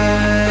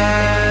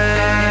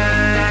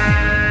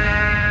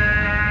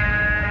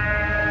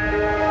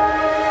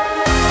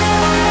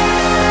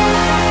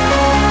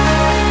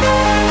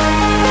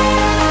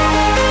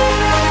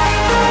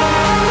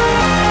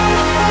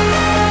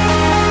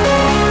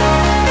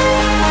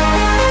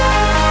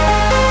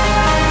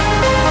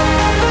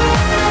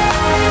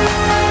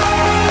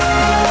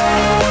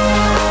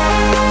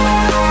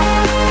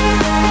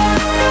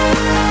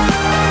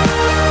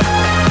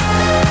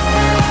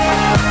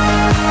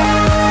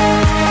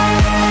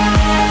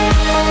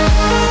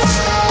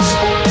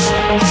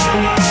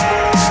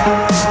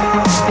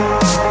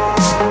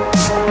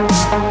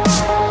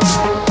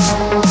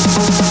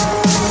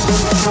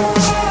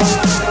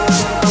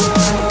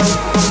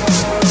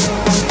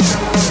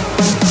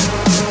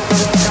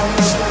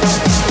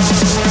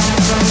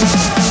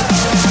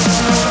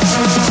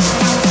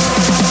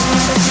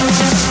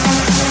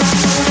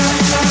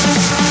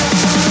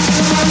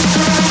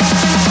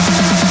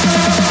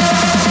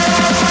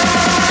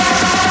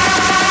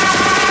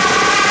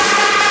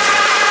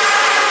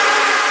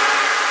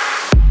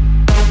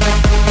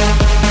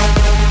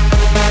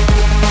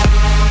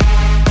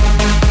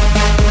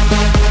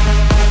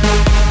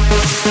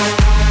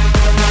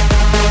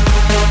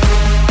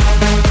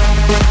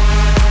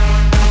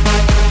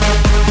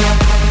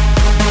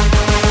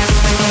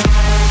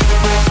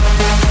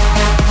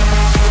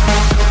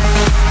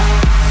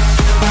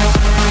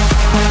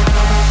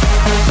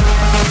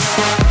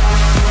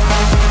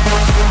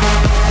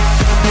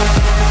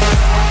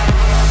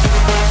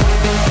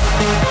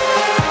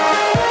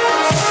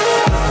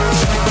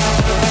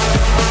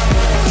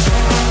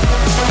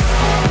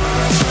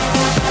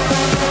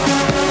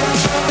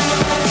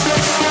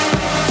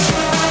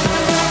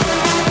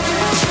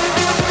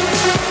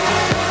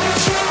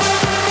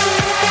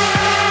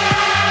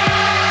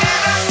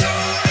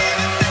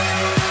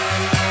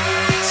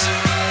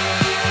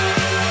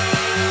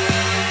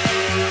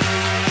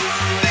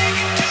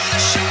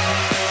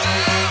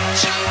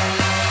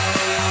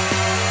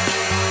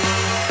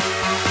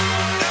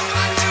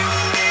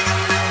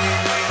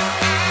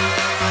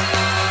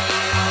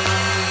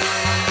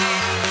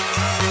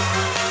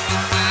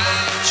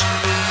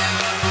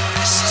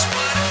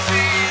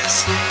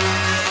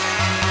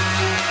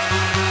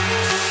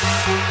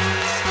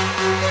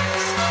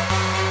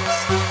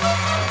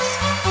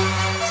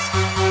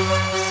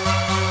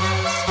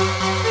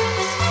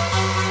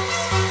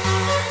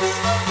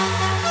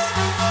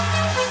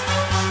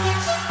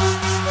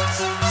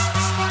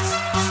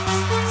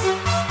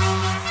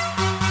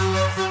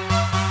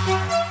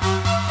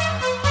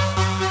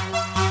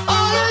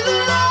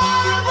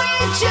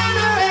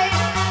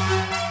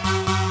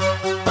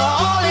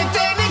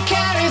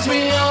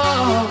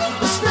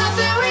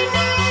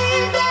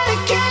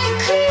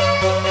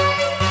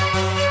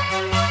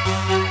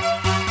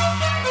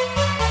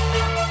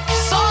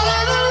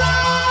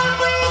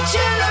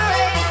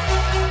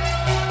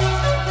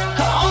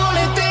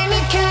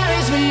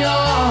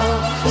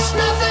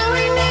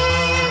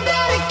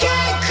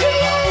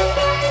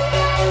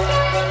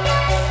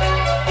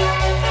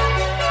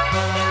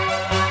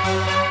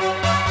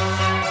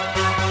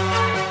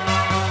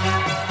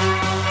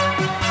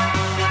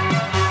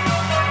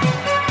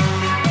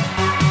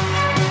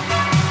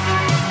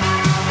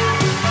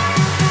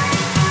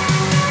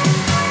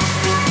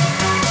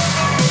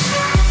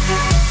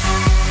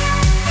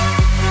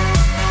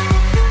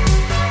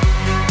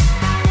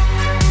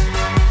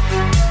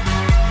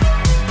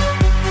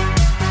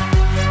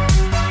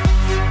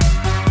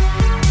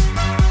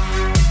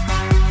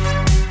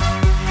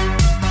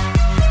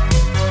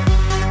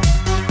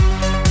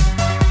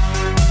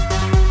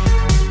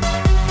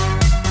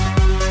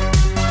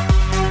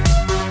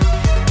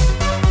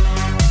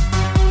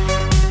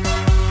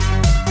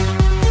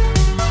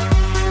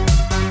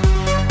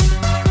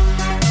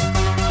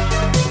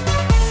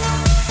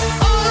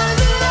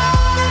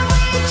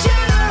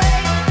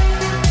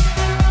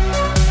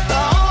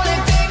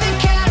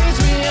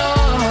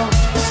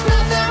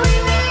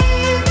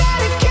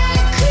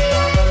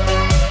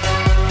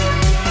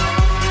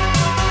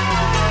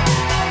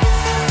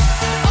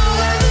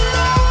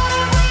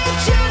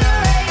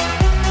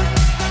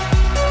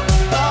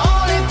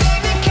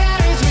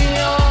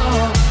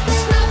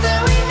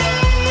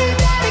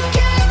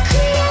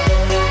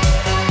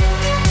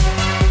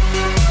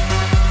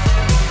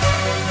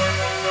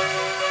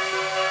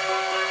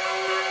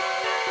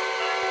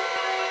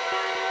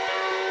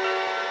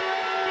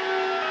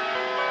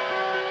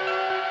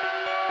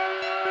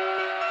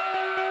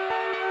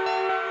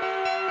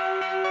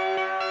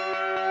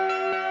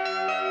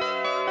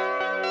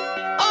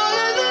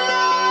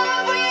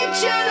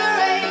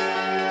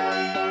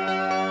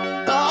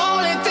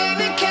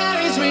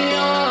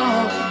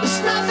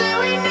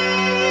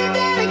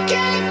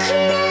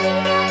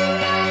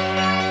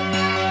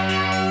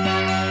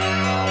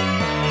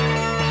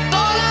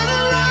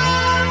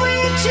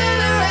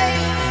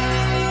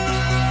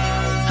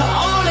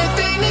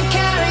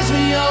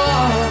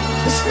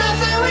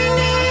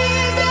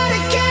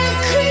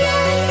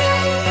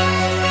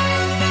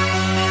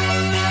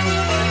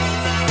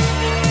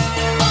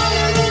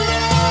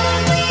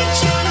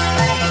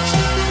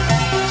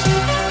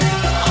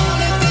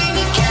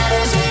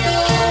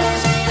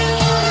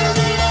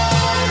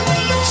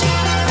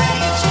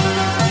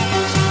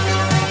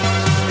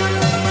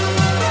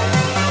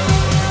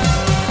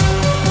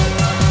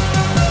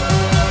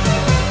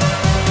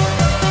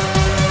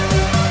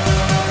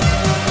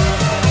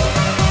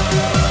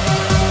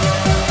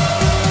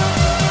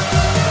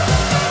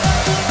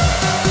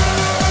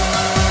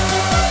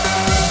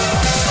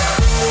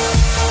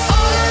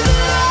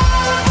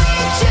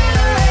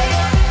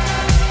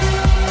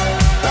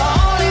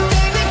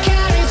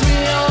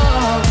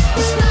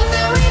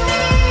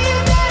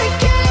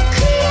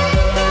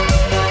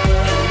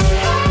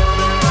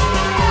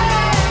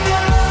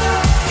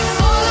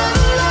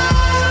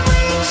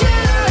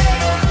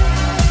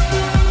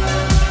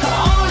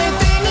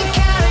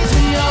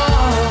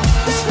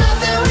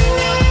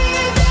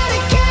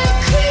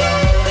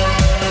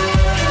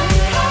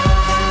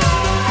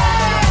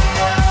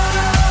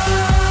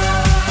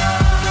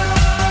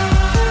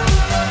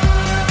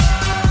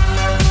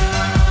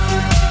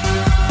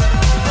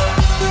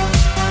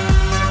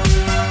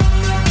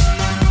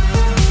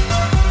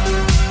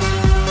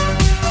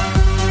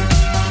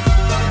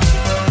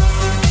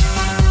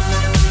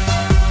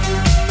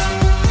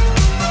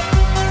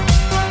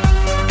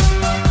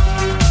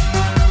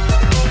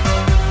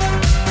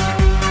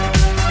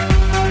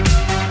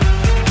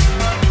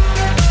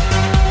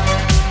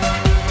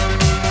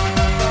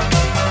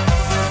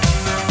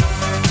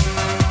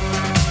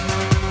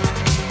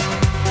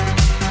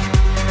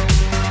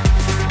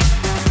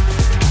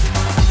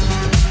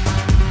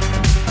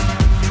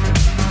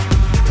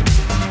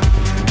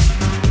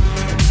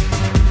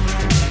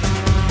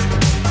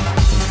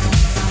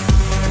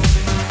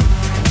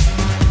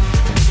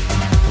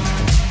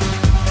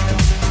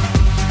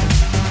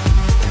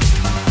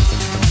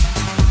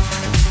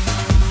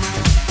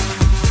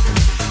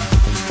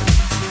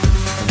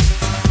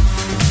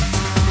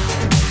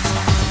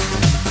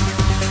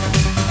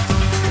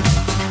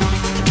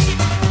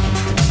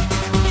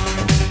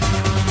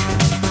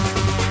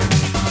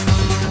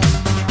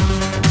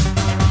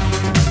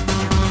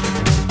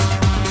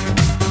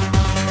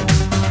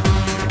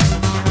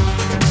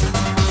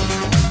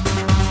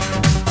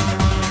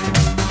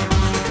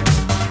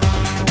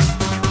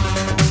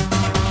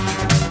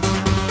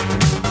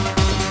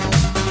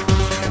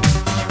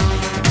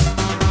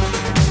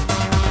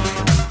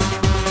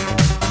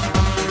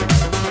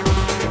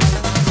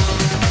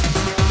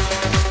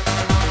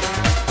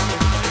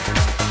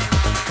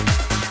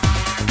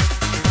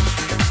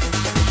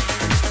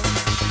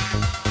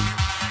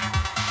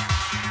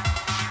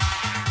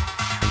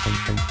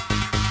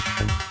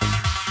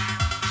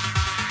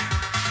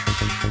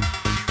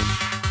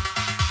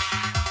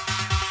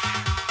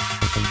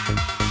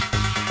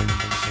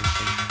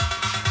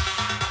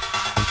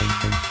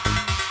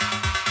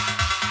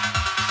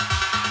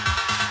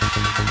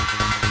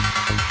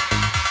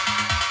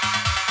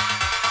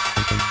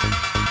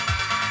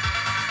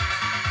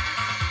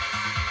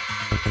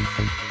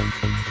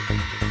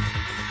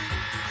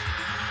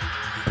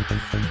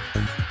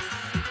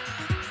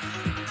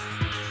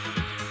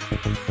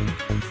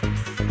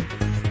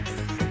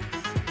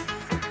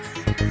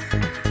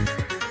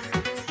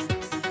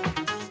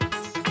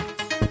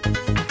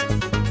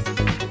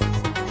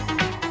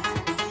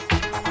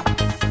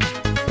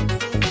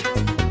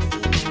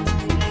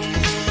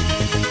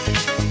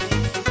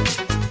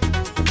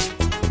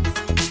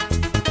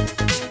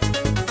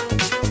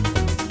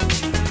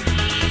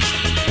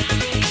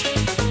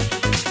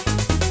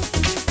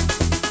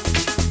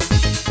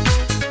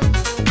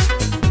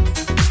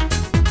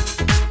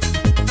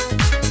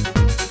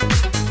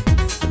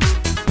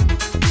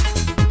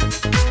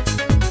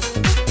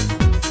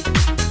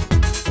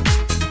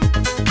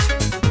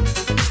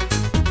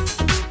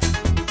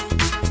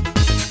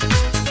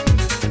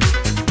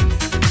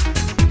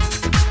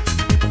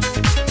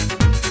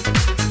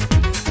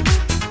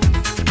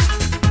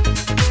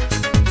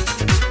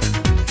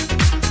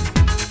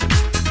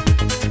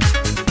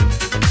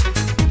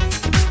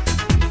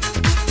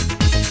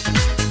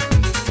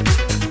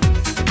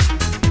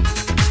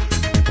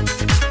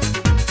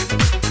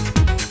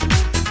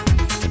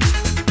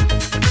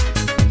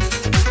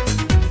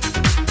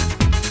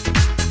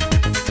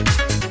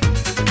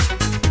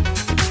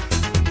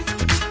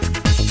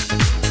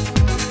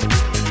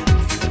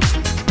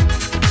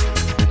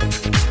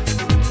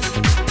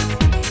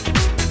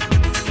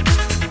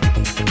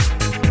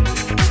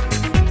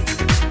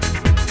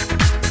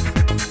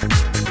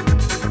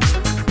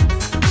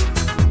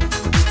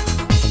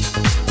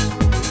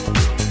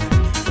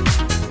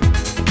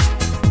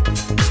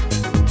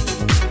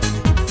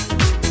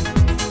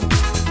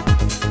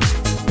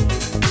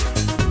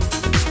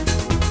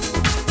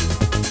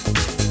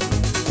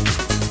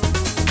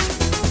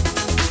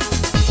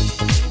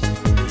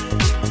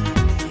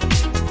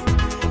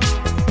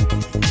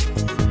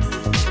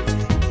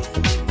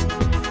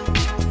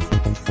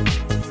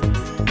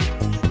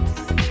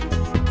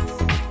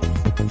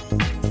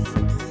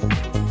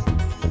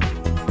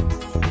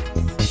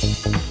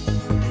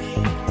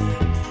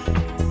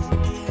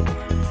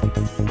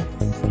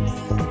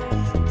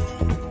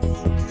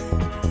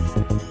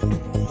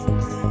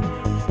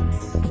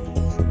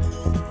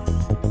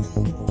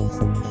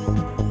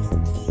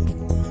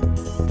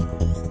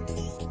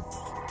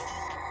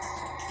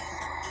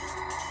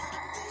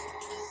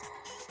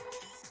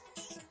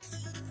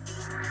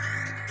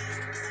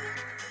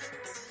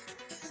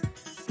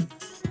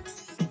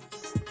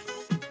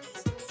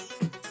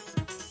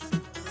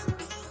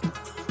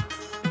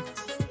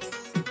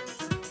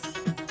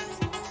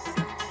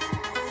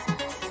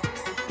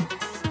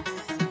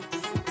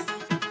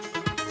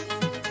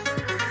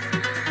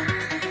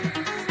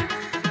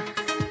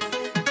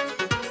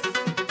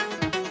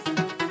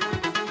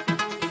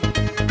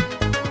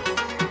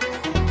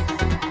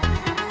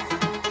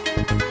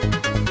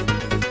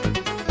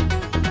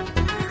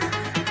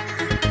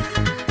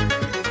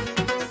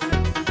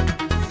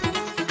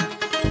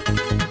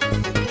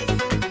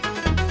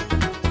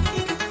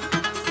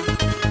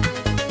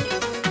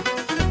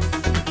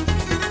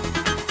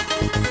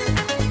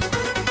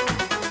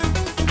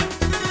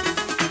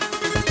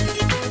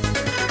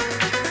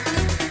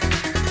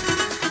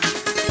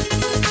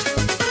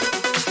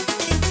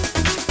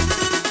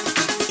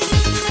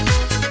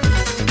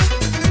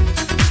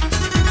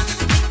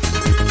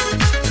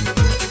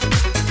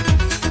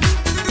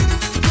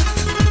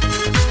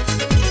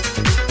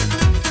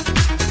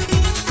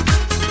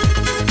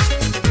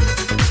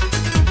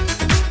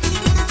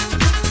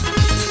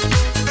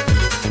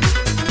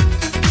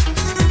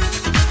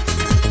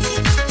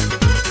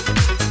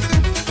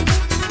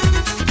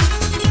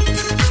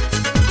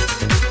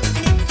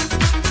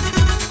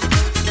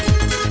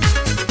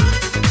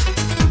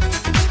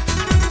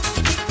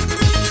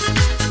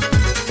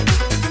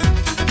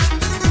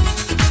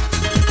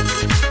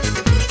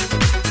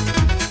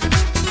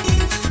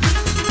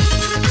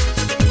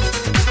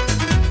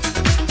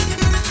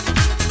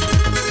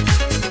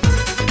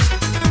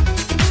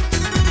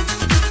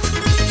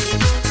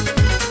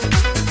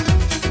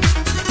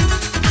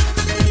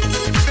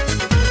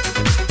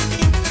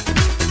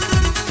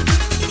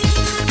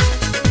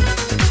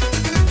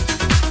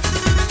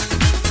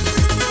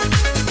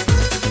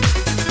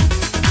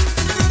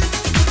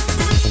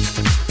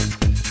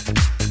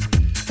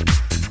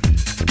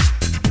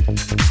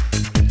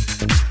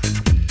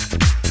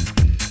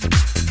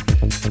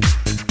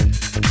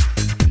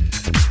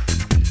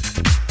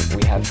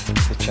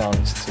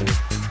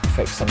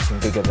 something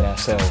bigger than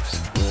ourselves.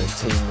 We're a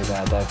team with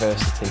our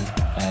diversity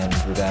and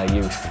with our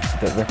youth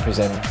that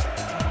represent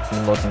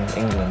modern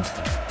England.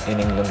 In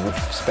England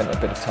we've spent a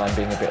bit of time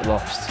being a bit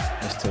lost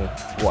as to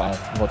what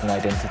our modern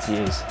identity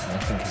is, and I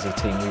think as a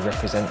team we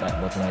represent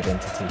that modern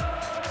identity,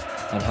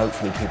 and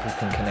hopefully people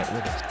can connect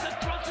with us.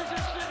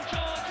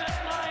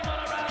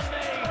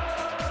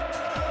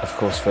 Of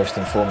course, first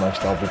and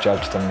foremost, I'll be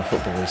judged on the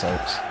football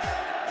results.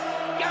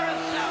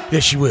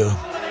 Yes, you will.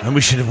 And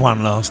we should have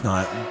won last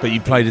night, but you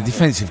played a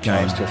defensive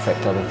game. To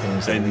affect other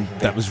things. And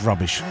that was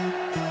rubbish.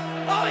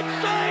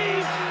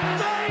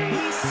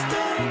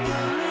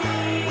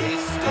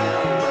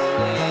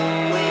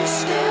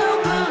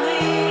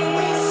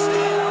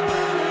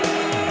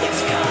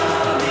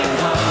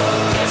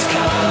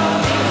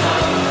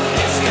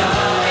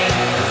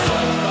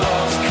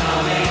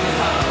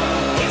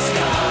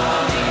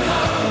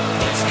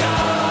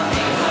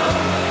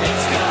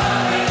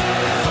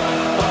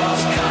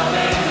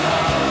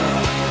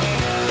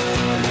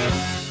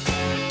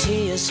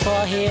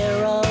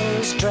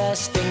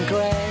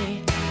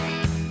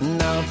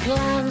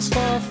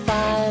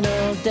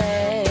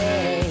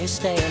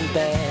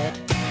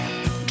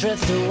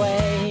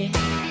 away.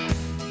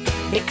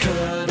 It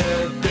could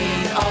have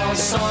been all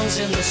songs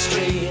in the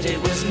street.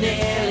 It was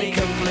nearly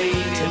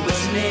complete, it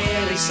was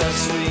nearly so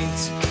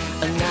sweet.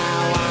 And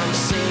now I'm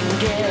singing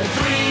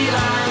 3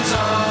 lines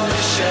on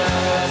the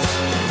shirt.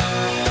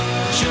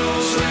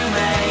 Jules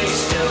Rimet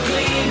still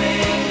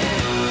gleaming.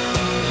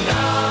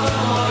 No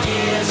more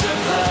years of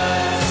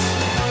hurt.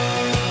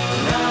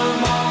 No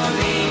more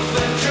need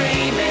for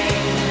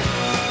dreaming.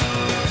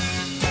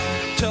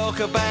 Talk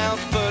about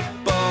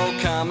football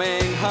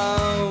coming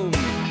home.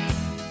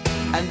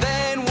 And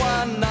then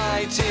one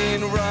night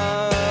in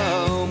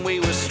Rome, we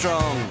were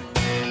strong,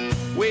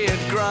 we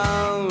had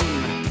grown.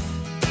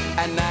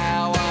 And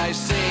now I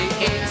see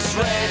it's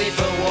ready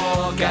for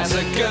war. As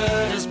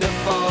good as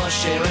before,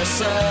 Shearer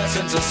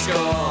certain to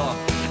score.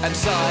 And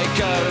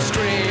Psycho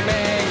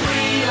screaming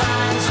 3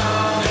 lines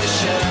on the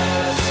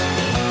shirt.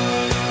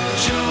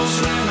 Jules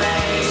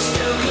Rimet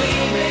still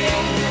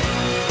gleaming.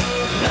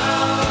 No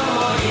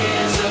more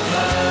years of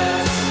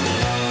hurt.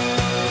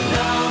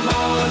 No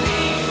more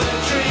need for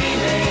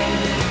dreaming.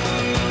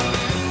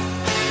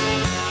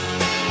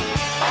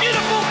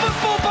 Beautiful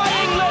football by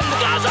England.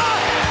 Gaza!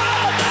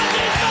 Oh, that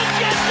is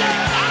majestic!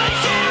 Alan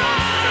Shearer!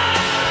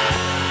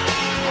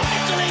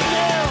 Italy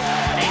 0,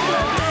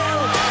 England 0,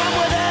 and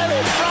we're there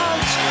in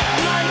France,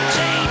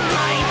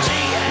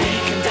 1998. We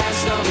can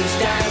dance nobody's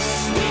dance.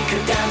 We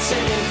could dance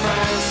it in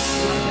France.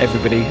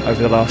 Everybody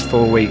over the last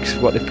 4 weeks,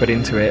 what they've put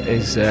into it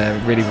is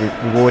really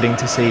rewarding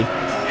to see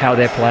how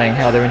they're playing,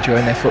 how they're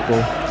enjoying their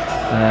football.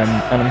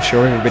 And I'm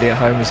sure everybody at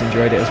home has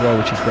enjoyed it as well,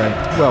 which is great.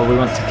 Well, we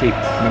want to keep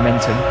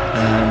momentum,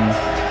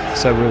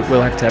 so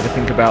we'll have to have a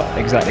think about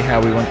exactly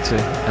how we want to,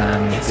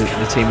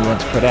 the team we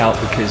want to put out,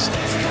 because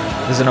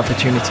there's an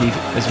opportunity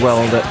as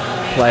well that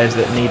players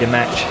that need a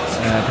match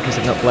because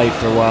they've not played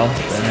for a while,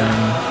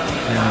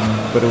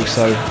 but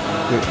also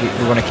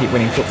we want to keep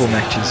winning football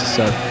matches.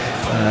 So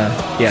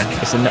yeah,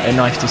 it's a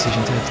nice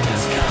decision to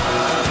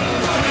have.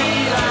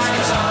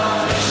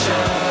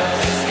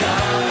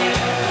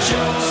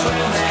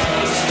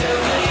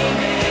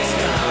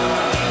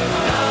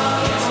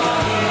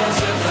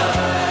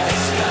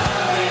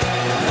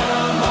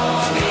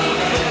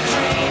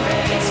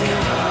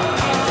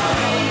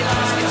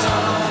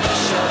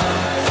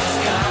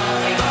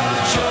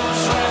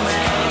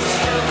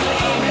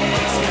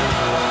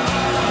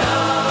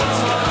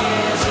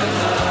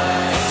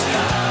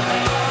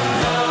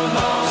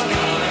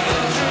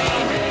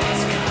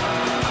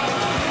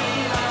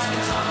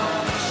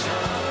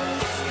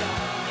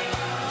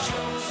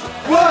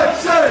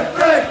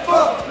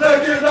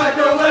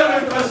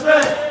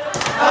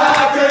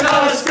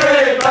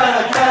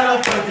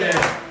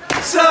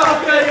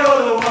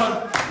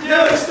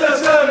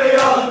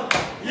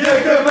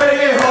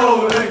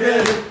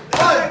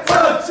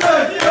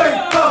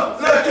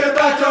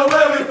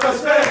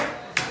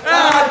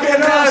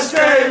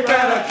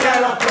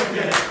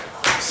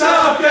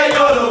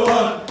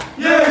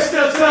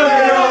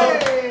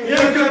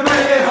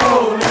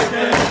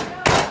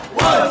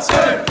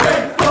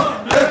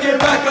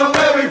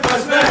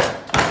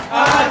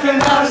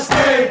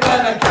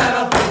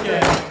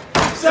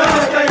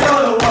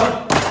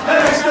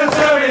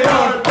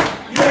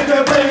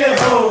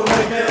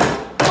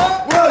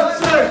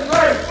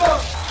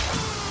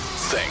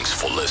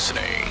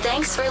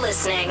 Thanks for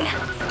listening.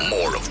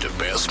 More of the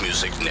best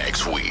music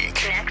next week.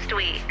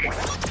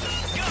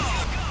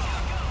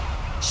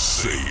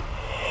 Say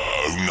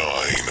 09.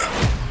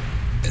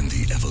 And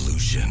the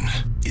evolution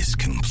is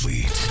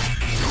complete.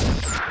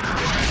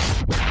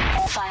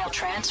 File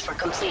transfer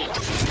complete.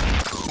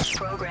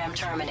 Program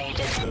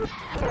terminated.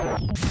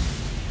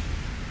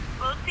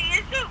 We'll see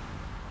you soon.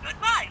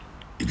 Goodbye.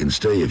 You can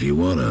stay if you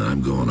wanna.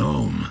 I'm going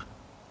home.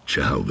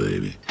 Ciao,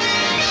 baby.